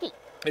 It's lucky.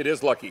 It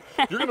is lucky.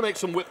 You're going to make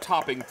some whip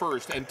topping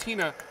first. And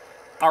Tina,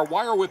 our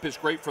wire whip is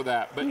great for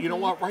that. But you know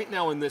what? Right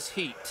now in this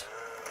heat,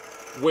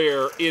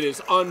 where it is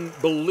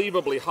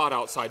unbelievably hot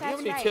outside. Do you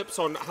have any tips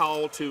on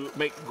how to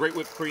make great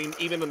whipped cream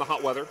even in the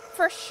hot weather?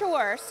 For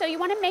sure. So you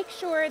want to make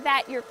sure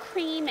that your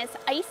cream is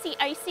icy,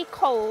 icy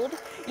cold.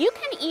 You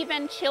can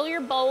even chill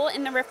your bowl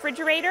in the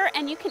refrigerator,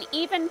 and you can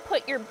even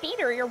put your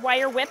beater, your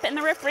wire whip, in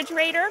the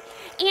refrigerator.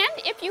 And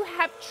if you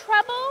have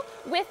trouble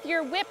with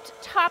your whipped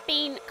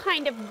topping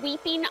kind of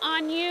weeping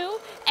on you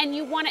and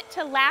you want it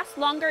to last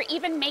longer,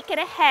 even make it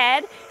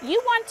ahead,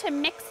 you want to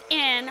mix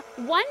in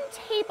 1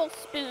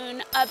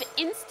 tablespoon of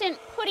instant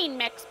pudding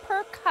mix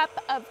per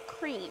cup of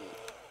cream.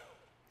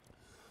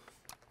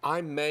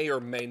 I may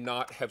or may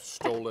not have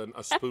stolen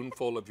a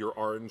spoonful of your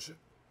orange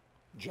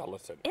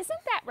gelatin. Isn't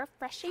that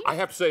refreshing? I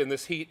have to say, in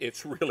this heat,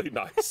 it's really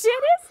nice. It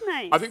is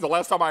nice. I think the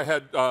last time I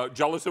had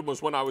gelatin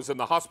was when I was in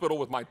the hospital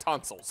with my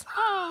tonsils.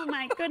 Oh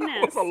my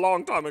goodness. It was a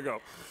long time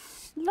ago.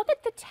 Look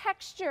at the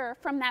texture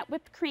from that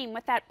whipped cream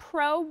with that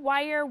Pro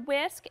Wire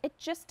whisk. It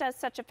just does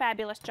such a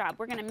fabulous job.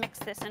 We're going to mix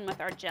this in with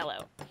our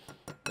Jell-O.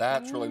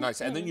 That's really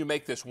nice. And then you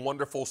make this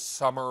wonderful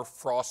summer,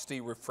 frosty,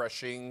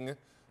 refreshing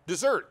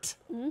dessert,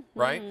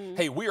 right?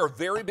 Hey, we are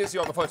very busy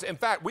on the phones. In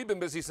fact, we've been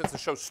busy since the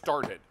show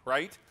started,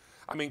 right?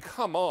 I mean,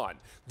 come on.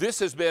 This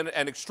has been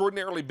an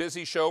extraordinarily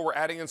busy show. We're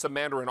adding in some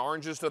mandarin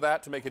oranges to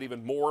that to make it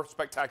even more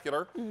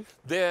spectacular.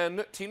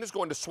 Then Tina's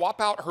going to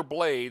swap out her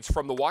blades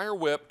from the wire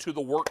whip to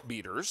the work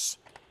beaters.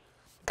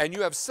 And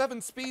you have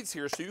 7 speeds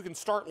here, so you can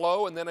start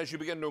low, and then as you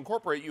begin to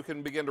incorporate, you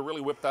can begin to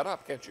really whip that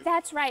up, can't you?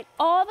 That's right.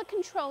 All the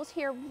controls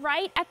here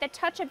right at the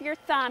touch of your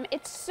thumb.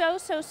 It's so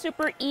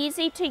super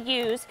easy to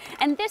use.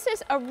 And this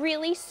is a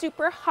really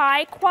super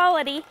high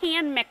quality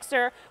hand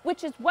mixer,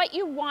 which is what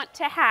you want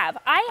to have.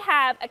 I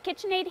have a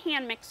KitchenAid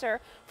hand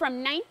mixer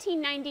from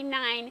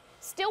 1999.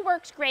 Still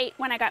works great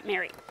when I got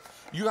married.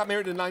 You got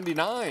married in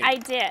 99? I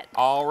did.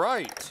 All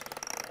right.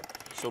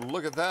 So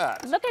look at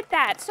that. Look at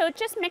that. So it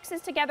just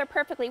mixes together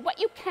perfectly. What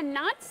you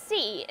cannot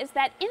see is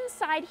that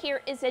inside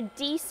here is a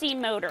DC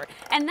motor,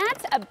 and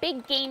that's a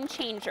big game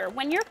changer.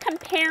 When you're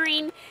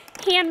comparing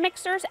hand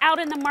mixers out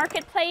in the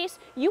marketplace,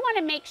 you want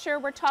to make sure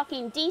we're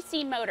talking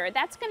DC motor.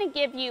 That's going to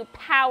give you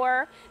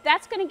power,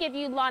 that's going to give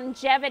you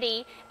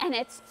longevity, and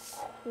it's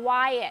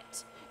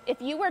quiet. If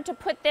you were to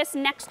put this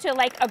next to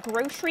like a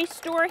grocery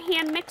store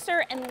hand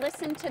mixer and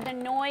listen to the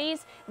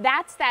noise,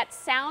 that's that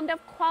sound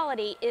of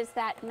quality, is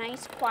that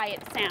nice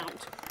quiet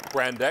sound.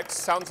 Brand X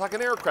sounds like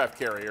an aircraft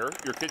carrier.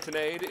 Your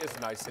KitchenAid is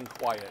nice and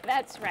quiet.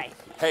 That's right.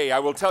 Hey, I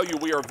will tell you,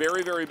 we are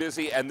very, very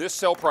busy, and this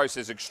sale price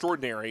is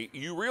extraordinary.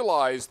 You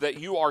realize that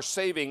you are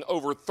saving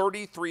over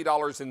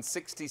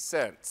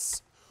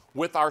 $33.60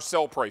 with our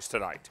sale price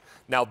tonight.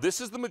 Now,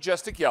 this is the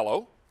Majestic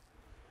Yellow.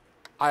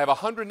 I have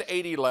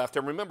 180 left,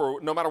 and remember,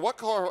 no matter what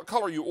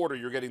color you order,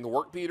 you're getting the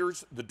work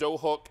beaters, the dough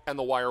hook, and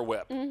the wire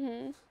whip.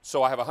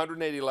 So I have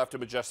 180 left in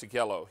Majestic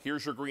Yellow.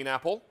 Here's your green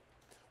apple,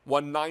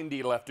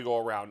 190 left to go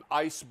around.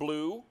 Ice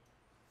blue,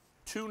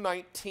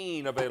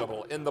 219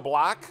 available. In the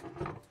black,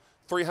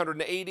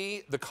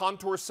 380. The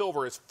contour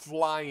silver is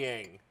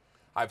flying.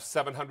 I have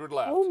 700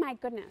 left. Oh my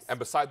goodness. And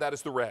beside that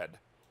is the red.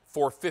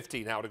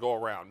 450 now to go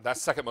around.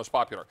 That's second most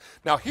popular.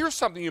 Now here's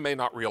something you may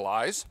not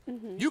realize.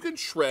 You can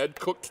shred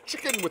cooked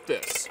chicken with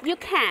this. You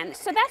can.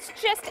 So that's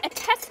just a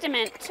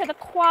testament to the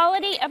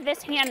quality of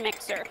this hand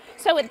mixer.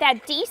 So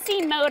that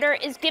DC motor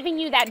is giving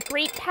you that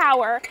great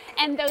power,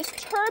 and those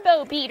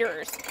turbo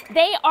beaters,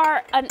 they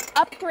are an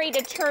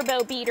upgraded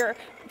turbo beater.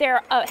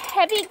 They're a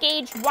heavy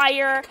gauge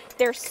wire,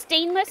 they're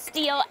stainless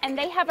steel, and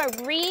they have a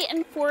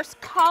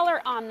reinforced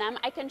collar on them.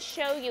 I can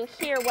show you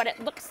here what it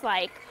looks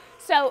like.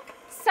 So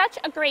such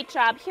a great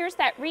job. Here's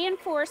that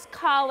reinforced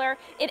collar.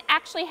 It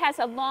actually has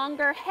a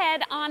longer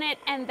head on it,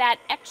 and that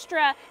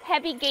extra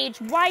heavy gauge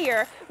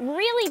wire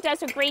really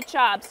does a great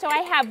job. So I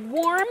have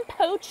warm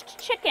poached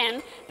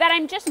chicken that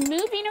I'm just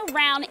moving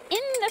around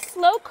in the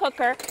slow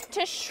cooker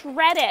to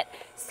shred it.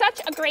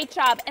 Such a great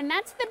job, and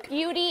that's the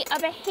beauty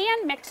of a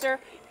hand mixer.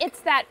 It's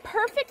that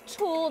perfect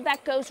tool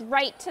that goes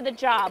right to the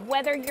job.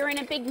 Whether you're in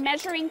a big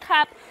measuring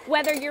cup,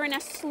 whether you're in a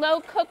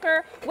slow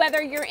cooker,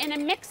 whether you're in a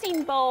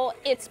mixing bowl,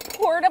 it's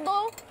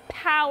portable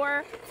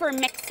power for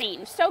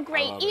mixing. So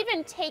great.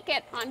 Even take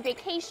it on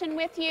vacation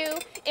with you.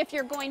 If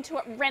you're going to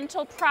a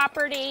rental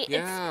property,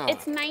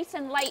 it's nice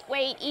and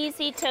lightweight,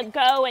 easy to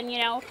go, and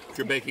if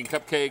you're baking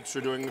cupcakes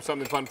or doing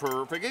something fun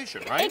for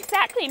vacation, right?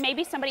 Exactly.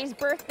 Maybe somebody's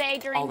birthday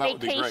during that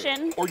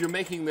vacation. Would be great. Or you're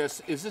making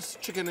this, is this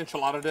chicken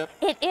enchilada dip?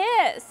 It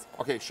is.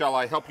 Okay, shall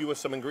I help you with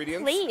some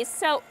ingredients? Please.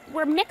 So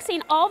we're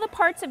mixing all the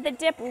parts of the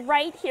dip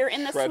right here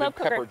in the slow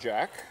cooker. Pepper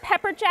jack.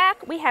 Pepper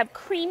jack. We have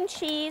cream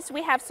cheese.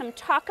 We have some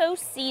taco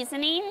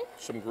seasoning.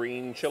 Some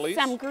green chilies.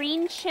 Some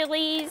green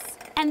chilies.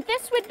 And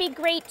this would be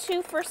great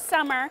too for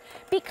summer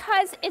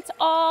because it's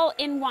all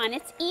in one.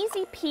 It's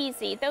easy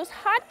peasy. Those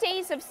hot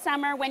days of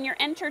summer when you're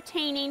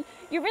entertaining,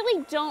 you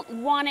really don't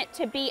want it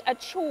to be a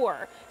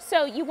chore.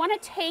 So you want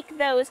to take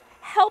those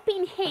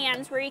helping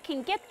hands where you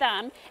can get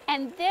them,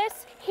 and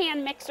this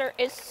hand mixer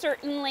is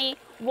certainly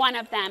one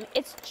of them.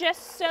 It's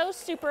just so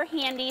super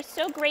handy,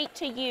 so great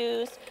to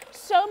use,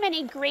 so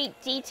many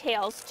great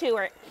details to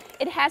it.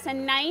 It has a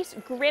nice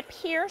grip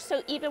here,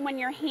 so even when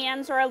your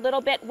hands are a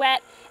little bit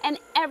wet, and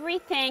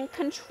everything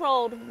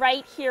controlled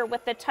right here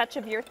with the touch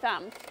of your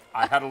thumb.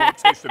 I had a little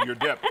taste of your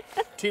dip.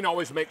 Tina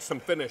always makes some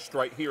finished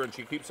right here, and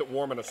she keeps it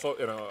warm in a slow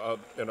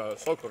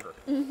cooker.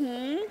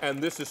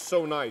 And this is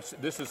so nice.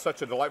 This is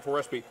such a delightful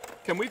recipe.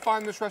 Can we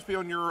find this recipe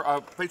on your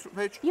Facebook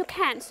page? You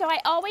can. So I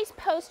always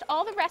post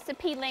all the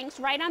recipe links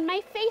right on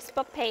my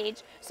Facebook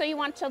page. So you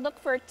want to look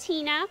for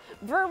Tina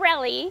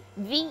Verrelli,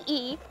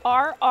 V-E-R-R-E-L-L-I,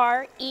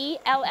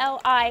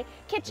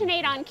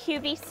 KitchenAid on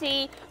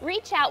QVC.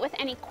 Reach out with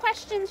any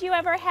questions you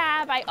ever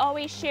have. I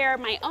always share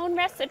my own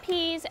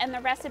recipes and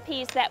the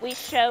recipes that we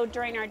show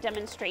during our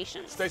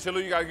demonstrations. Stacey Lou,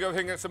 you gotta go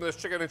ahead and get some of this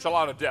chicken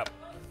enchilada dip.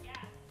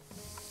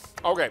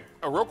 Okay,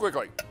 real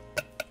quickly.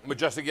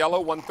 Majestic Yellow,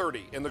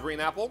 130. In the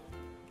green apple,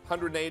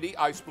 180.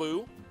 Ice blue,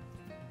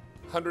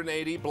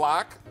 180.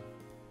 Black,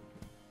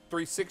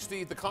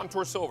 360. The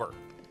contour silver,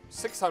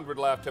 600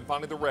 left. And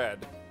finally the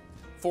red,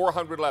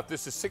 400 left.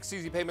 This is 6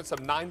 easy payments of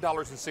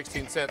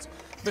 $9.16.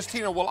 Miss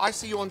Tina, will I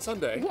see you on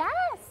Sunday? Yes.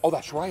 Oh,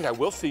 that's right. I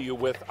will see you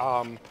with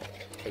a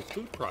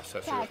food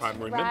processor, if I'm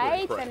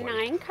remembering correctly.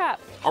 The 9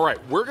 cup. All right,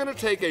 we're going to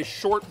take a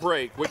short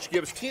break, which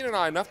gives Tina and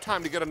I enough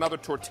time to get another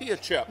tortilla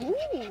chip.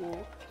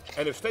 Ooh.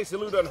 And if Stacey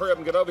Lou doesn't hurry up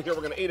and get over here,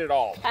 we're going to eat it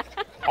all.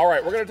 All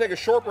right, we're going to take a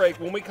short break.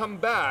 When we come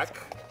back,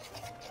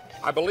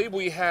 I believe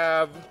we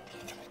have,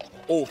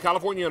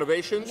 California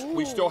Innovations.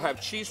 We still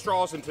have cheese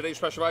straws in today's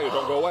special value.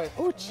 Don't go away.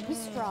 Oh,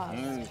 cheese straws.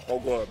 So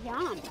good.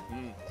 Yum.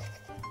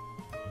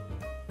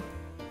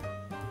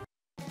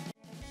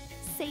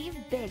 Save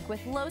big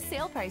with low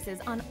sale prices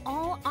on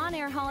all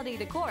on-air holiday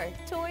decor,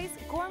 toys,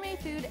 gourmet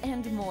food,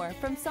 and more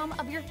from some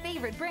of your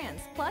favorite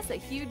brands, plus a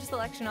huge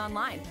selection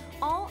online,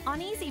 all on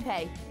Easy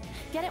Pay.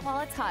 Get it while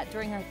it's hot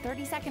during our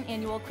 32nd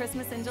annual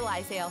Christmas in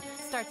July sale.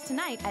 Starts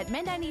tonight at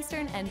midnight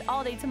Eastern and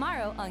all day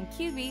tomorrow on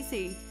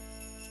QVC.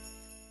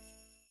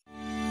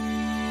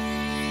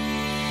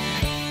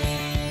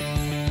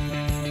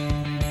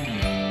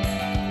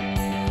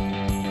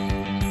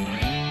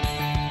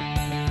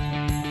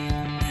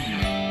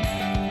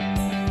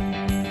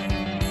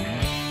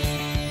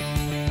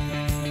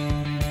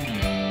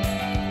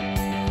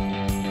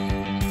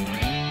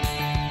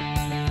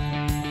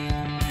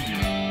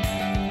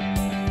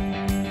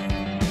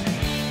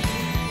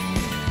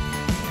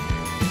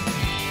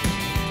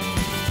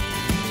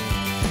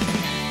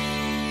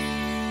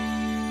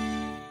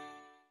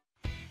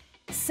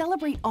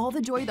 Celebrate all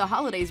the joy the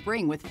holidays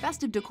bring with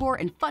festive decor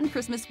and fun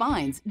Christmas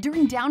finds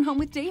during Down Home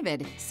with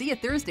David. See you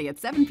Thursday at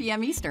 7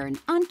 p.m. Eastern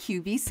on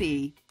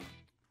QVC.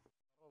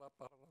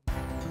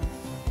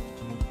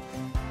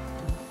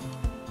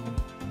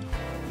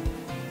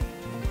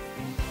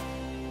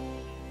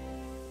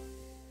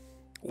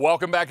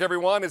 Welcome back,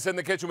 everyone. It's In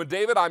the Kitchen with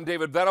David. I'm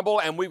David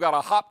Venable, and we've got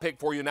a hot pick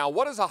for you. Now,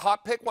 what is a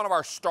hot pick? One of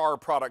our star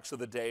products of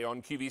the day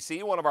on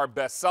QVC, one of our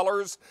best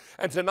sellers.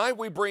 And tonight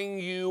we bring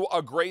you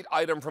a great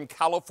item from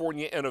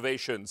California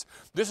Innovations.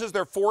 This is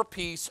their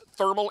 4-piece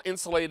thermal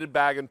insulated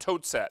bag and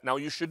tote set. Now,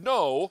 you should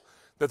know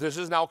that this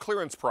is now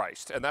clearance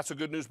priced, and that's a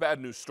good news, bad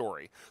news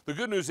story. The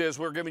good news is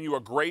we're giving you a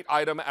great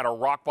item at a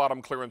rock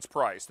bottom clearance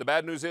price. The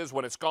bad news is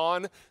when it's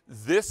gone,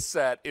 this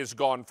set is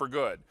gone for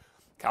good.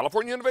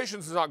 California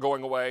Innovations is not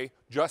going away,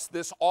 just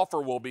this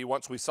offer will be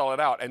once we sell it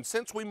out. And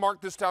since we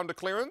marked this down to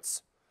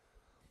clearance,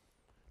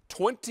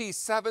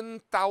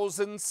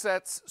 27,000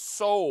 sets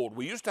sold.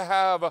 We used to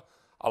have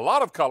a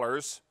lot of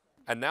colors,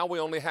 and now we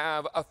only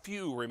have a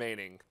few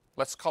remaining.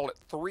 Let's call it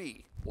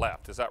 3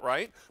 left, is that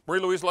right?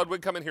 Marie-Louise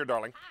Ludwig, come in here,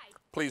 darling. Hi.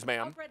 Please,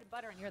 ma'am. Bread and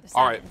butter, and you're the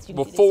All right,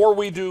 before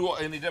we do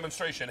any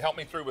demonstration, help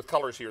me through with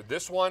colors here.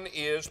 This one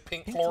is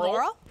pink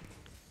floral.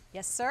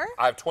 Yes, sir.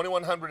 I have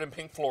 2100 in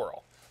pink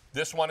floral.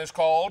 This one is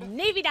called?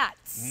 Navy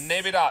Dots.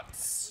 Navy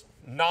Dots.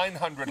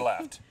 900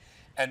 left.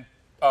 And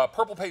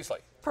purple paisley.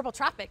 Purple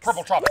Tropics.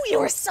 Purple Tropics. Ooh, you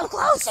were so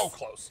close. So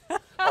close. All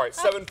right,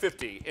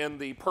 750 in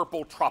the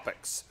Purple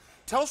Tropics.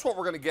 Tell us what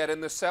we're going to get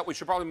in this set. We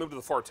should probably move to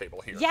the far table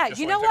here. Yeah,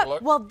 Just you know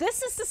what? Well,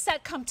 this is the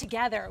set come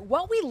together.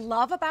 What we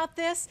love about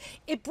this,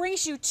 it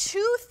brings you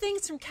 2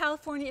 things from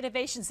California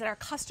Innovations that our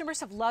customers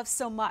have loved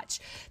so much.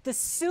 The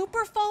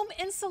super foam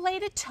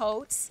insulated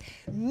totes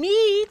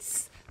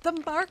meets the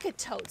market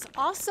totes,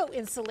 also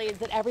insulated,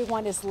 that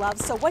everyone has loved.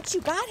 So what you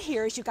got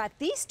here is you got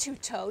these 2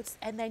 totes,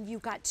 and then you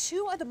got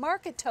 2 of the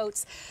market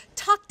totes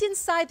tucked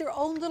inside their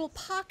own little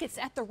pockets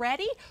at the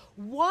ready.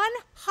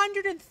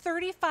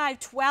 135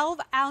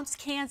 12-ounce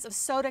cans of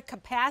soda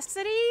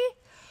capacity.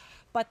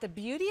 But the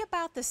beauty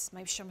about this, I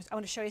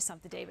want to show you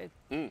something, David.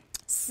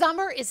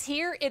 Summer is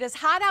here, it is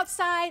hot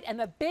outside, and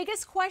the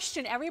biggest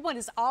question everyone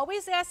is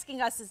always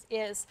asking us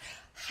is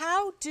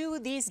how do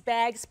these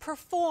bags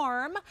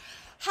perform?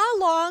 How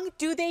long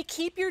do they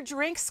keep your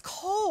drinks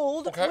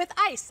cold with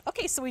ice?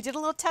 Okay, so we did a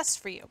little test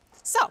for you.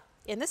 So,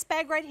 in this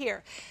bag right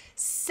here,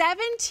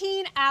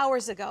 17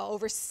 hours ago,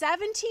 over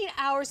 17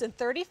 hours and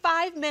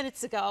 35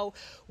 minutes ago,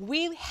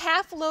 we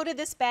half loaded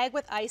this bag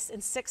with ice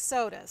and 6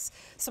 sodas.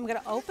 So I'm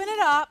gonna open it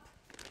up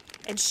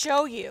and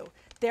show you.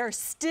 There's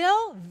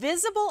still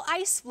visible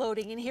ice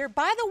floating in here.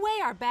 By the way,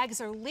 our bags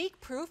are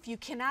leak-proof. You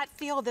cannot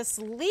feel this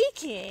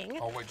leaking.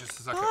 Oh, wait just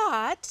a second.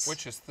 But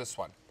which is this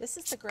one? This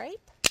is the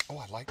grape. Oh,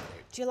 I like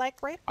grape. Do you like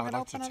grape? I would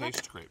like to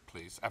taste grape,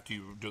 please, after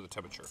you do the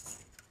temperature.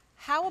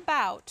 How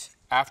about?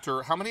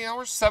 After how many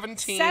hours?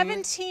 17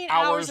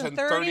 hours and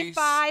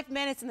 35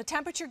 minutes, and the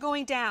temperature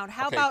going down.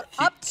 How about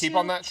keep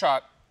on that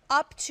shot.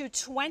 Up to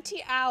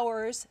 20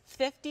 hours,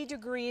 50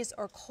 degrees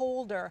or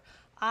colder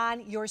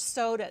on your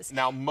sodas.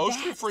 Now,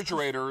 most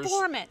refrigerators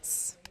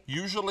performance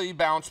usually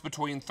bounce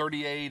between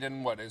 38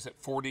 and what is it,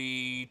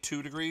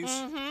 42 degrees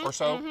or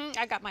so?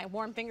 I got my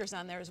warm fingers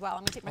on there as well. I'm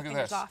gonna take my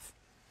fingers off.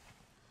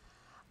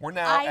 We're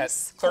now at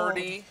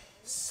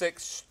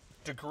 36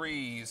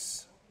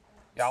 degrees.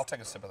 Yeah, I'll take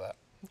a sip of that.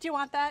 Do you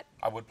want that?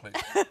 I would, please.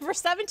 For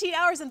 17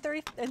 hours and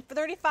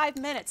 35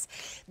 minutes.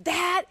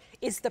 That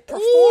is the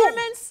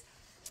performance. Ooh.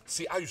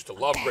 See, I used to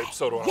love grape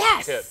soda when I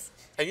was a kid.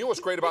 And you know what's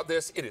great about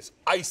this? It is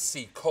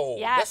icy cold.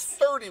 Yes. That's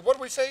 30, what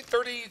did we say,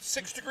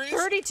 36 degrees?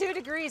 32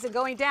 degrees and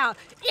going down.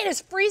 It is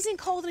freezing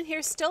cold in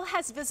here, still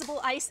has visible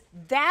ice.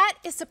 That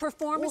is the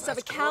performance of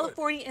a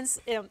California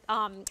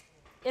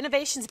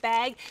Innovations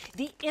bag.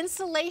 The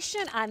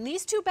insulation on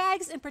these 2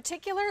 bags in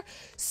particular,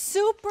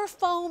 super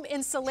foam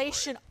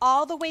insulation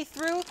all the way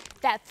through.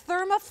 That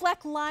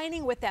Thermoflex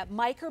lining with that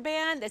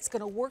microband that's going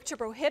to work to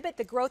prohibit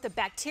the growth of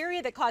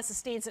bacteria that causes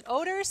stains and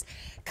odors.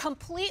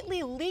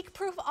 Completely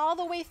leak-proof all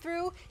the way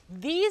through.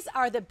 These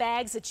are the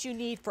bags that you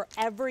need for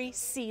every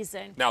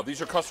season. Now,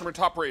 these are customer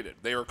top rated.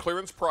 They are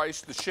clearance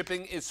priced. The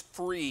shipping is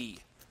free.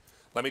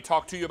 Let me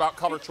talk to you about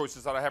color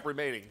choices that I have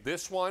remaining.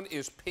 This one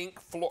is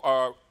pink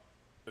floral,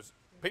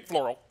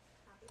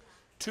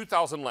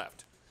 2,000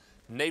 left.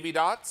 Navy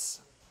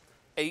Dots,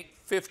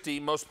 850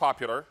 most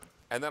popular.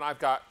 And then I've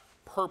got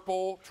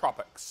Purple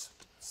Tropics,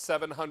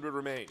 700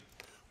 remain.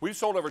 We've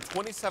sold over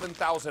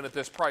 27,000 at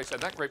this price,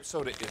 and that grape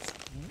soda is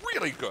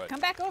really good. Come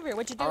back over here.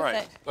 What'd you do with it? All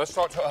right, let's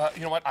talk to,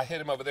 you know what? I hid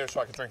him over there so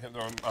I can drink him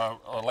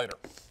later.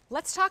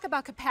 Let's talk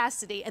about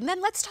capacity, and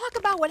then let's talk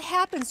about what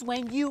happens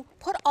when you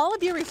put all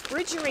of your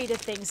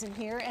refrigerated things in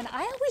here. And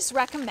I always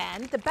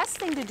recommend the best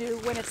thing to do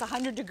when it's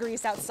 100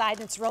 degrees outside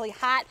and it's really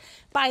hot,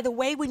 by the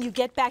way, when you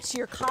get back to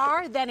your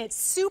car, then it's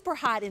super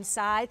hot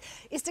inside,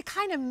 is to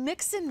kind of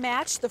mix and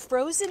match the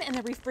frozen and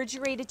the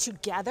refrigerated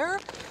together,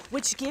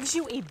 which gives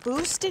you a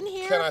boost in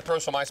here. Can I throw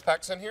some ice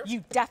packs in here?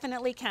 You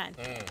definitely can.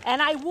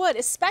 And I would,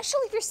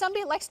 especially if you're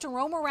somebody that likes to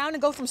roam around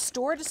and go from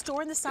store to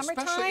store in the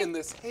summertime. Especially in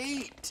this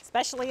heat.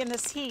 Especially in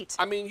this heat.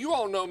 I mean, you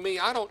all know me.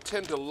 I don't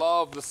tend to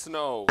love the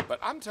snow, but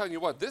I'm telling you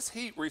what, this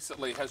heat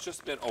recently has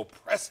just been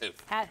oppressive.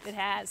 It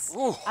has.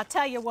 Ooh. I'll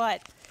tell you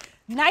what.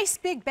 Nice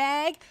big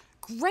bag.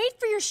 Great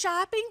for your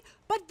shopping,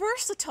 but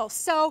versatile.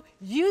 So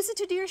use it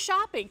to do your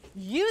shopping.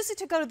 Use it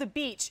to go to the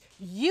beach.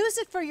 Use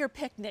it for your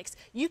picnics.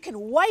 You can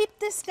wipe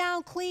this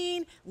down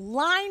clean,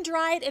 line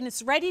dry it, and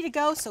it's ready to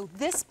go. So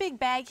this big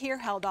bag here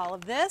held all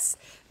of this.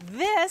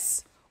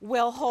 This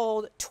will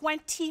hold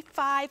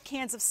 25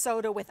 cans of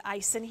soda with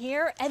ice in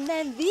here. And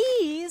then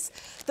these,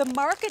 the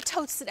market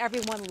totes that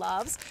everyone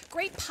loves.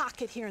 Great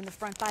pocket here in the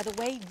front, by the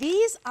way.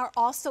 These are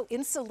also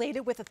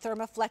insulated with a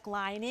Thermoflex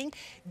lining.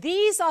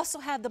 These also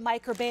have the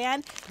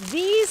microban.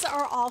 These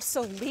are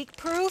also leak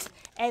proof.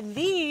 And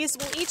these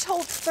will each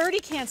hold 30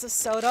 cans of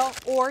soda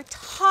or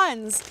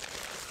tons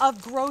of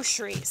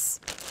groceries.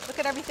 Look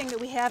at everything that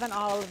we have in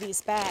all of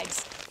these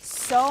bags.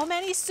 So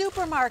many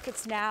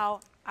supermarkets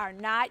now are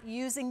not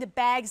using the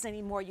bags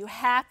anymore. You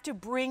have to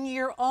bring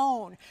your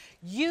own.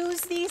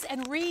 Use these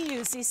and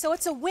reuse these, so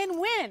it's a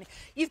win-win.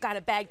 You've got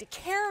a bag to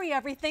carry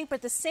everything, but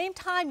at the same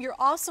time, you're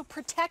also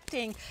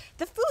protecting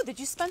the food that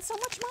you spend so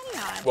much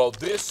money on. Well,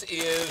 this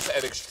is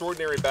an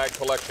extraordinary bag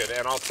collection,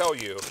 and I'll tell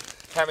you,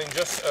 having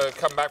just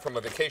come back from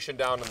a vacation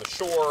down on the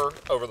shore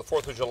over the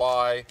 4th of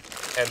July,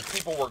 and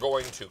people were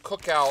going to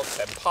cookouts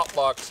and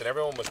potlucks, and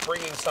everyone was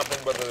bringing something,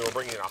 whether they were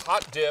bringing a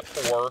hot dip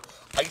or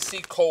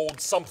icy cold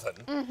something.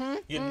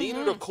 You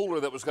needed a cooler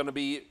that was going to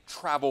be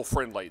travel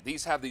friendly.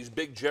 These have these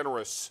big,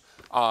 generous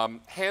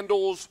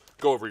handles,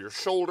 go over your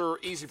shoulder,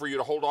 easy for you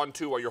to hold on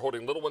to while you're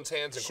holding little one's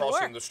hands and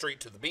crossing the street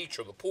to the beach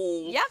or the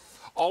pool. Yep.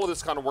 All of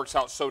this kind of works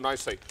out so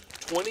nicely.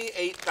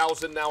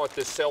 $28,000 now at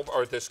this sale,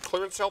 or at this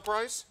clearance sale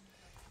price.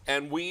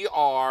 And we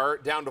are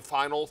down to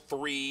final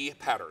 3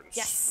 patterns.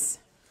 Yes.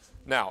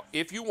 Now,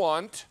 if you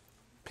want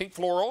pink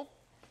floral,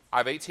 I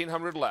have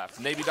 1,800 left.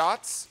 Navy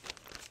dots,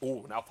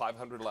 ooh, now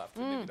 500 left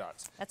in navy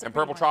dots. That's a and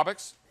pretty purple one.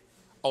 tropics,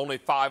 only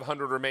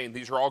 500 remain.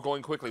 These are all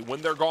going quickly.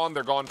 When they're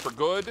gone for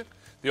good.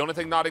 The only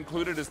thing not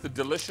included is the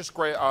delicious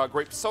grape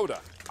soda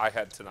I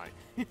had tonight,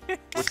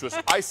 which was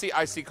icy,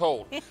 icy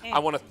cold. I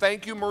want to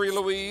thank you, Marie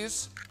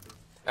Louise.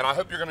 And I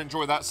hope you're going to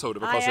enjoy that soda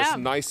because it's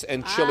nice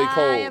and chilly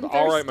cold.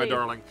 All right, my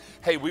darling.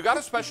 Hey, we've got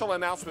a special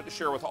announcement to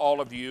share with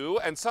all of you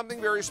and something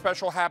very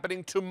special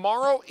happening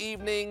tomorrow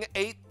evening,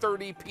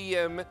 8:30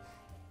 p.m.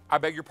 I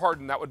beg your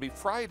pardon, that would be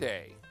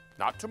Friday.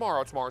 Not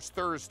tomorrow, tomorrow's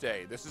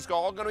Thursday. This is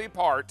all going to be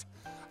part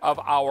of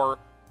our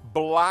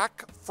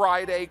Black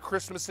Friday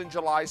Christmas in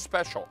July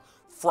special.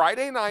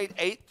 Friday night,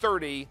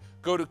 8:30,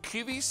 go to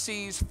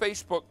QVC's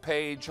Facebook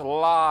page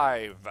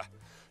live.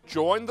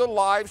 Join the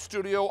live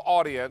studio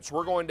audience.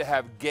 We're going to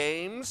have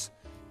games,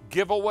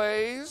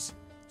 giveaways,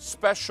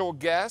 special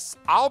guests.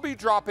 I'll be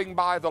dropping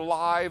by the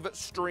live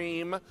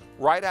stream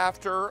right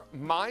after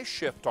my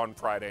shift on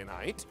Friday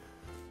night.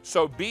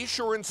 So be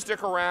sure and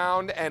stick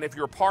around. And if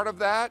you're part of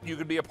that, you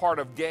can be a part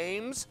of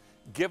games,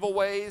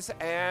 giveaways,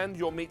 and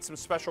you'll meet some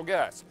special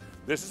guests.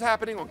 This is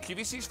happening on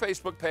QVC's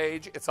Facebook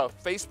page. It's a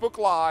Facebook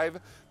Live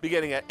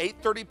beginning at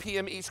 8:30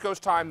 p.m. East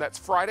Coast time. That's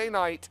Friday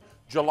night,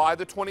 July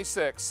the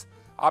 26th.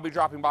 I'll be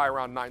dropping by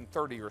around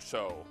 9:30 or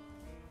so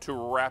to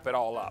wrap it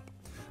all up.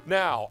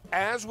 Now,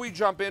 as we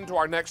jump into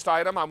our next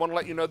item, I want to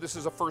let you know this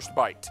is a first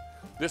bite.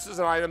 This is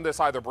an item that's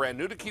either brand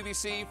new to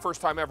QVC,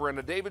 first time ever in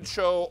a David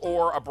show,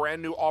 or a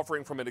brand new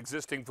offering from an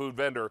existing food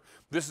vendor.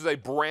 This is a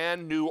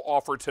brand new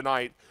offer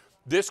tonight.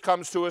 This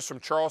comes to us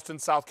from Charleston,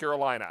 South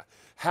Carolina.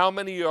 How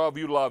many of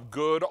you love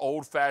good,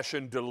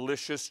 old-fashioned,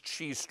 delicious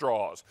cheese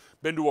straws?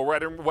 Been to a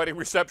wedding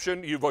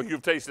reception?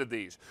 You've tasted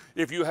these.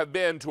 If you have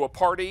been to a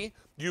party,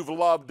 you've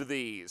loved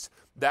these.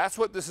 That's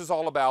what this is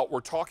all about. We're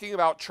talking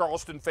about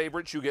Charleston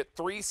favorites. You get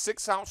 3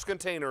 6-ounce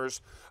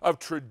containers of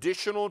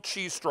traditional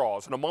cheese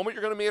straws. In a moment,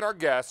 you're going to meet our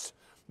guests.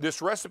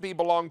 This recipe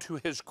belonged to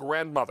his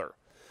grandmother.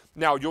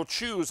 Now, you'll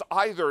choose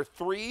either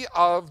 3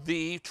 of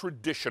the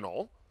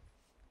traditional,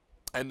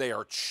 and they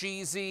are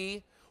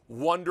cheesy,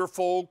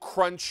 wonderful,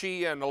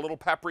 crunchy, and a little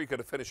paprika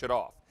to finish it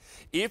off.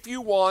 If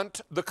you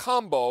want the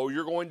combo,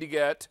 you're going to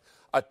get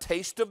a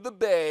taste of the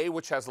bay,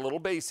 which has a little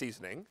bay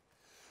seasoning.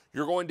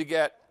 You're going to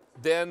get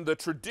then the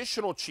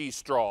traditional cheese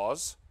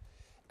straws,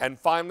 and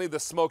finally the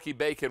smoky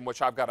bacon,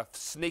 which I've got a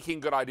sneaking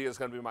good idea is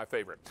going to be my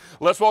favorite.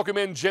 Let's welcome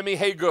in Jimmy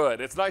Haygood.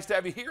 It's nice to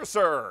have you here,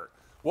 sir.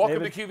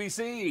 Welcome David, to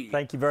QVC.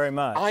 Thank you very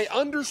much. I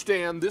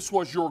understand this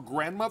was your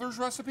grandmother's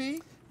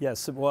recipe?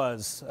 Yes, it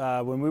was.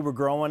 When we were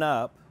growing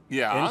up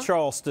in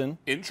Charleston.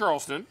 In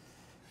Charleston.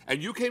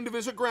 And you came to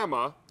visit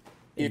Grandma.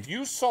 If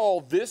you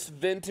saw this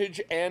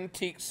vintage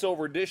antique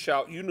silver dish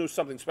out, you knew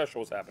something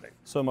special was happening.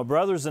 So my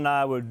brothers and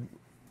I would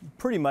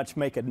pretty much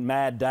make a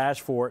mad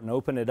dash for it and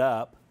open it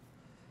up.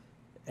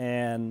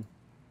 And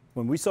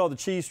when we saw the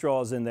cheese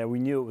straws in there, we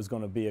knew it was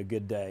going to be a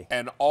good day.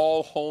 And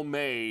all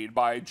homemade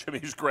by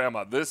Jimmy's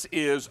grandma. This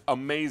is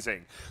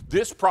amazing.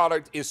 This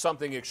product is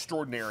something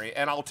extraordinary.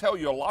 And I'll tell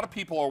you, a lot of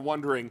people are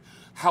wondering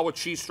how a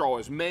cheese straw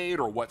is made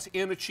or what's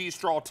in a cheese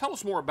straw. Tell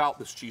us more about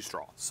this cheese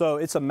straw. So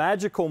it's a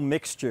magical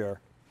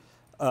mixture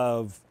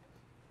of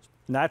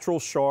natural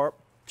sharp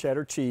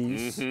cheddar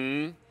cheese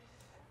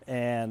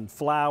and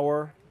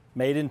flour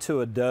made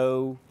into a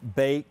dough,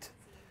 baked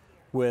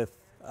with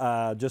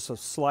just a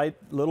slight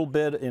little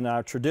bit in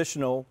our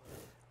traditional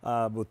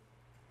with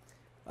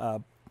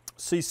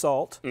sea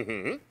salt,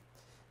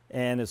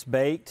 and it's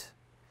baked.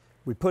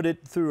 We put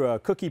it through a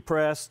cookie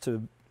press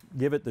to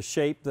give it the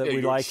shape that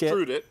we like it. You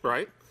extrude it,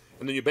 right?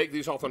 And then you bake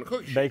these off on a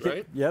cookie sheet, Bake right?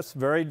 it, yes,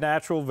 very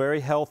natural, very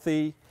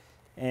healthy.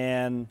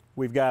 And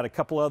we've got a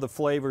couple other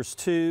flavors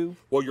too.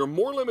 Well, you're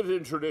more limited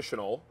in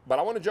traditional, but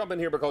I want to jump in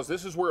here because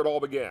this is where it all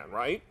began,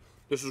 right?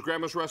 This is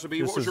Grandma's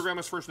recipe. What was your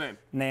grandma's first name?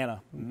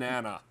 Nana.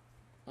 Nana.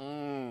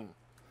 Mm.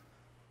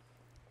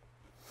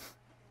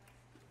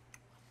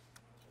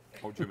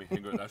 Oh, Jimmy,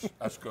 good.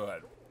 That's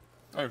good.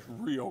 That's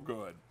real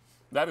good.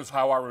 That is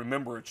how I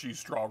remember a cheese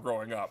straw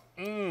growing up.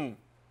 Mmm.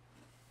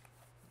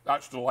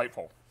 That's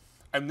delightful.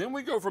 And then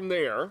we go from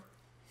there.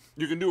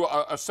 You can do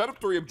a set of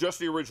 3 of just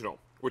the original,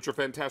 which are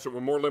fantastic.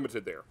 We're more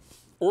limited there.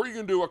 Or you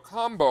can do a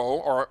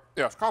combo,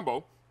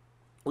 combo,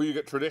 where you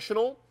get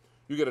traditional,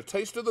 you get a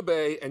Taste of the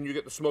Bay, and you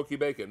get the smoky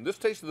bacon. This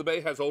Taste of the Bay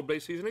has Old Bay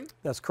seasoning?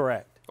 That's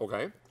correct.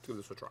 Okay, let's give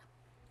this a try.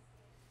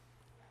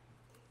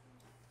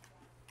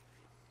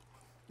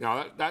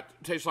 Now, that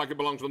tastes like it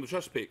belongs on the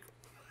Chesapeake.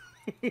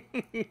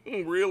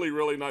 Really,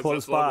 really nice.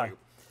 Close That's lovely. by.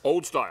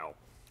 Old style.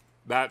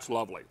 That's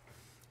lovely.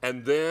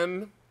 And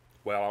then,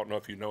 well, I don't know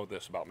if you know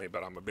this about me,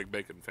 but I'm a big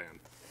bacon fan.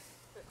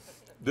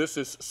 This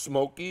is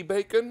smoky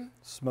bacon.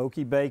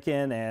 Smoky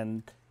bacon,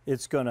 and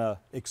it's going to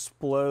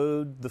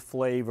explode the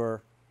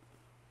flavor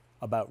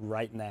about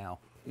right now.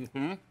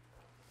 Mm-hmm.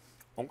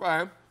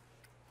 Okay.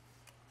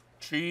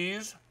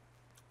 Cheese.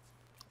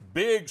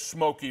 Big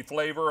smoky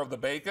flavor of the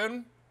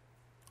bacon.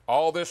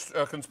 All this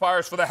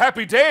conspires for the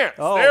happy dance.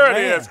 Oh, there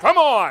man. it is. Come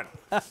on.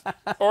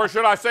 Or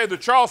should I say the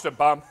Charleston?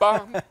 Bum,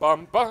 bum,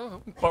 bum,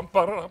 bum, bum,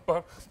 bum,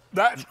 bum.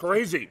 That's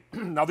crazy.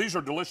 Now, these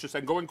are delicious.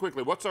 And going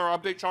quickly, what's our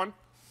update, Sean?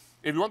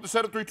 If you want the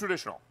set of 3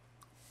 traditional,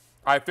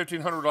 I have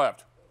 1,500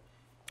 left.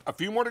 A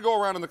few more to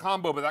go around in the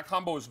combo, but that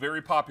combo is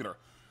very popular.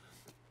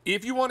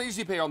 If you want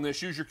Easy Pay on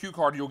this, use your Q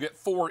card. You'll get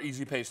 4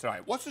 Easy Pays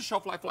tonight. What's the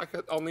shelf life like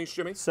on these,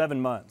 Jimmy?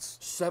 7 months.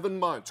 7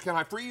 months. Can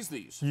I freeze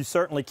these? You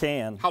certainly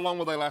can. How long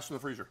will they last in the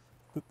freezer?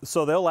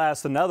 So they'll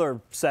last another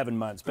 7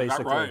 months,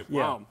 basically. Is that right? Yeah.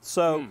 Wow.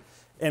 So,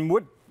 and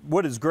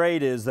what is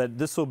great is that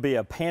this will be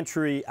a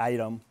pantry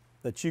item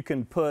that you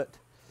can put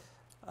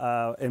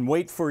and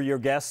wait for your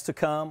guests to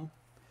come.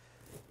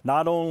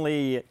 Not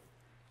only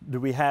do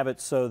we have it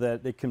so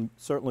that it can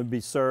certainly be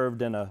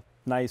served in a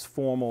nice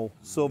formal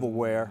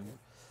silverware,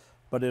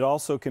 but it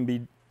also can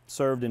be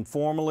served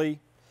informally.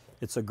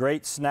 It's a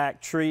great snack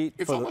treat.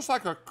 It's almost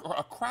like a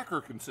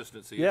cracker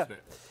consistency, Yeah. isn't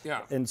it?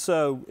 Yeah. And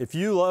so if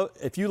you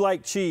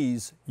like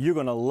cheese, you're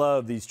going to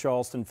love these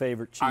Charleston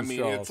favorite cheese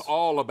straws. It's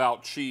all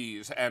about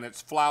cheese, and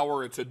it's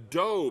flour. It's a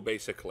dough,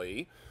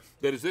 basically,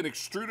 that is then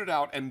extruded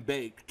out and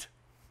baked.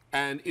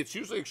 And it's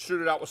usually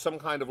extruded out with some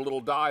kind of little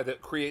dye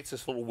that creates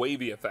this little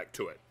wavy effect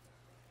to it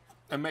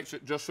and makes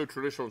it just so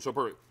traditional and so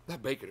perfect.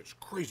 That bacon is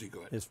crazy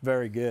good. It's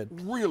very good.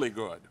 Really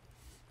good.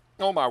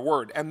 Oh, my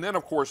word. And then,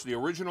 of course, the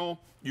original,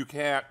 you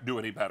can't do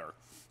any better.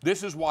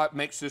 This is what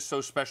makes this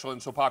so special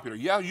and so popular.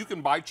 Yeah, you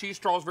can buy cheese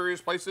straws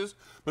various places,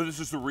 but this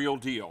is the real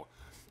deal.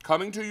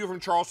 Coming to you from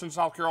Charleston,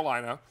 South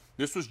Carolina,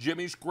 this was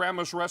Jimmy's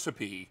grandma's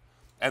recipe,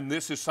 and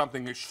this is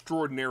something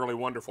extraordinarily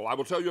wonderful. I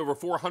will tell you, over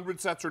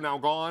 400 sets are now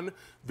gone.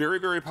 Very,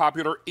 very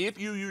popular. If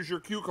you use your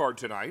Q card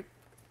tonight,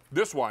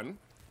 this one,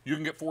 you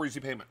can get 4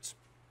 easy payments.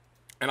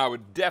 And I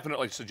would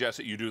definitely suggest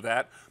that you do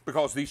that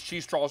because these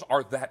cheese straws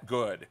are that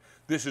good.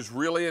 This is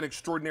really an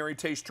extraordinary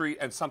taste treat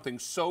and something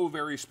so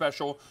very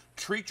special.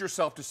 Treat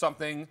yourself to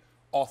something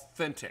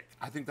authentic.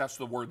 I think that's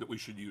the word that we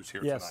should use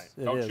here tonight.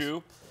 Don't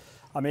you?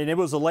 I mean, it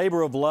was a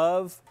labor of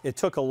love. It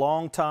took a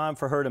long time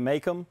for her to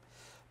make them.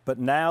 But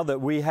now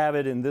that we have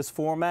it in this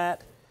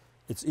format,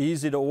 it's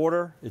easy to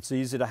order. It's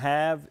easy to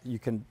have. You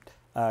can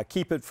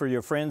keep it for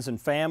your friends and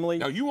family.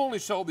 Now, you only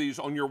sell these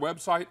on your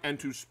website and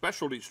to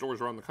specialty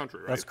stores around the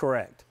country, right? That's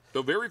correct.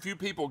 So very few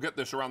people get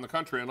this around the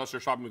country unless they're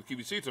shopping with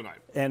QVC tonight.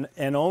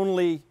 And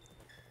only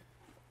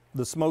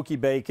the smoky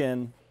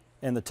bacon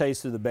and the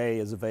Taste of the Bay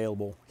is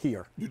available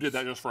here. You did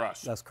that just for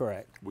us. That's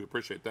correct. We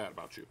appreciate that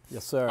about you.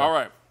 Yes, sir. All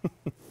right.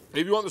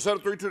 If you want the set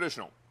of 3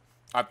 traditional,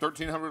 I have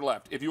 1,300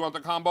 left. If you want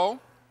the combo,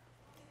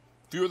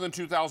 fewer than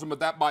 2,000, but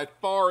that by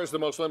far is the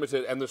most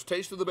limited. And this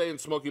Taste of the Bay and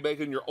smoky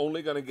bacon, you're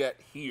only going to get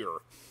here.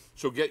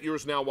 So get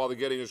yours now while the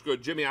getting is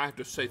good. Jimmy, I have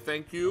to say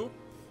thank you.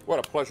 What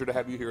a pleasure to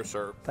have you here,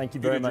 sir. Thank you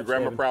very much, You did your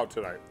grandma David. proud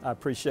tonight. I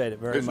appreciate it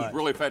very much. This is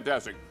really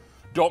fantastic.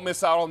 Don't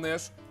miss out on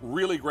this.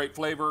 Really great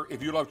flavor.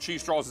 If you love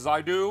cheese straws as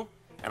I do,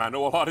 and I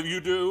know a lot of you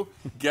do,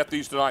 get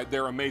these tonight.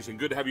 They're amazing.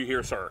 Good to have you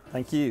here, sir.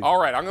 Thank you. All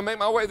right, I'm going to make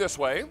my way this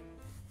way.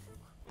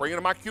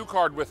 Bringing my Q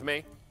card with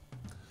me.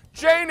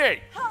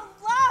 Janie!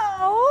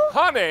 Hello?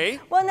 Honey!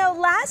 Well, no,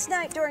 last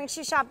night during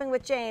She's Shopping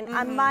with Jane,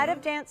 I might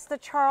have danced the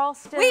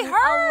Charleston We heard.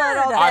 a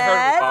little bit. I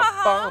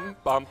heard bum,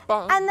 bum,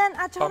 bum, And then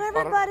I told bum,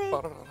 everybody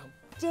ba-da-da-da.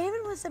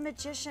 David was a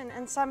magician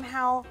and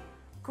somehow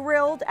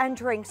grilled and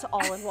drinks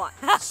all in one.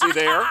 See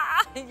there?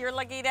 Your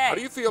lucky day. How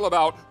do you feel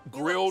about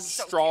grilled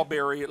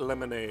strawberry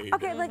lemonade?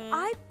 Okay, like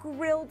I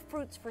grilled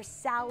fruits for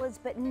salads,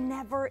 but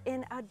never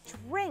in a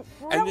drink.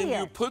 And Brilliant.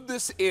 then you put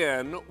this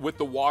in with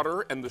the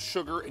water and the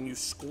sugar and you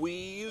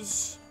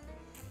squeeze.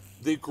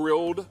 the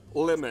grilled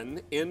lemon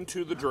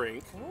into the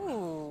drink.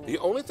 Ooh. The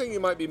only thing you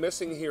might be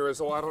missing here is,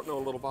 oh, I don't know,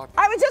 a little vodka.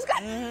 I was just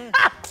gonna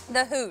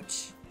the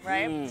hooch,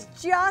 right?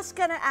 just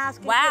gonna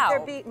ask. Wow.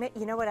 Could there be,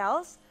 you know what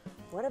else?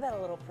 What about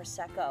a little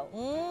Prosecco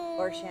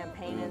or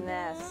champagne in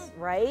this,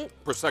 right?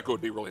 Prosecco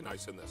would be really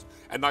nice in this.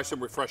 And nice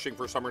and refreshing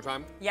for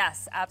summertime.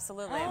 Yes,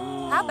 absolutely.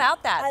 How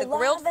about that? I The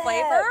grilled love it.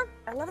 flavor?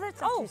 I love that it's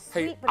not too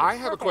sweet, Hey, but I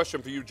it's have a perfect.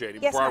 question for you, JD,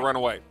 Yes, before I ma'am. run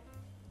away.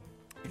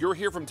 You're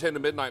here from 10 to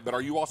midnight, but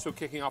are you also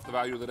kicking off the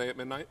value of the day at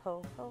midnight?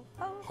 Ho, ho,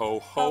 ho. Ho,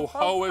 ho,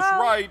 ho is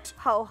right.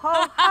 Ho,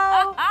 ho,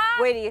 ho.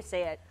 Wait till you see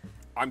it.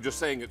 I'm just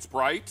saying it's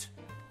bright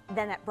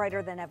Then it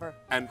brighter than ever.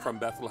 and from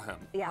Bethlehem.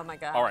 Yeah. Oh my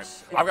gosh. All right,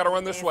 I've got to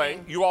run this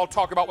way. You all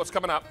talk about what's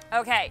coming up.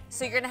 Okay,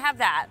 so you're gonna have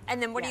that,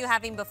 and then what are you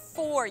having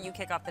before you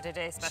kick off the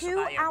today's special 2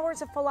 value?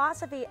 hours of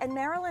philosophy, and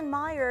Marilyn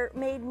Meyer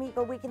made me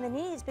go weak in the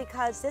knees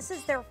because this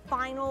is their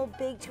final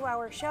big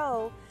 2-hour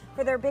show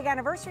for their big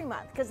anniversary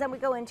month. Because then we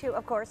go into,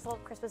 of course, little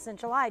Christmas in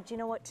July. Do you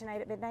know what Tonight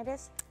at Midnight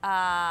is?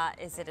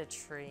 Is it a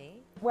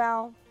tree?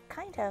 Well,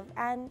 kind of,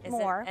 and Is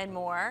more. It, and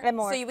more? And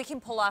more. So we can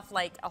pull off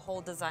like a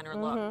whole designer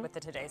look with the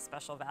today's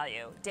special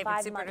value. David,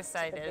 5 super months to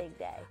the excited. big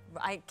day.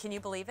 Can you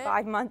believe it?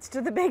 5 months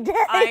to the big day.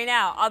 I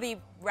know. I'll be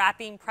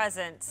wrapping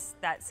presents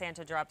that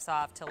Santa drops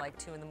off till like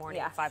 2 in the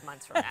morning 5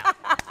 months from now.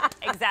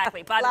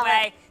 Exactly. By the Love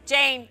way,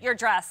 Jane, your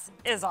dress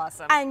is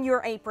awesome. And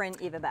your apron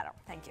even better.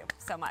 Thank you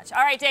so much.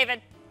 All right,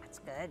 David. That's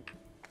good.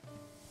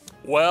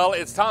 Well,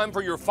 it's time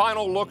for your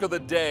final look of the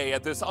day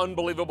at this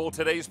unbelievable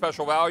today's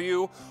special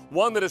value,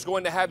 one that is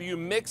going to have you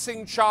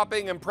mixing,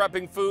 chopping, and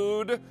prepping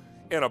food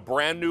in a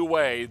brand new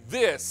way.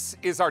 This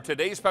is our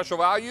today's special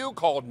value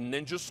called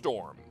Ninja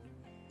Storm.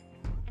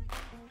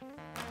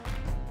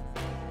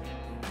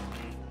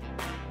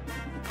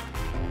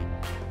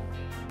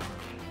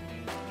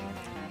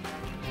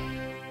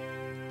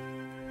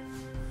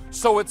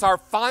 So it's our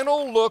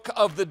final look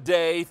of the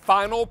day,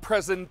 final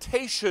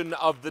presentation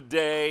of the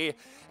day,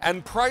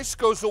 and price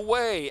goes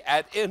away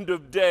at end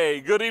of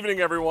day. Good evening,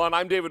 everyone.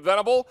 I'm David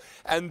Venable,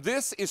 and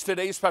this is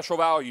today's special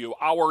value,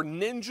 our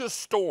Ninja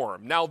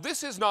Storm. Now,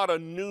 this is not a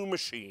new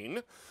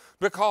machine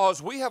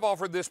because we have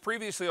offered this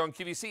previously on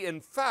QVC. In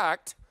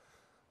fact,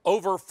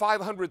 over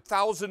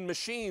 500,000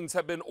 machines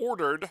have been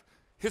ordered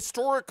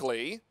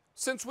historically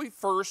since we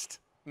first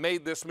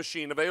made this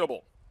machine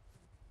available.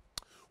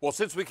 Well,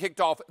 since we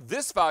kicked off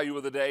this value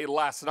of the day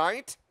last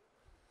night,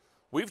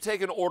 we've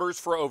taken orders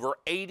for over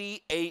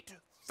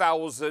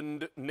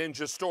 88,000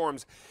 Ninja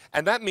Storms,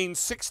 and that means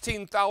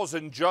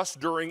 16,000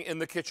 just during In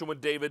the Kitchen with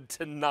David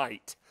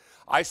tonight.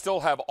 I still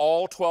have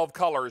all 12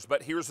 colors,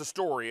 but here's the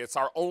story. It's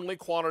our only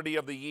quantity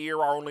of the year,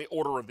 our only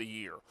order of the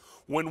year.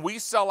 When we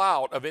sell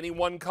out of any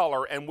one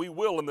color, and we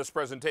will in this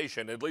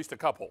presentation, at least a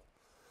couple,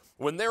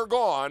 when they're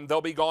gone,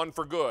 they'll be gone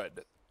for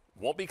good.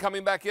 Won't be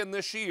coming back in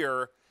this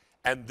year.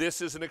 And this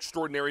is an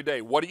extraordinary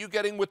day. What are you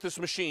getting with this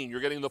machine?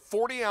 You're getting the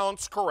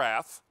 40-ounce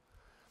carafe.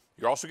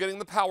 You're also getting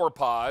the Power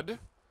Pod,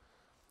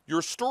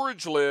 your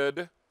storage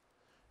lid,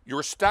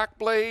 your stack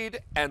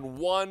blade, and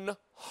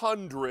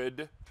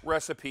 100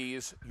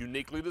 recipes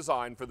uniquely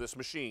designed for this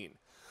machine.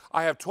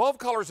 I have 12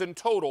 colors in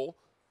total.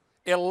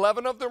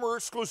 11 of them are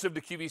exclusive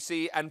to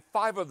QVC, and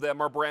 5 of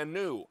them are brand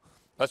new.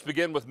 Let's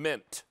begin with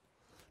mint.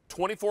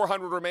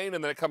 2,400 remain,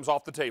 and then it comes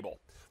off the table.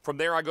 From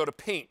there, I go to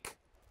pink.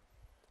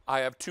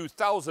 I have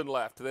 2,000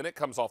 left, then it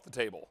comes off the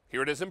table.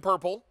 Here it is in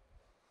purple,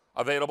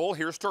 available.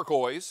 Here's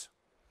turquoise,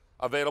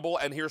 available,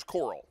 and here's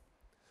coral.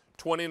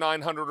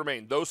 2,900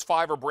 remain. Those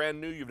 5 are brand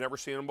new. You've never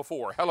seen them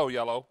before. Hello,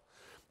 yellow.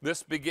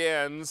 This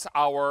begins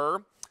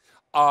our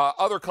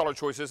other color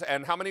choices,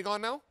 and how many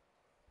gone now?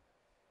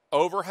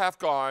 Over half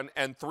gone,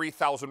 and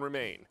 3,000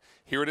 remain.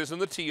 Here it is in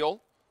the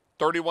teal,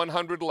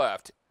 3,100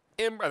 left,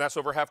 and that's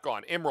over half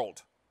gone.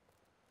 Emerald.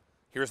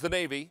 Here's the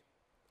navy,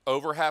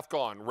 over half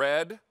gone.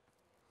 Red,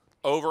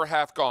 over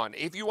half gone.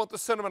 If you want the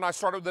cinnamon, I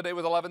started the day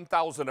with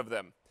 11,000 of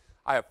them.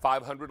 I have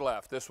 500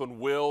 left. This one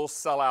will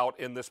sell out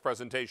in this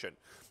presentation.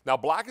 Now,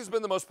 black has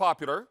been the most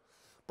popular.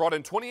 Brought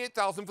in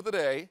 28,000 for the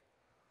day.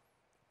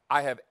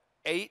 I have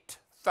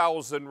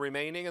 8,000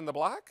 remaining in the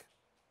black.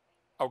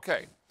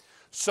 Okay,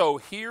 so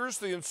here's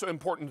the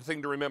important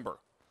thing to remember.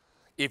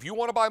 If you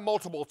want to buy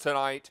multiple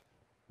tonight,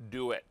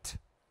 do it.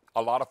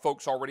 A lot of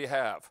folks already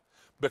have,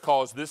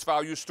 because this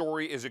value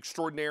story is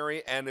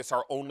extraordinary and it's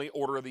our only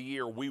order of the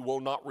year. We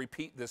will not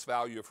repeat this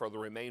value for the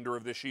remainder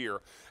of this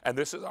year. And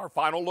this is our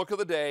final look of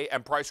the day,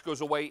 and price goes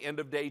away end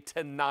of day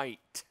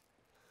tonight.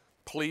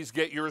 Please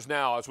get yours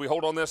now. As we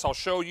hold on this, I'll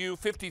show you.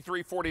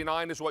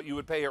 $53.49 is what you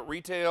would pay at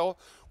retail.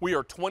 We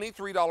are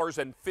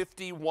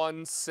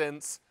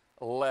 $23.51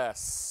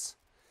 less.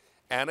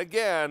 And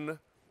again,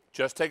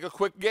 just take a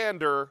quick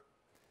gander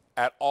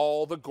at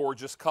all the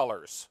gorgeous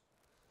colors.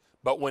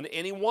 But when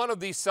any one of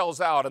these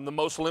sells out, and the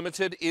most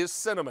limited is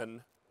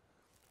cinnamon,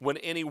 when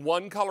any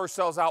one color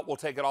sells out, we'll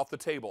take it off the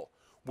table.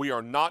 We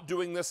are not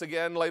doing this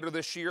again later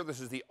this year.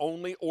 This is the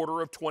only order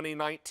of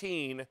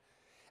 2019.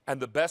 And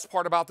the best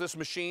part about this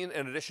machine,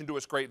 in addition to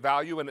its great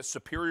value and its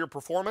superior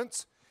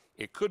performance,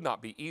 It could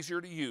not be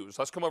easier to use.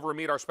 Let's come over and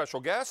meet our special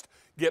guest,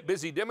 get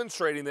busy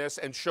demonstrating this,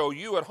 and show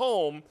you at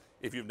home,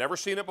 if you've never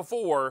seen it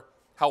before,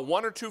 how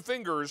 1 or 2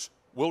 fingers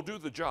will do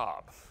the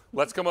job.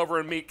 Let's come over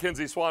and meet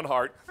Kenzie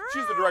Swanhart. Hi.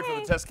 She's the director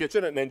of the Test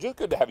Kitchen at Ninja.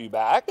 Good to have you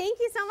back. Thank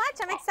you so much.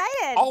 I'm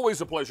excited. Always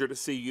a pleasure to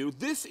see you.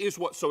 This is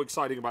what's so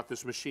exciting about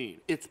this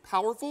machine. It's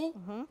powerful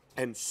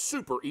and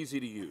super easy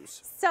to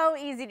use. So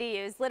easy to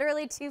use.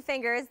 Literally 2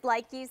 fingers,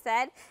 like you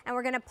said, and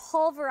we're going to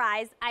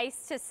pulverize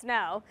ice to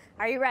snow.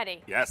 Are you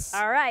ready? Yes.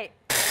 All right.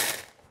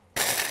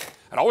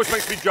 It always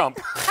makes me jump.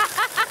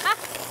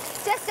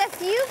 Just a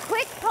few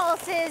quick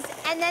pulses,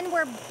 and then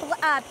we're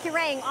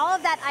pureeing all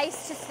of that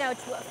ice to snow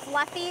to a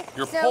fluffy,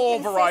 You're snow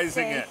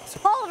pulverizing consistent.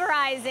 it.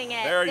 Pulverizing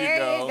it. There you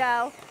you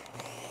go.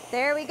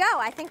 There we go.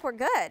 I think we're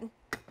good.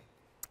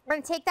 We're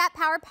going to take that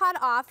power pod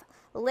off,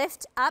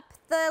 lift up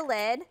the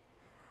lid.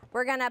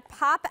 We're going to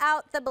pop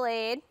out the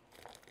blade.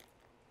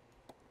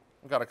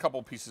 We've got a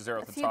couple pieces there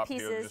at the top here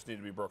that pieces. just need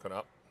to be broken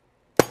up.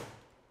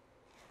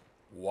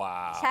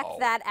 Wow. Check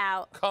that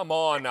out. Come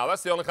on now.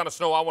 That's the only kind of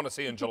snow I want to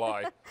see in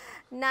July.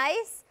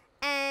 Nice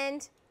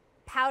and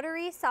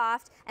powdery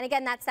soft. And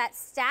again, that's that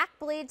stack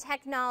blade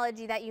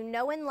technology that you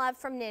know and love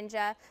from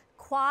Ninja.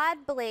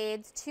 Quad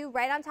blades, 2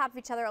 right on top of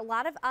each other. A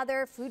lot of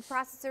other food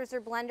processors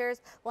or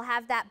blenders will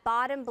have that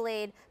bottom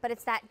blade, but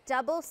it's that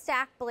double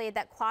stack blade,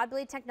 that quad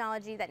blade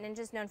technology that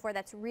Ninja's known for,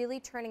 that's really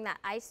turning that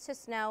ice to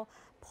snow,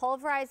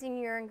 pulverizing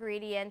your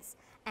ingredients,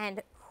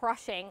 and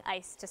crushing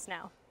ice to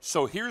snow.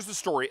 So here's the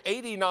story.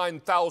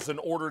 89,000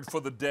 ordered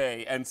for the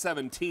day and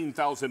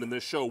 17,000 in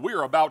this show.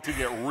 We're about to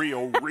get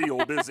real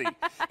busy.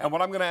 And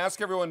what I'm going to ask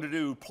everyone to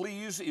do,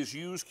 please, is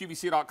use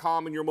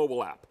QVC.com and your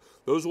mobile app.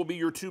 Those will be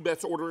your 2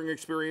 best ordering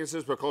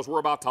experiences because we're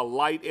about to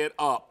light it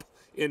up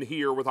in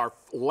here with our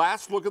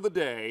last look of the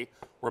day.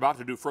 We're about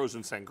to do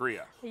frozen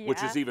sangria,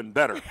 which is even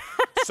better.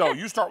 So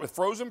you start with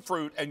frozen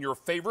fruit and your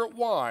favorite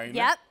wine.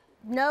 Yep.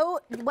 No,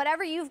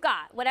 whatever you've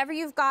got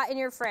in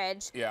your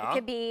fridge. Yeah. It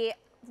could be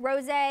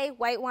rosé,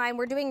 white wine.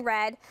 We're doing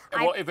red.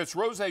 Well, if it's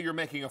rosé, you're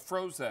making a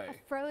frosé.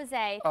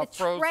 Frosé, A the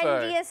frosé.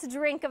 trendiest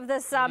drink of the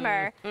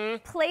summer.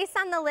 Place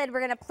on the lid. We're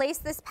going to place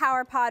this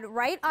power pod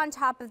right on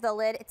top of the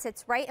lid. It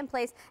sits right in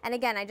place. And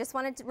again, I just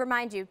wanted to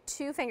remind you,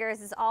 2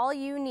 fingers is all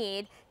you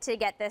need to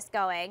get this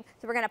going.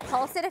 So we're going to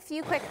pulse it a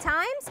few quick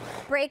times,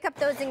 break up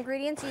those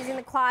ingredients using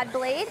the quad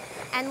blade,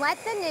 and let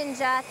the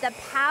Ninja, the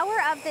power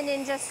of the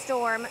Ninja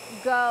Storm,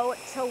 go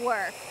to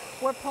work.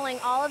 We're pulling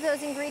all of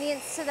those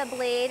ingredients to the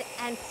blade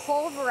and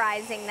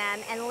pulverizing them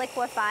and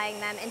liquefying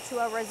them into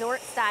a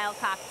resort-style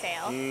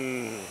cocktail.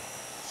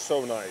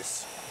 So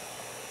nice.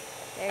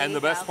 There And you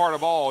the best go. part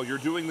of all, you're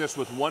doing this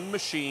with 1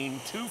 machine,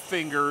 2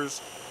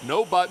 fingers,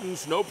 no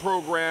buttons, no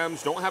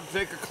programs, don't have to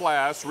take a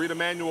class, read a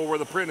manual where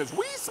the print is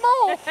wee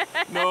small.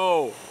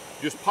 No,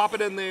 just pop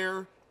it in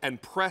there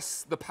and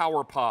press the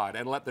power pod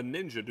and let the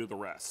Ninja do the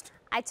rest.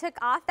 I took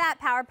off that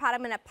power pod. I'm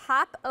going to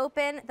pop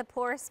open the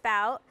pour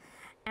spout,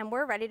 and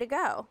we're ready to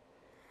go.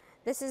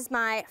 This is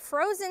my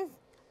frozen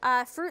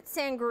fruit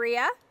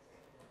sangria.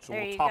 So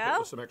There we'll you top it go.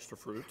 with some extra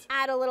fruit.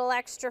 Add a little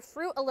extra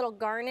fruit, a little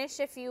garnish,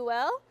 if you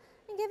will,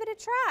 and give it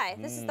a try.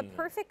 This is the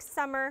perfect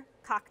summer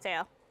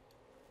cocktail.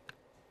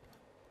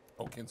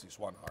 Oh, Kenzie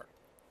Swanhart.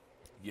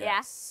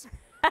 Yes.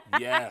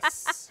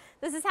 Yes.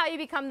 This is how you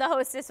become the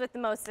hostess with the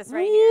mostest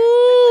right here.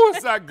 Ooh,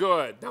 is that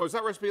good? Now, is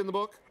that recipe in the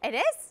book? It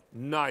is.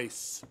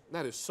 Nice.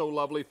 That is so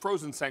lovely.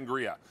 Frozen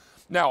sangria.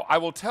 Now, I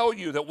will tell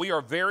you that we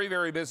are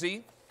very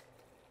busy.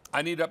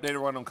 I need to update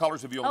everyone on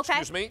colors if you'll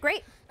excuse me.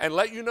 Great. And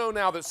let you know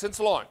now that since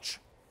launch,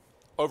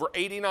 over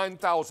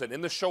 89,000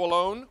 in the show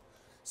alone,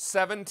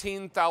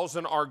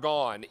 17,000 are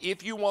gone.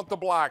 If you want the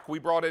black, we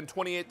brought in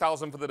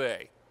 28,000 for the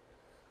day.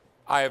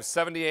 I have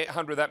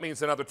 7,800. That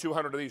means another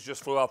 200 of these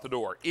just flew out the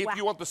door. If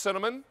you want the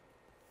cinnamon,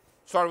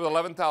 started with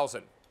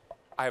 11,000.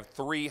 I have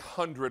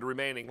 300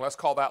 remaining. Let's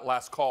call that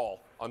last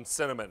call on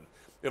cinnamon.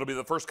 It'll be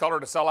the first color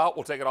to sell out.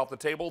 We'll take it off the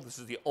table. This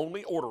is the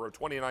only order of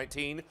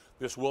 2019.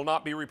 This will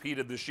not be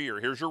repeated this year.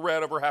 Here's your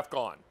red, over half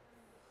gone.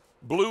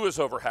 Blue is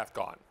over half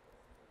gone,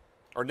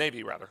 or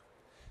navy rather.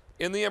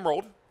 In the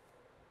emerald,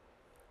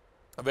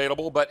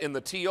 available, but in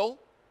the teal,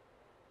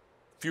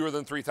 fewer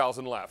than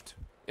 3,000 left.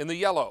 In the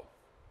yellow,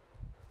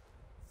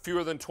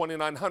 fewer than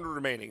 2,900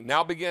 remaining.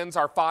 Now begins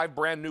our 5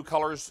 brand new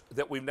colors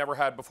that we've never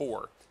had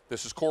before.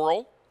 This is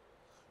coral,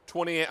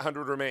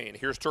 2,800 remain.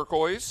 Here's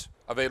turquoise,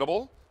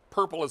 available.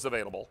 Purple is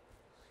available.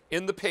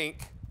 In the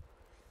pink,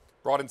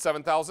 brought in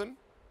 7,000.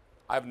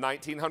 I have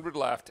 1,900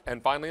 left.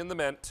 And finally in the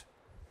mint,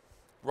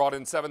 brought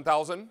in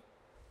 7,000,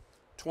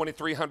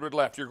 2,300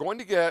 left. You're going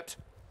to get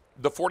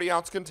the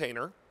 40-ounce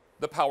container,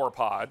 the power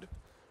pod,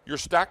 your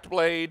stacked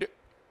blade,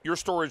 your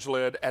storage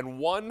lid, and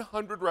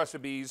 100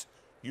 recipes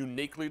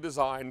uniquely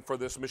designed for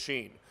this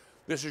machine.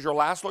 This is your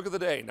last look of the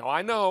day. Now,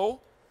 I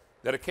know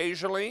that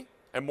occasionally,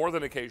 and more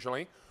than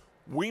occasionally,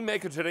 we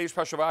make a Today's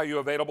Special Value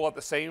available at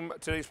the same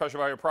Today's Special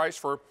Value price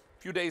for a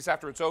few days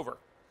after it's over.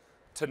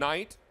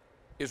 Tonight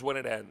is when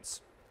it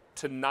ends.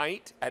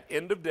 Tonight, at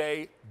end of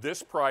day,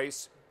 this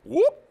price,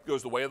 whoop,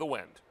 goes the way of the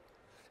wind.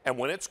 And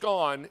when it's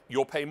gone,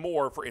 you'll pay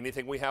more for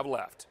anything we have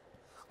left.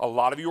 A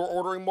lot of you are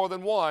ordering more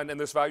than one, and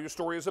this value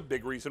story is a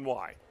big reason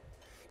why.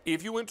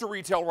 If you went to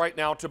retail right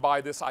now to buy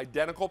this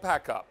identical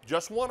pack up,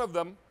 just one of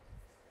them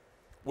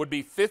would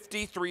be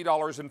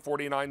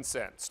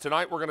 $53.49.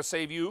 Tonight we're going to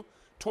save you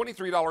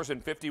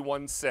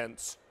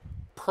 $23.51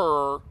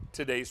 per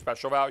today's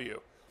special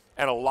value.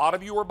 And a lot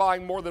of you are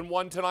buying more than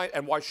one tonight,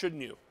 and why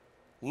shouldn't you?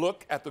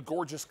 Look at the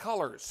gorgeous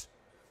colors.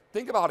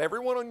 Think about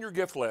everyone on your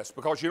gift list,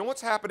 because you know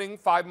what's happening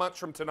 5 months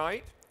from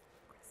tonight?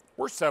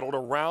 We're settled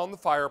around the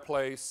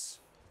fireplace,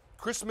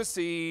 Christmas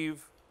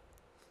Eve,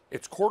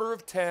 it's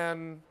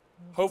 9:45,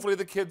 hopefully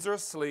the kids are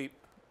asleep,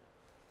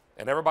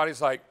 and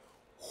everybody's like,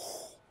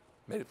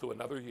 made it through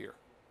another year,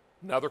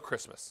 another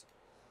Christmas.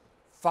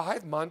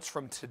 5 months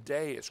from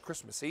today is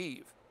Christmas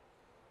Eve.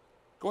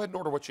 Go ahead and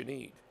order what you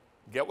need.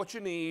 Get what you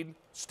need,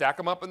 stack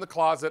them up in the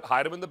closet,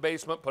 hide them in the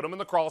basement, put them in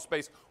the crawl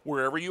space,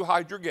 wherever you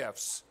hide your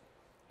gifts,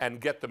 and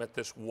get them at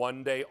this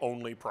one-day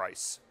only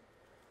price.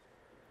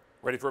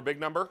 Ready for a big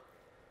number?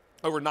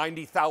 Over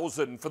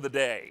 90,000 for the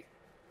day,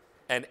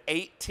 and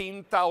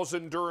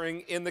 18,000 during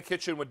In the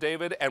Kitchen with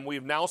David, and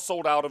we've now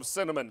sold out of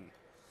cinnamon.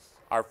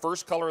 Our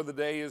first color of the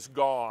day is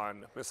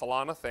gone. Miss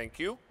Alana, thank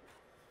you.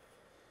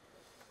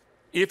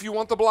 If you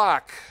want the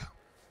black,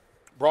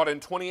 brought in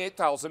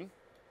 28,000.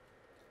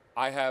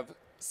 I have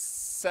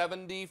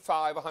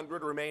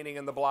 7,500 remaining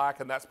in the black,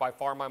 and that's by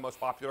far my most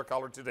popular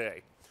color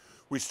today.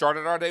 We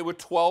started our day with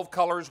 12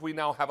 colors. We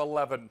now have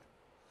 11.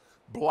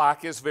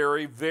 Black is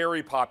very,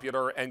 very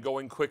popular and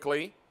going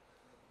quickly,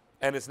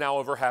 and it's now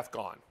over half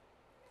gone.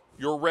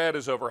 Your red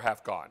is over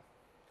half gone.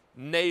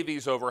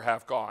 Navy's over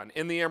half gone.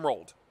 In the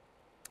emerald,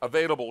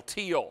 available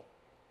teal,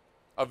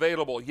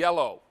 available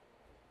yellow,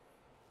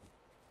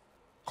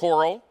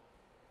 coral,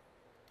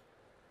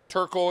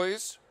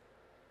 turquoise,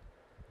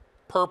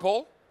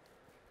 purple,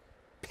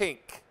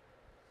 pink.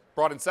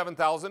 Brought in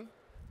 7,000,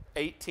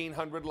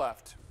 1,800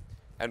 left.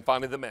 And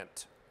finally the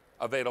mint,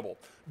 available.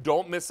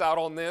 Don't miss out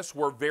on this.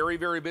 We're very,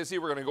 very busy.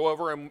 We're going to go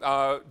over and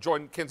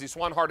join Kenzie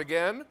Swanhart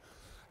again.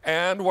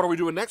 And what are we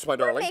doing next, my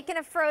darling? We're making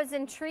a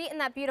frozen treat in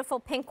that beautiful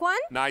pink one.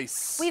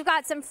 Nice. We've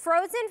got some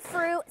frozen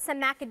fruit, some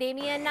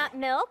macadamia nut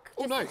milk.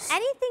 Oh, nice.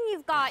 Anything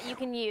you've got, you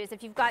can use.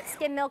 If you've got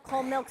skim milk,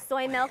 whole milk,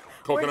 soy milk.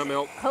 Coconut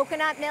milk.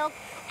 Coconut milk.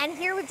 And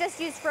here we've just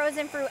used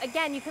frozen fruit.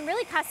 Again, you can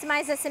really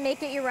customize this and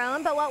make it your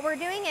own, but what we're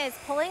doing is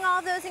pulling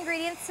all those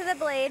ingredients to the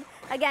blade.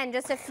 Again,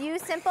 just a few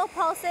simple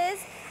pulses,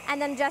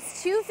 and then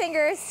just 2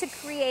 fingers to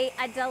create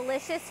a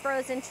delicious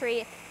frozen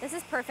treat. This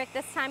is perfect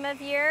this time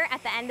of year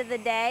at the end of the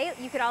day.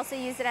 You could also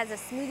use it as a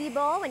smoothie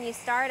bowl when you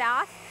start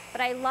off,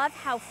 but I love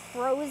how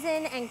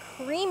frozen and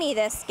creamy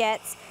this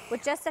gets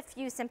with just a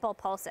few simple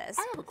pulses.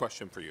 I have a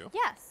question for you.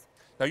 Yes.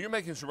 Now you're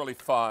making some really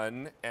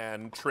fun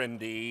and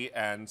trendy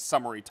and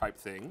summery type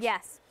things.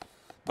 Yes.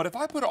 But if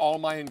I put all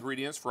my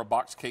ingredients for a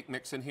box cake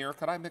mix in here,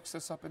 could I mix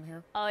this up in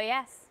here? Oh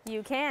yes,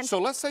 you can. So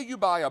let's say you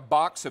buy a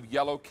box of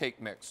yellow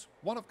cake mix,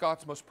 one of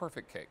God's most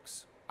perfect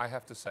cakes, I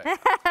have to say.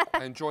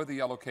 I enjoy the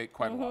yellow cake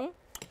quite a lot.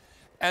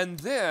 And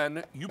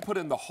then you put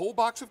in the whole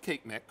box of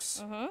cake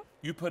mix,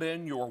 you put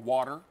in your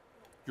water,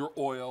 your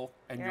oil,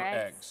 and your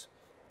eggs.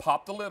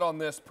 Pop the lid on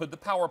this, put the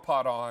power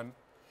pot on,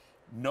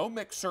 no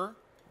mixer,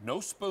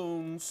 no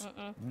spoons,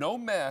 no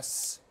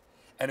mess.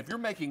 And if you're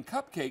making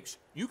cupcakes,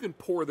 you can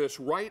pour this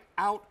right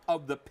out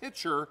of the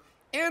pitcher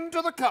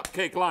into the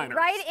cupcake liners.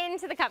 Right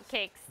into the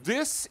cupcakes.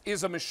 This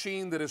is a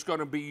machine that is going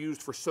to be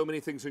used for so many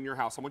things in your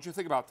house. I want you to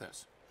think about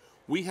this.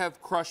 We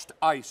have crushed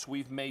ice,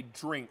 we've made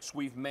drinks,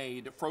 we've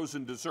made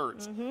frozen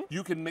desserts.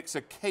 You can mix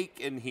a cake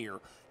in here.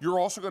 You're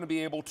also going to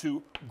be able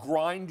to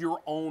grind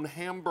your own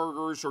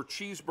hamburgers or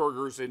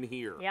cheeseburgers in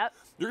here. Yep.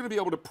 You're going to be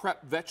able to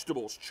prep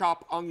vegetables,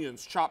 chop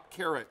onions, chop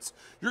carrots.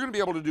 You're going to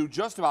be able to do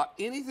just about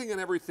anything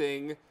and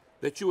everything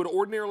that you would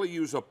ordinarily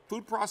use a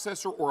food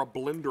processor or a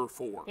blender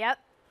for. Yep.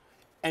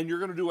 And you're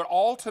going to do it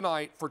all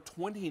tonight for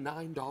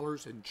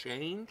 $29 and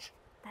change.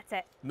 That's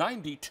it.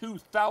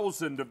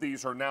 92,000 of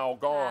these are now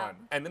gone.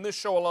 And in this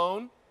show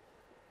alone,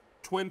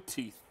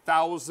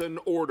 20,000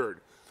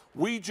 ordered.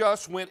 We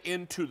just went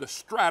into the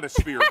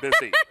stratosphere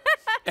busy.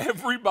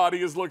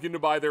 Everybody is looking to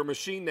buy their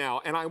machine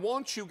now. And I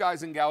want you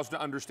guys and gals to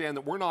understand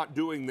that we're not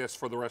doing this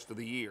for the rest of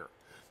the year.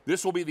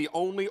 This will be the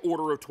only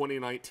order of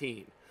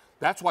 2019.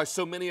 That's why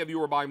so many of you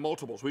are buying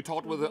multiples. We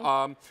talked with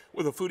a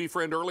foodie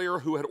friend earlier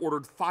who had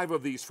ordered 5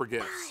 of these for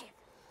gifts.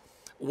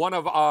 One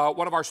of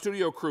our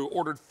studio crew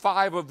ordered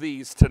 5 of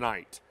these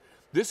tonight.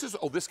 This is,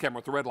 oh, this camera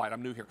with the red light,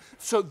 I'm new here.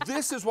 So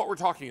this is what we're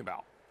talking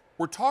about.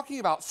 We're talking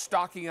about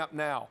stocking up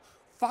now.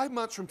 5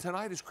 months from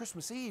tonight is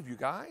Christmas Eve, you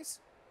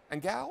guys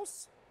and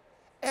gals.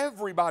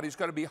 Everybody's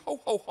going to be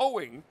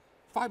ho-ho-hoing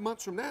 5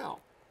 months from now.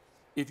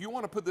 If you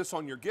want to put this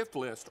on your gift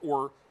list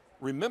or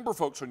remember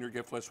folks on your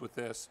gift list with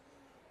this,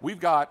 we've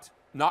got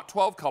not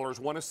 12 colors,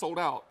 one is sold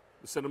out.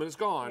 The cinnamon is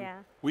gone. Yeah.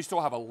 We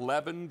still have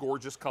 11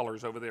 gorgeous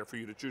colors over there for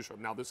you to choose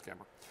from. Now this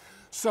camera.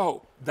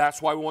 So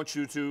that's why we want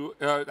you to,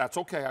 that's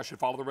okay, I should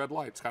follow the red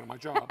light. It's kind of my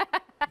job.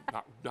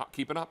 not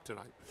keeping up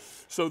tonight.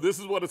 So this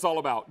is what it's all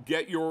about.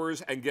 Get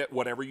yours and get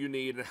whatever you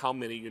need and how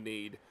many you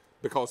need.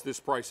 because this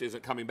price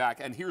isn't coming back.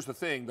 And here's the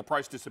thing, the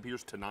price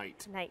disappears tonight.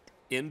 Tonight.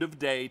 End of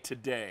day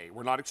today.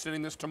 We're not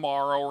extending this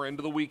tomorrow or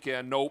into the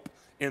weekend. Nope,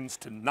 ends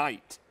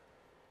tonight.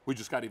 We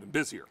just got even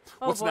busier.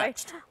 Oh, What's boy.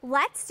 next?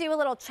 Let's do a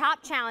little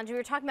chop challenge. We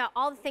were talking about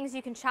all the things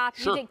you can chop.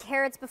 Sure. You did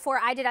carrots before,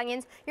 I did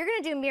onions. You're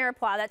gonna do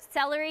mirepoix. That's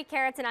celery,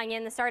 carrots, and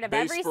onion, the start of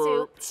Base every for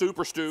soup. soup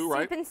or stew,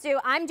 right? Soup and stew.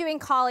 I'm doing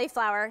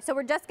cauliflower. So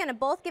we're just gonna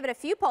both give it a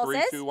few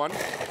pulses. 3, 2, 1.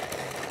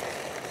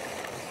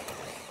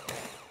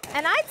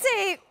 And I'd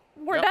say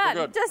we're Yep, done.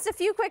 we're good. Just a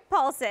few quick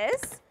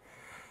pulses.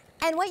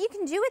 And what you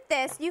can do with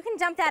this, you can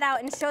dump that out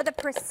and show the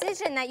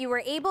precision that you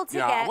were able to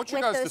Yeah, get I want you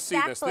with guys those to see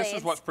stack this. blades. This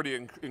is what's pretty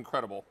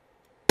incredible.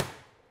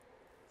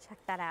 Check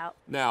that out.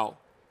 Now,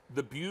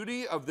 the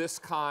beauty of this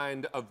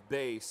kind of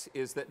base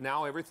is that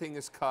now everything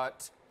is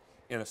cut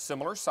in a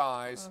similar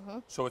size,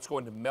 so it's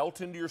going to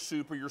melt into your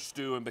soup or your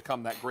stew and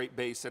become that great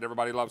base that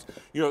everybody loves.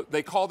 You know,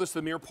 they call this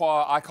the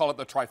mirepoix. I call it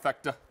the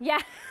trifecta.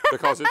 Yeah.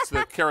 Because it's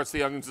the carrots,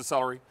 the onions, the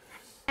celery.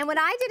 And what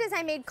I did is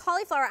I made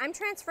cauliflower. I'm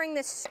transferring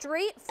this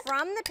straight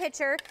from the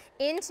pitcher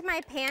into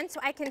my pan so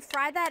I can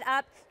fry that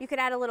up. You could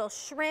add a little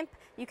shrimp,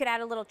 you could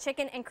add a little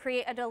chicken and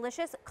create a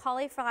delicious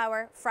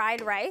cauliflower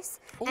fried rice.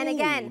 And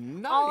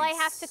again, all I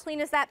have to clean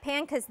is that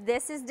pan because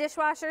this is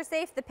dishwasher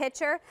safe, the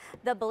pitcher,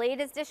 the blade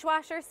is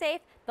dishwasher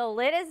safe, the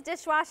lid is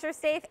dishwasher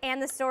safe, and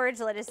the storage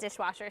lid is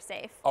dishwasher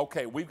safe.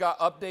 Okay, we've got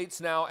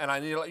updates now, and I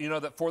need to let you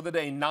know that for the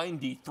day,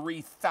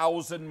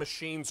 93,000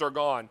 machines are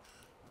gone.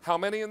 How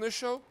many in this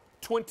show?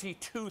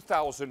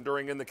 22,000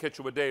 during In the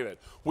Kitchen with David.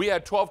 We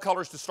had 12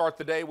 colors to start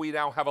the day. We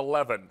now have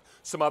 11.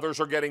 Some others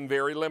are getting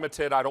very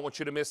limited. I don't want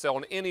you to miss out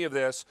on any of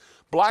this.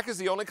 Black is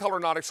the only color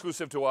not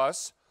exclusive to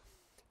us,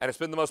 and it's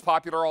been the most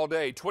popular all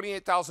day.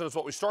 28,000 is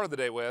what we started the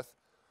day with.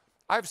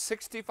 I have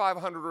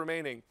 6,500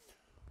 remaining.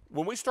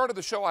 When we started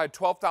the show, I had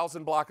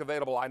 12,000 black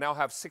available. I now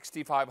have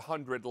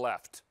 6,500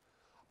 left.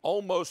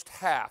 Almost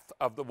half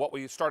of what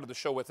we started the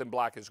show with in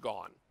black is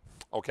gone.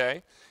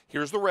 Okay?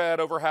 Here's the red,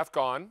 over half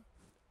gone.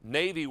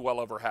 Navy,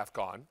 well over half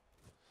gone.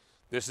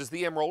 This is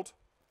the emerald.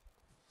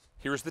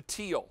 Here's the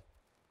teal.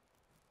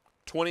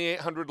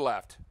 2,800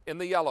 left. In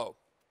the yellow,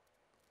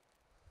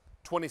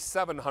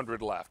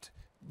 2,700 left.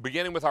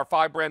 Beginning with our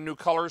 5 brand new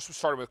colors,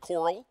 starting with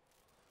coral,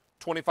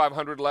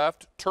 2,500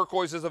 left.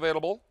 Turquoise is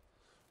available.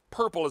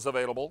 Purple is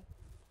available.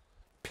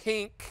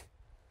 Pink,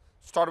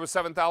 started with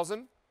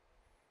 7,000.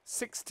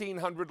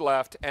 1,600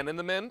 left. And in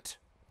the mint,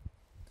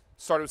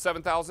 started with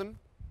 7,000.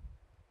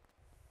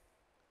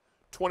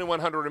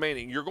 2,100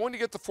 remaining. You're going to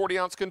get the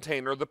 40-ounce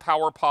container, the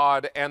power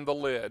pod, and the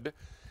lid.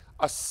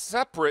 A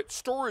separate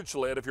storage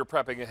lid if you're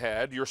prepping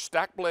ahead, your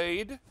stack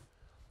blade,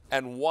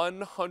 and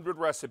 100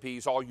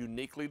 recipes, all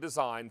uniquely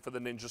designed for the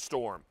Ninja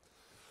Storm.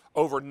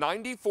 Over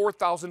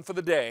 94,000 for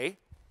the day,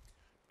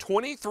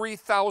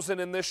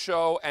 23,000 in this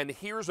show, and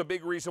here's a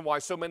big reason why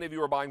so many of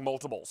you are buying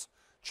multiples.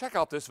 Check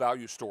out this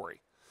value story.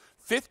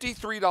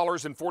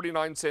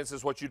 $53.49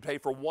 is what you'd pay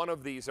for one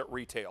of these at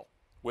retail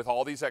with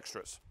all these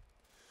extras.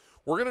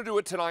 We're going to do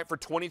it tonight for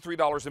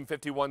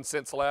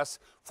 $23.51 less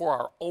for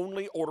our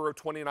only order of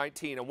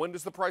 2019. And when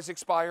does the price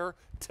expire?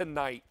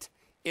 Tonight.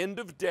 End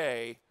of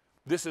day.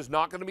 This is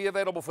not going to be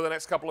available for the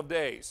next couple of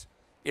days.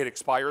 It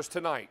expires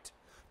tonight.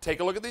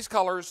 Take a look at these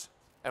colors,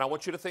 and I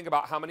want you to think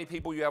about how many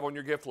people you have on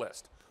your gift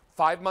list.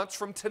 5 months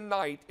from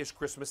tonight is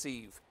Christmas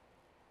Eve.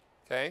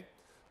 Okay?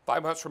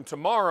 5 months from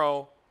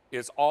tomorrow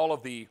is all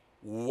of the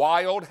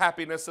wild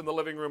happiness in the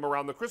living room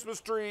around the Christmas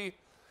tree.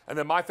 And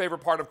then my favorite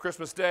part of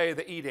Christmas Day,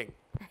 the eating.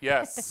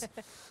 Yes.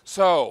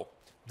 So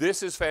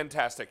this is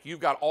fantastic. You've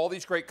got all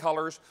these great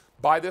colors.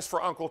 Buy this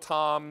for Uncle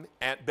Tom,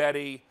 Aunt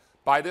Betty.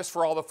 Buy this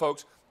for all the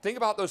folks. Think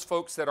about those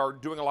folks that are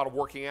doing a lot of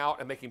working out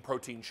and making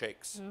protein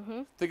shakes.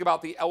 Think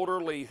about the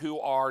elderly who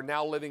are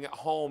now living at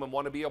home and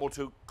want to be able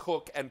to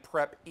cook and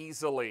prep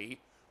easily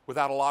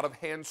without a lot of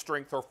hand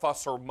strength or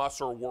fuss or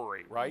muss or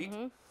worry, right?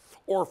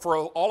 Or for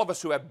all of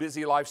us who have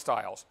busy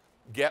lifestyles.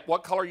 Get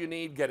what color you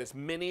need, get as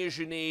many as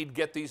you need,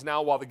 get these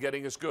now while the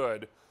getting is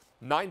good.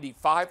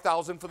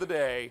 95,000 for the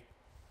day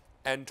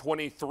and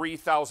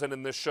 23,000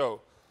 in this show.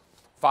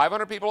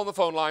 500 people on the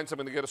phone lines. So I'm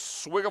going to get a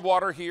swig of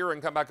water here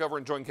and come back over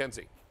and join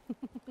Kenzie.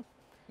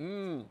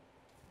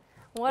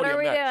 What are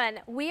we doing?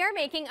 We are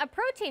making a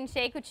protein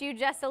shake, which you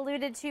just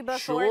alluded to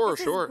before.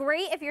 This is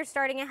great if you're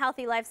starting a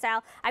healthy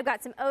lifestyle. I've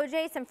got some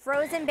OJ, some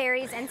frozen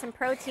berries, and some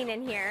protein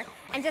in here.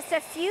 And just a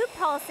few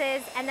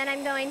pulses, and then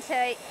I'm going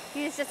to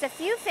use just a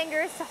few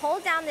fingers to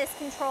hold down this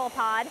control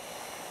pod.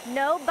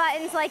 No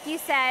buttons, like you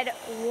said,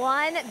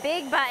 one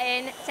big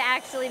button to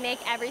actually make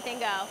everything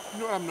go.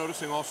 You know what I'm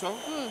noticing also?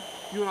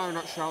 You and I are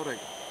not shouting.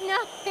 No,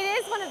 it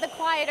is one of the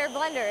quieter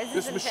blenders,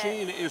 This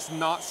machine is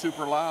not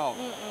super loud,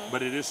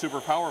 but it is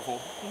super powerful.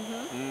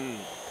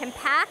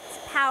 Compact,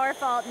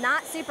 powerful,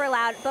 not super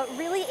loud, but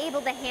really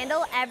able to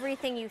handle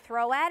everything you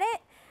throw at it.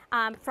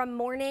 From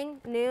morning,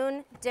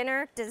 noon,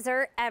 dinner,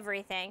 dessert,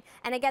 everything.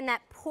 And again,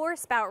 that pour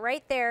spout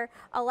right there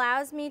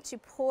allows me to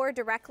pour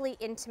directly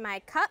into my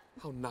cup.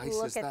 How nice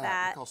Look is at that?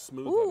 that. Look how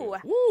smooth Ooh,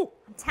 that is. Woo!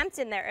 I'm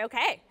tempted there.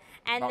 Okay.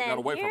 And Got then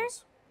away here, from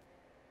us.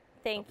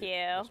 thank you.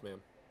 Yes, ma'am.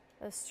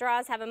 Those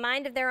straws have a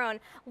mind of their own.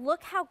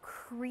 Look how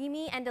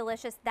creamy and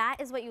delicious. That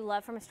is what you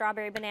love from a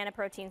strawberry banana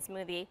protein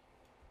smoothie.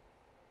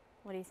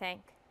 What do you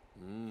think?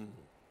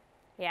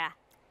 Yeah.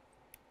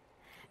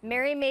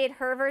 Mary made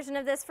her version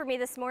of this for me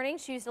this morning.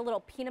 She used a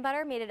little peanut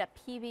butter, made it a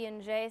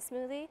PB&J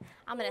smoothie.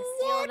 I'm gonna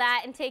steal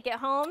that and take it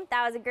home.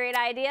 That was a great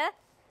idea.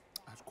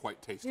 That's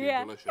quite tasty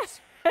and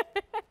delicious.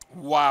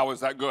 Wow, is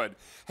that good?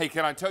 Hey,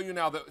 can I tell you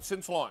now that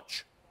since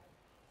launch,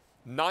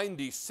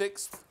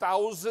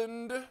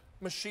 96,000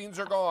 machines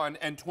are gone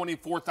and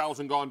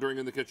 24,000 gone during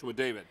In the Kitchen with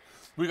David.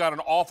 We got an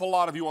awful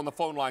lot of you on the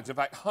phone lines. In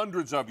fact,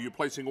 hundreds of you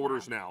placing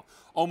orders now.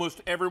 Almost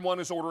everyone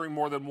is ordering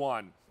more than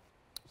one.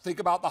 Think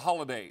about the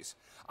holidays.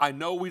 I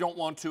know we don't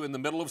want to, in the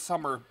middle of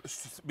summer,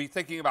 be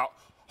thinking about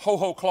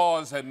ho-ho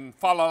claws and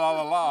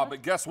fa-la-la-la-la,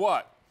 but guess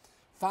what?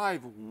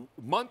 5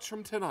 months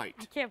from tonight.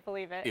 I can't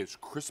believe it. Is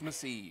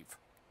Christmas Eve.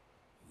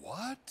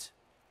 What?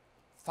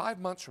 5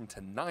 months from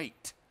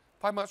tonight.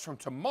 5 months from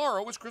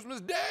tomorrow is Christmas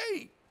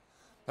Day.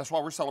 That's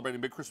why we're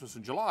celebrating Big Christmas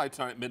in July,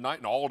 tonight at midnight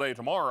and all day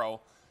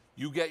tomorrow.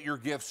 You get your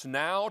gifts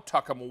now,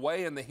 tuck them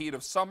away in the heat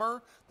of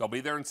summer. They'll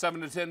be there in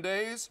 7 to 10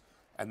 days.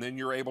 And then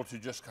you're able to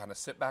just kind of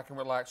sit back and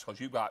relax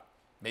because you've got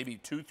maybe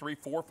 2, 3,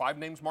 4, 5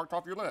 names marked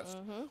off your list.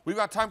 We've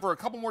got time for a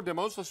couple more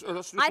demos. Let's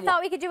do some I thought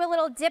more. we could do a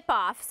little dip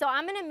off. So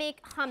I'm gonna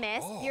make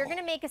hummus. You're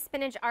gonna make a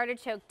spinach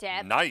artichoke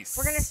dip. Nice.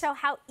 We're gonna show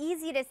how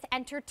easy it is to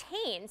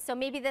entertain. So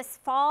maybe this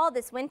fall,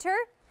 this winter.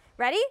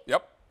 Ready?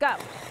 Yep. Go.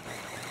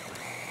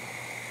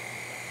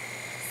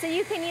 So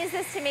you can use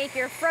this to make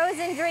your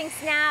frozen drinks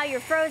now,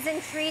 your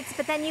frozen treats,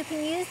 but then you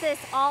can use this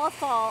all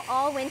fall,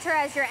 all winter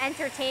as you're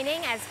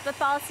entertaining, as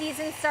football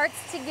season starts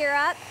to gear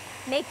up.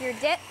 Make your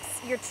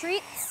dips, your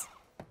treats.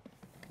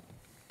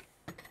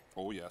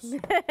 Oh, yes.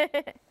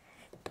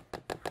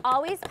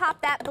 Always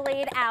pop that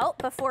blade out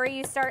before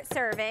you start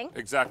serving.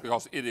 Exactly,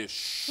 because it is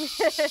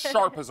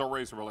sharp as a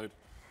razor blade.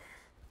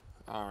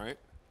 All right,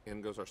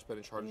 in goes our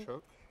spinach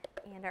artichoke.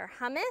 And our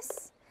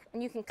hummus.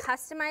 And you can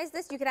customize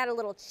this. You could add a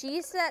little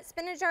cheese to that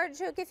spinach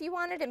artichoke if you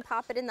wanted and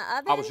pop it in the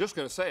oven. I was just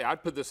going to say,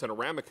 I'd put this in a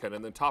ramekin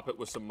and then top it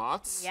with some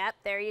mozz. Yep,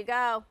 there you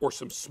go. Or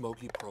some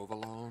smoky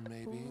provolone,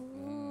 maybe.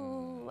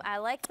 Ooh, I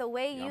like the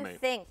way Yummy. you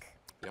think.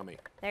 Yummy.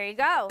 There you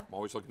go. I'm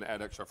always looking to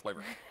add extra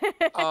flavor.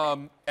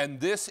 And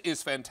this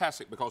is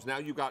fantastic because now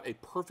you've got a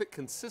perfect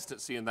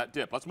consistency in that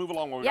dip. Let's move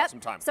along while we got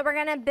some time. So we're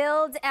gonna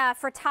build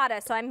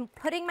frittata. So I'm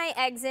putting my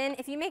eggs in.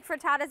 If you make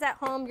frittatas at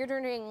home, you're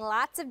doing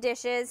lots of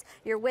dishes.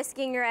 You're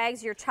whisking your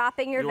eggs. You're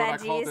chopping your veggies.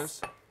 What I call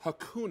this?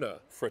 Hakuna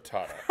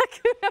frittata.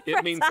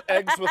 It means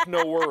eggs with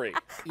no worry.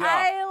 Yeah.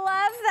 I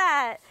love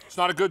that. It's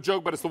not a good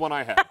joke, but it's the one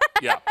I had.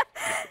 Yeah.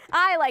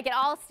 I like it.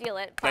 I'll steal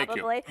it,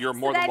 probably. Thank you. You're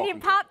more than welcome. So then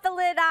you pop the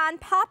lid on,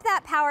 pop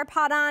that power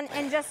pot on,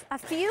 and just a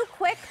few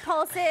quick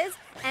pulses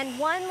and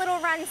one little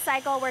run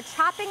cycle. We're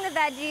chopping the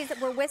veggies,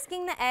 we're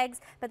whisking the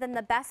eggs, but then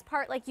the best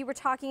part, like you were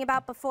talking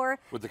about before,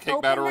 with the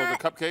cake batter or the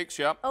cupcakes,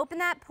 yep. Open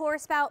that pour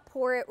spout,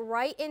 pour it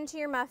right into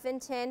your muffin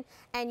tin,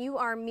 and you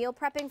are meal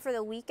prepping for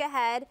the week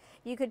ahead.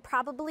 You could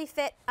probably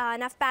fit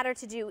enough batter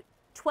to do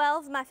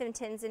 12 muffin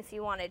tins if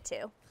you wanted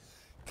to.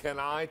 Can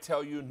I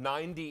tell you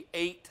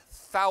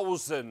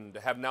 98,000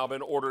 have now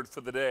been ordered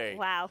for the day.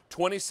 Wow.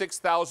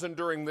 26,000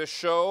 during this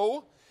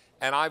show,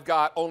 and I've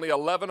got only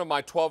 11 of my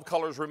 12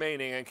 colors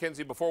remaining. And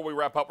Kenzie, before we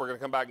wrap up, we're going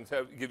to come back and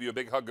give you a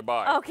big hug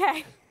goodbye.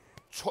 Okay.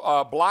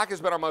 Black has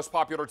been our most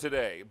popular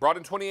today. Brought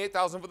in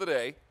 28,000 for the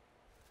day.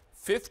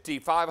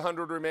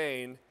 5,500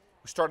 remain.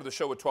 We started the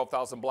show with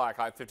 12,000 black.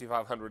 I have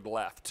 5,500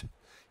 left.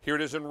 Here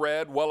it is in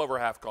red, well over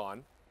half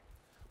gone.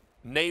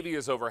 Navy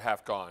is over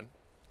half gone.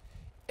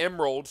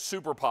 Emerald,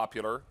 super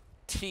popular.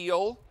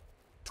 Teal,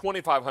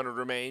 2,500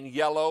 remain.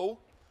 Yellow,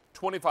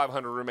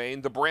 2,500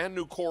 remain. The brand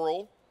new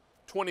coral,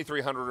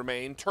 2,300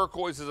 remain.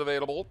 Turquoise is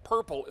available.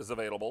 Purple is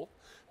available.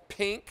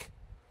 Pink,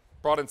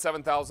 brought in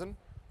 7,000.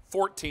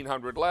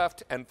 1,400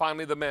 left. And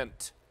finally the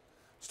mint.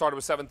 Started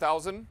with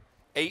 7,000.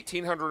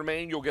 1,800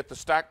 remain. You'll get the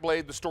stack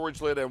blade, the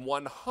storage lid, and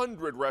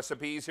 100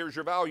 recipes. Here's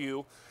your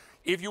value.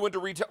 If you went to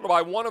retail to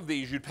buy one of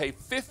these, you'd pay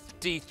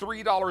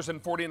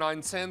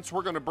 $53.49.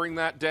 We're going to bring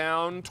that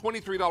down,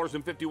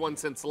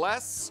 $23.51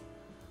 less.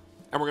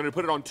 And we're going to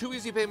put it on 2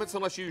 easy payments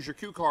unless you use your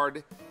Q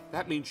card.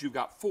 That means you've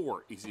got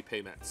 4 easy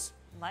payments.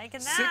 Liking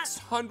that.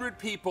 600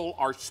 people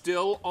are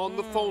still on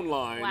the phone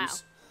lines. Wow.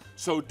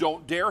 So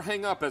don't dare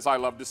hang up, as I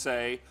love to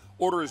say.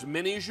 Order as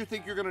many as you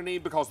think you're going to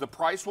need because the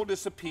price will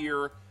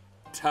disappear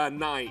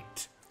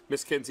tonight.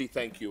 Miss Kenzie,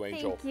 thank you,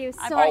 Angel. Thank you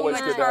so Always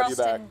much. good to have you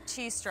back. Charleston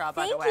cheese straw,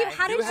 by the way. Thank you.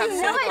 How did have you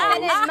some know of I've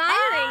been those.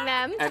 admiring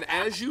them? And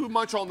as you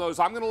munch on those,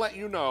 I'm going to let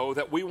you know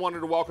that we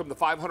wanted to welcome the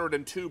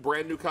 502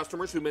 brand new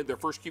customers who made their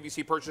first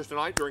QVC purchase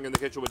tonight during In the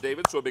Kitchen with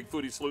David, so a big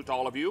foodie salute to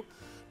all of you.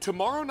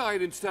 Tomorrow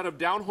night, instead of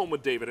Down Home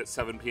with David at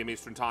 7 p.m.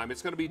 Eastern Time,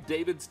 it's going to be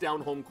David's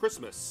Down Home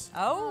Christmas.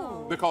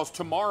 Oh. Because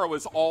tomorrow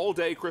is all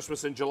day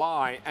Christmas in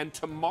July, and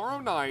tomorrow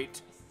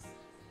night,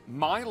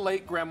 my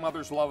late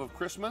grandmother's love of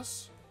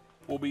Christmas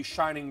will be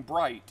shining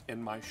bright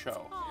in my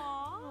show.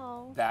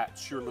 Aww.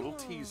 That's your little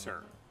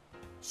teaser.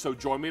 So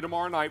join me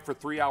tomorrow night for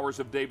 3 hours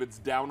of David's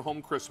Down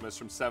Home Christmas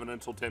from 7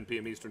 until 10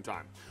 p.m. Eastern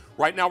Time.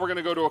 Right now, we're going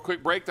to go to a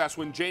quick break. That's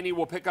when Janie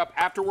will pick up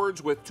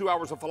afterwards with 2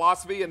 hours of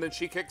philosophy, and then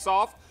she kicks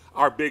off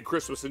our big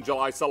Christmas in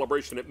July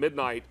celebration at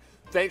midnight.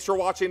 Thanks for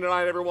watching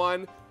tonight,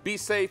 everyone. Be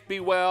safe, be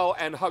well,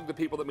 and hug the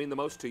people that mean the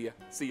most to you.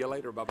 See you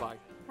later. Bye-bye.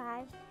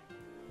 Bye.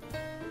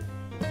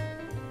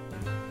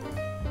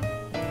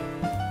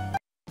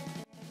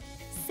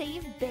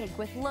 Save big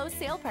with low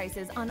sale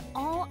prices on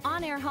all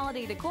on-air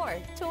holiday decor,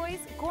 toys,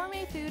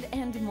 gourmet food,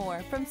 and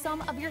more from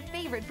some of your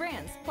favorite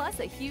brands, plus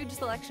a huge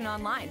selection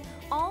online,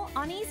 all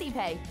on Easy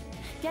Pay.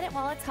 Get it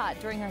while it's hot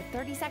during our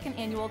 32nd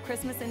annual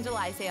Christmas in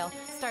July sale.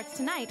 Starts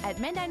tonight at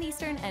midnight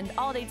Eastern and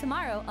all day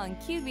tomorrow on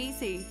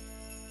QVC.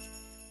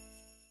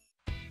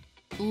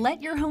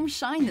 Let your home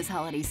shine this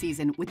holiday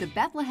season with the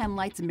Bethlehem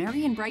Lights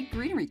Merry and Bright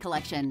Greenery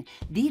Collection.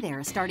 Be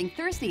there starting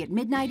Thursday at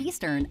midnight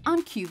Eastern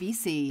on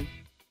QVC.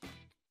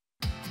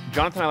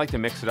 Jonathan and I like to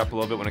mix it up a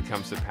little bit when it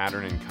comes to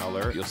pattern and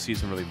color. You'll see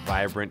some really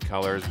vibrant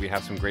colors. We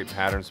have some great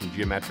patterns, some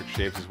geometric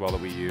shapes as well that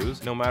we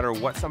use. No matter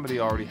what somebody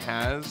already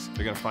has,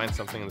 they're going to find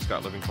something in the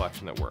Scott Living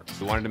Collection that works.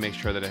 We wanted to make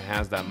sure that it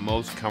has that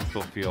most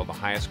comfortable feel, the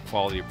highest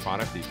quality of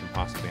product that you can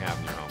possibly have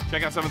in your home.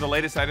 Check out some of the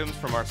latest items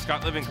from our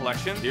Scott Living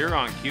Collection here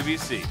on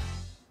QVC.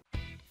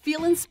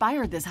 Feel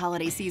inspired this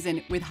holiday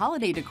season with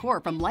holiday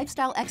decor from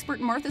lifestyle expert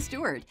Martha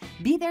Stewart.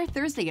 Be there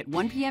Thursday at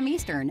 1 p.m.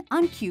 Eastern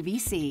on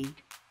QVC.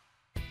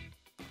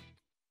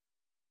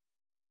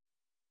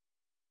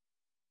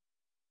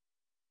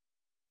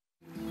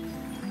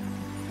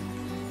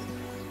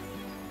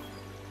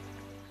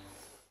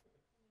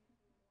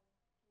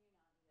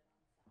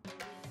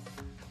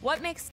 What makes